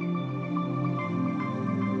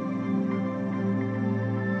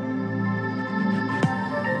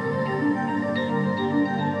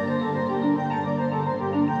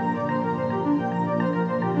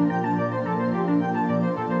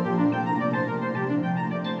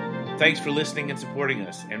 Thanks for listening and supporting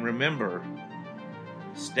us. And remember,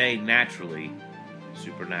 stay naturally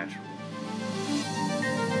supernatural.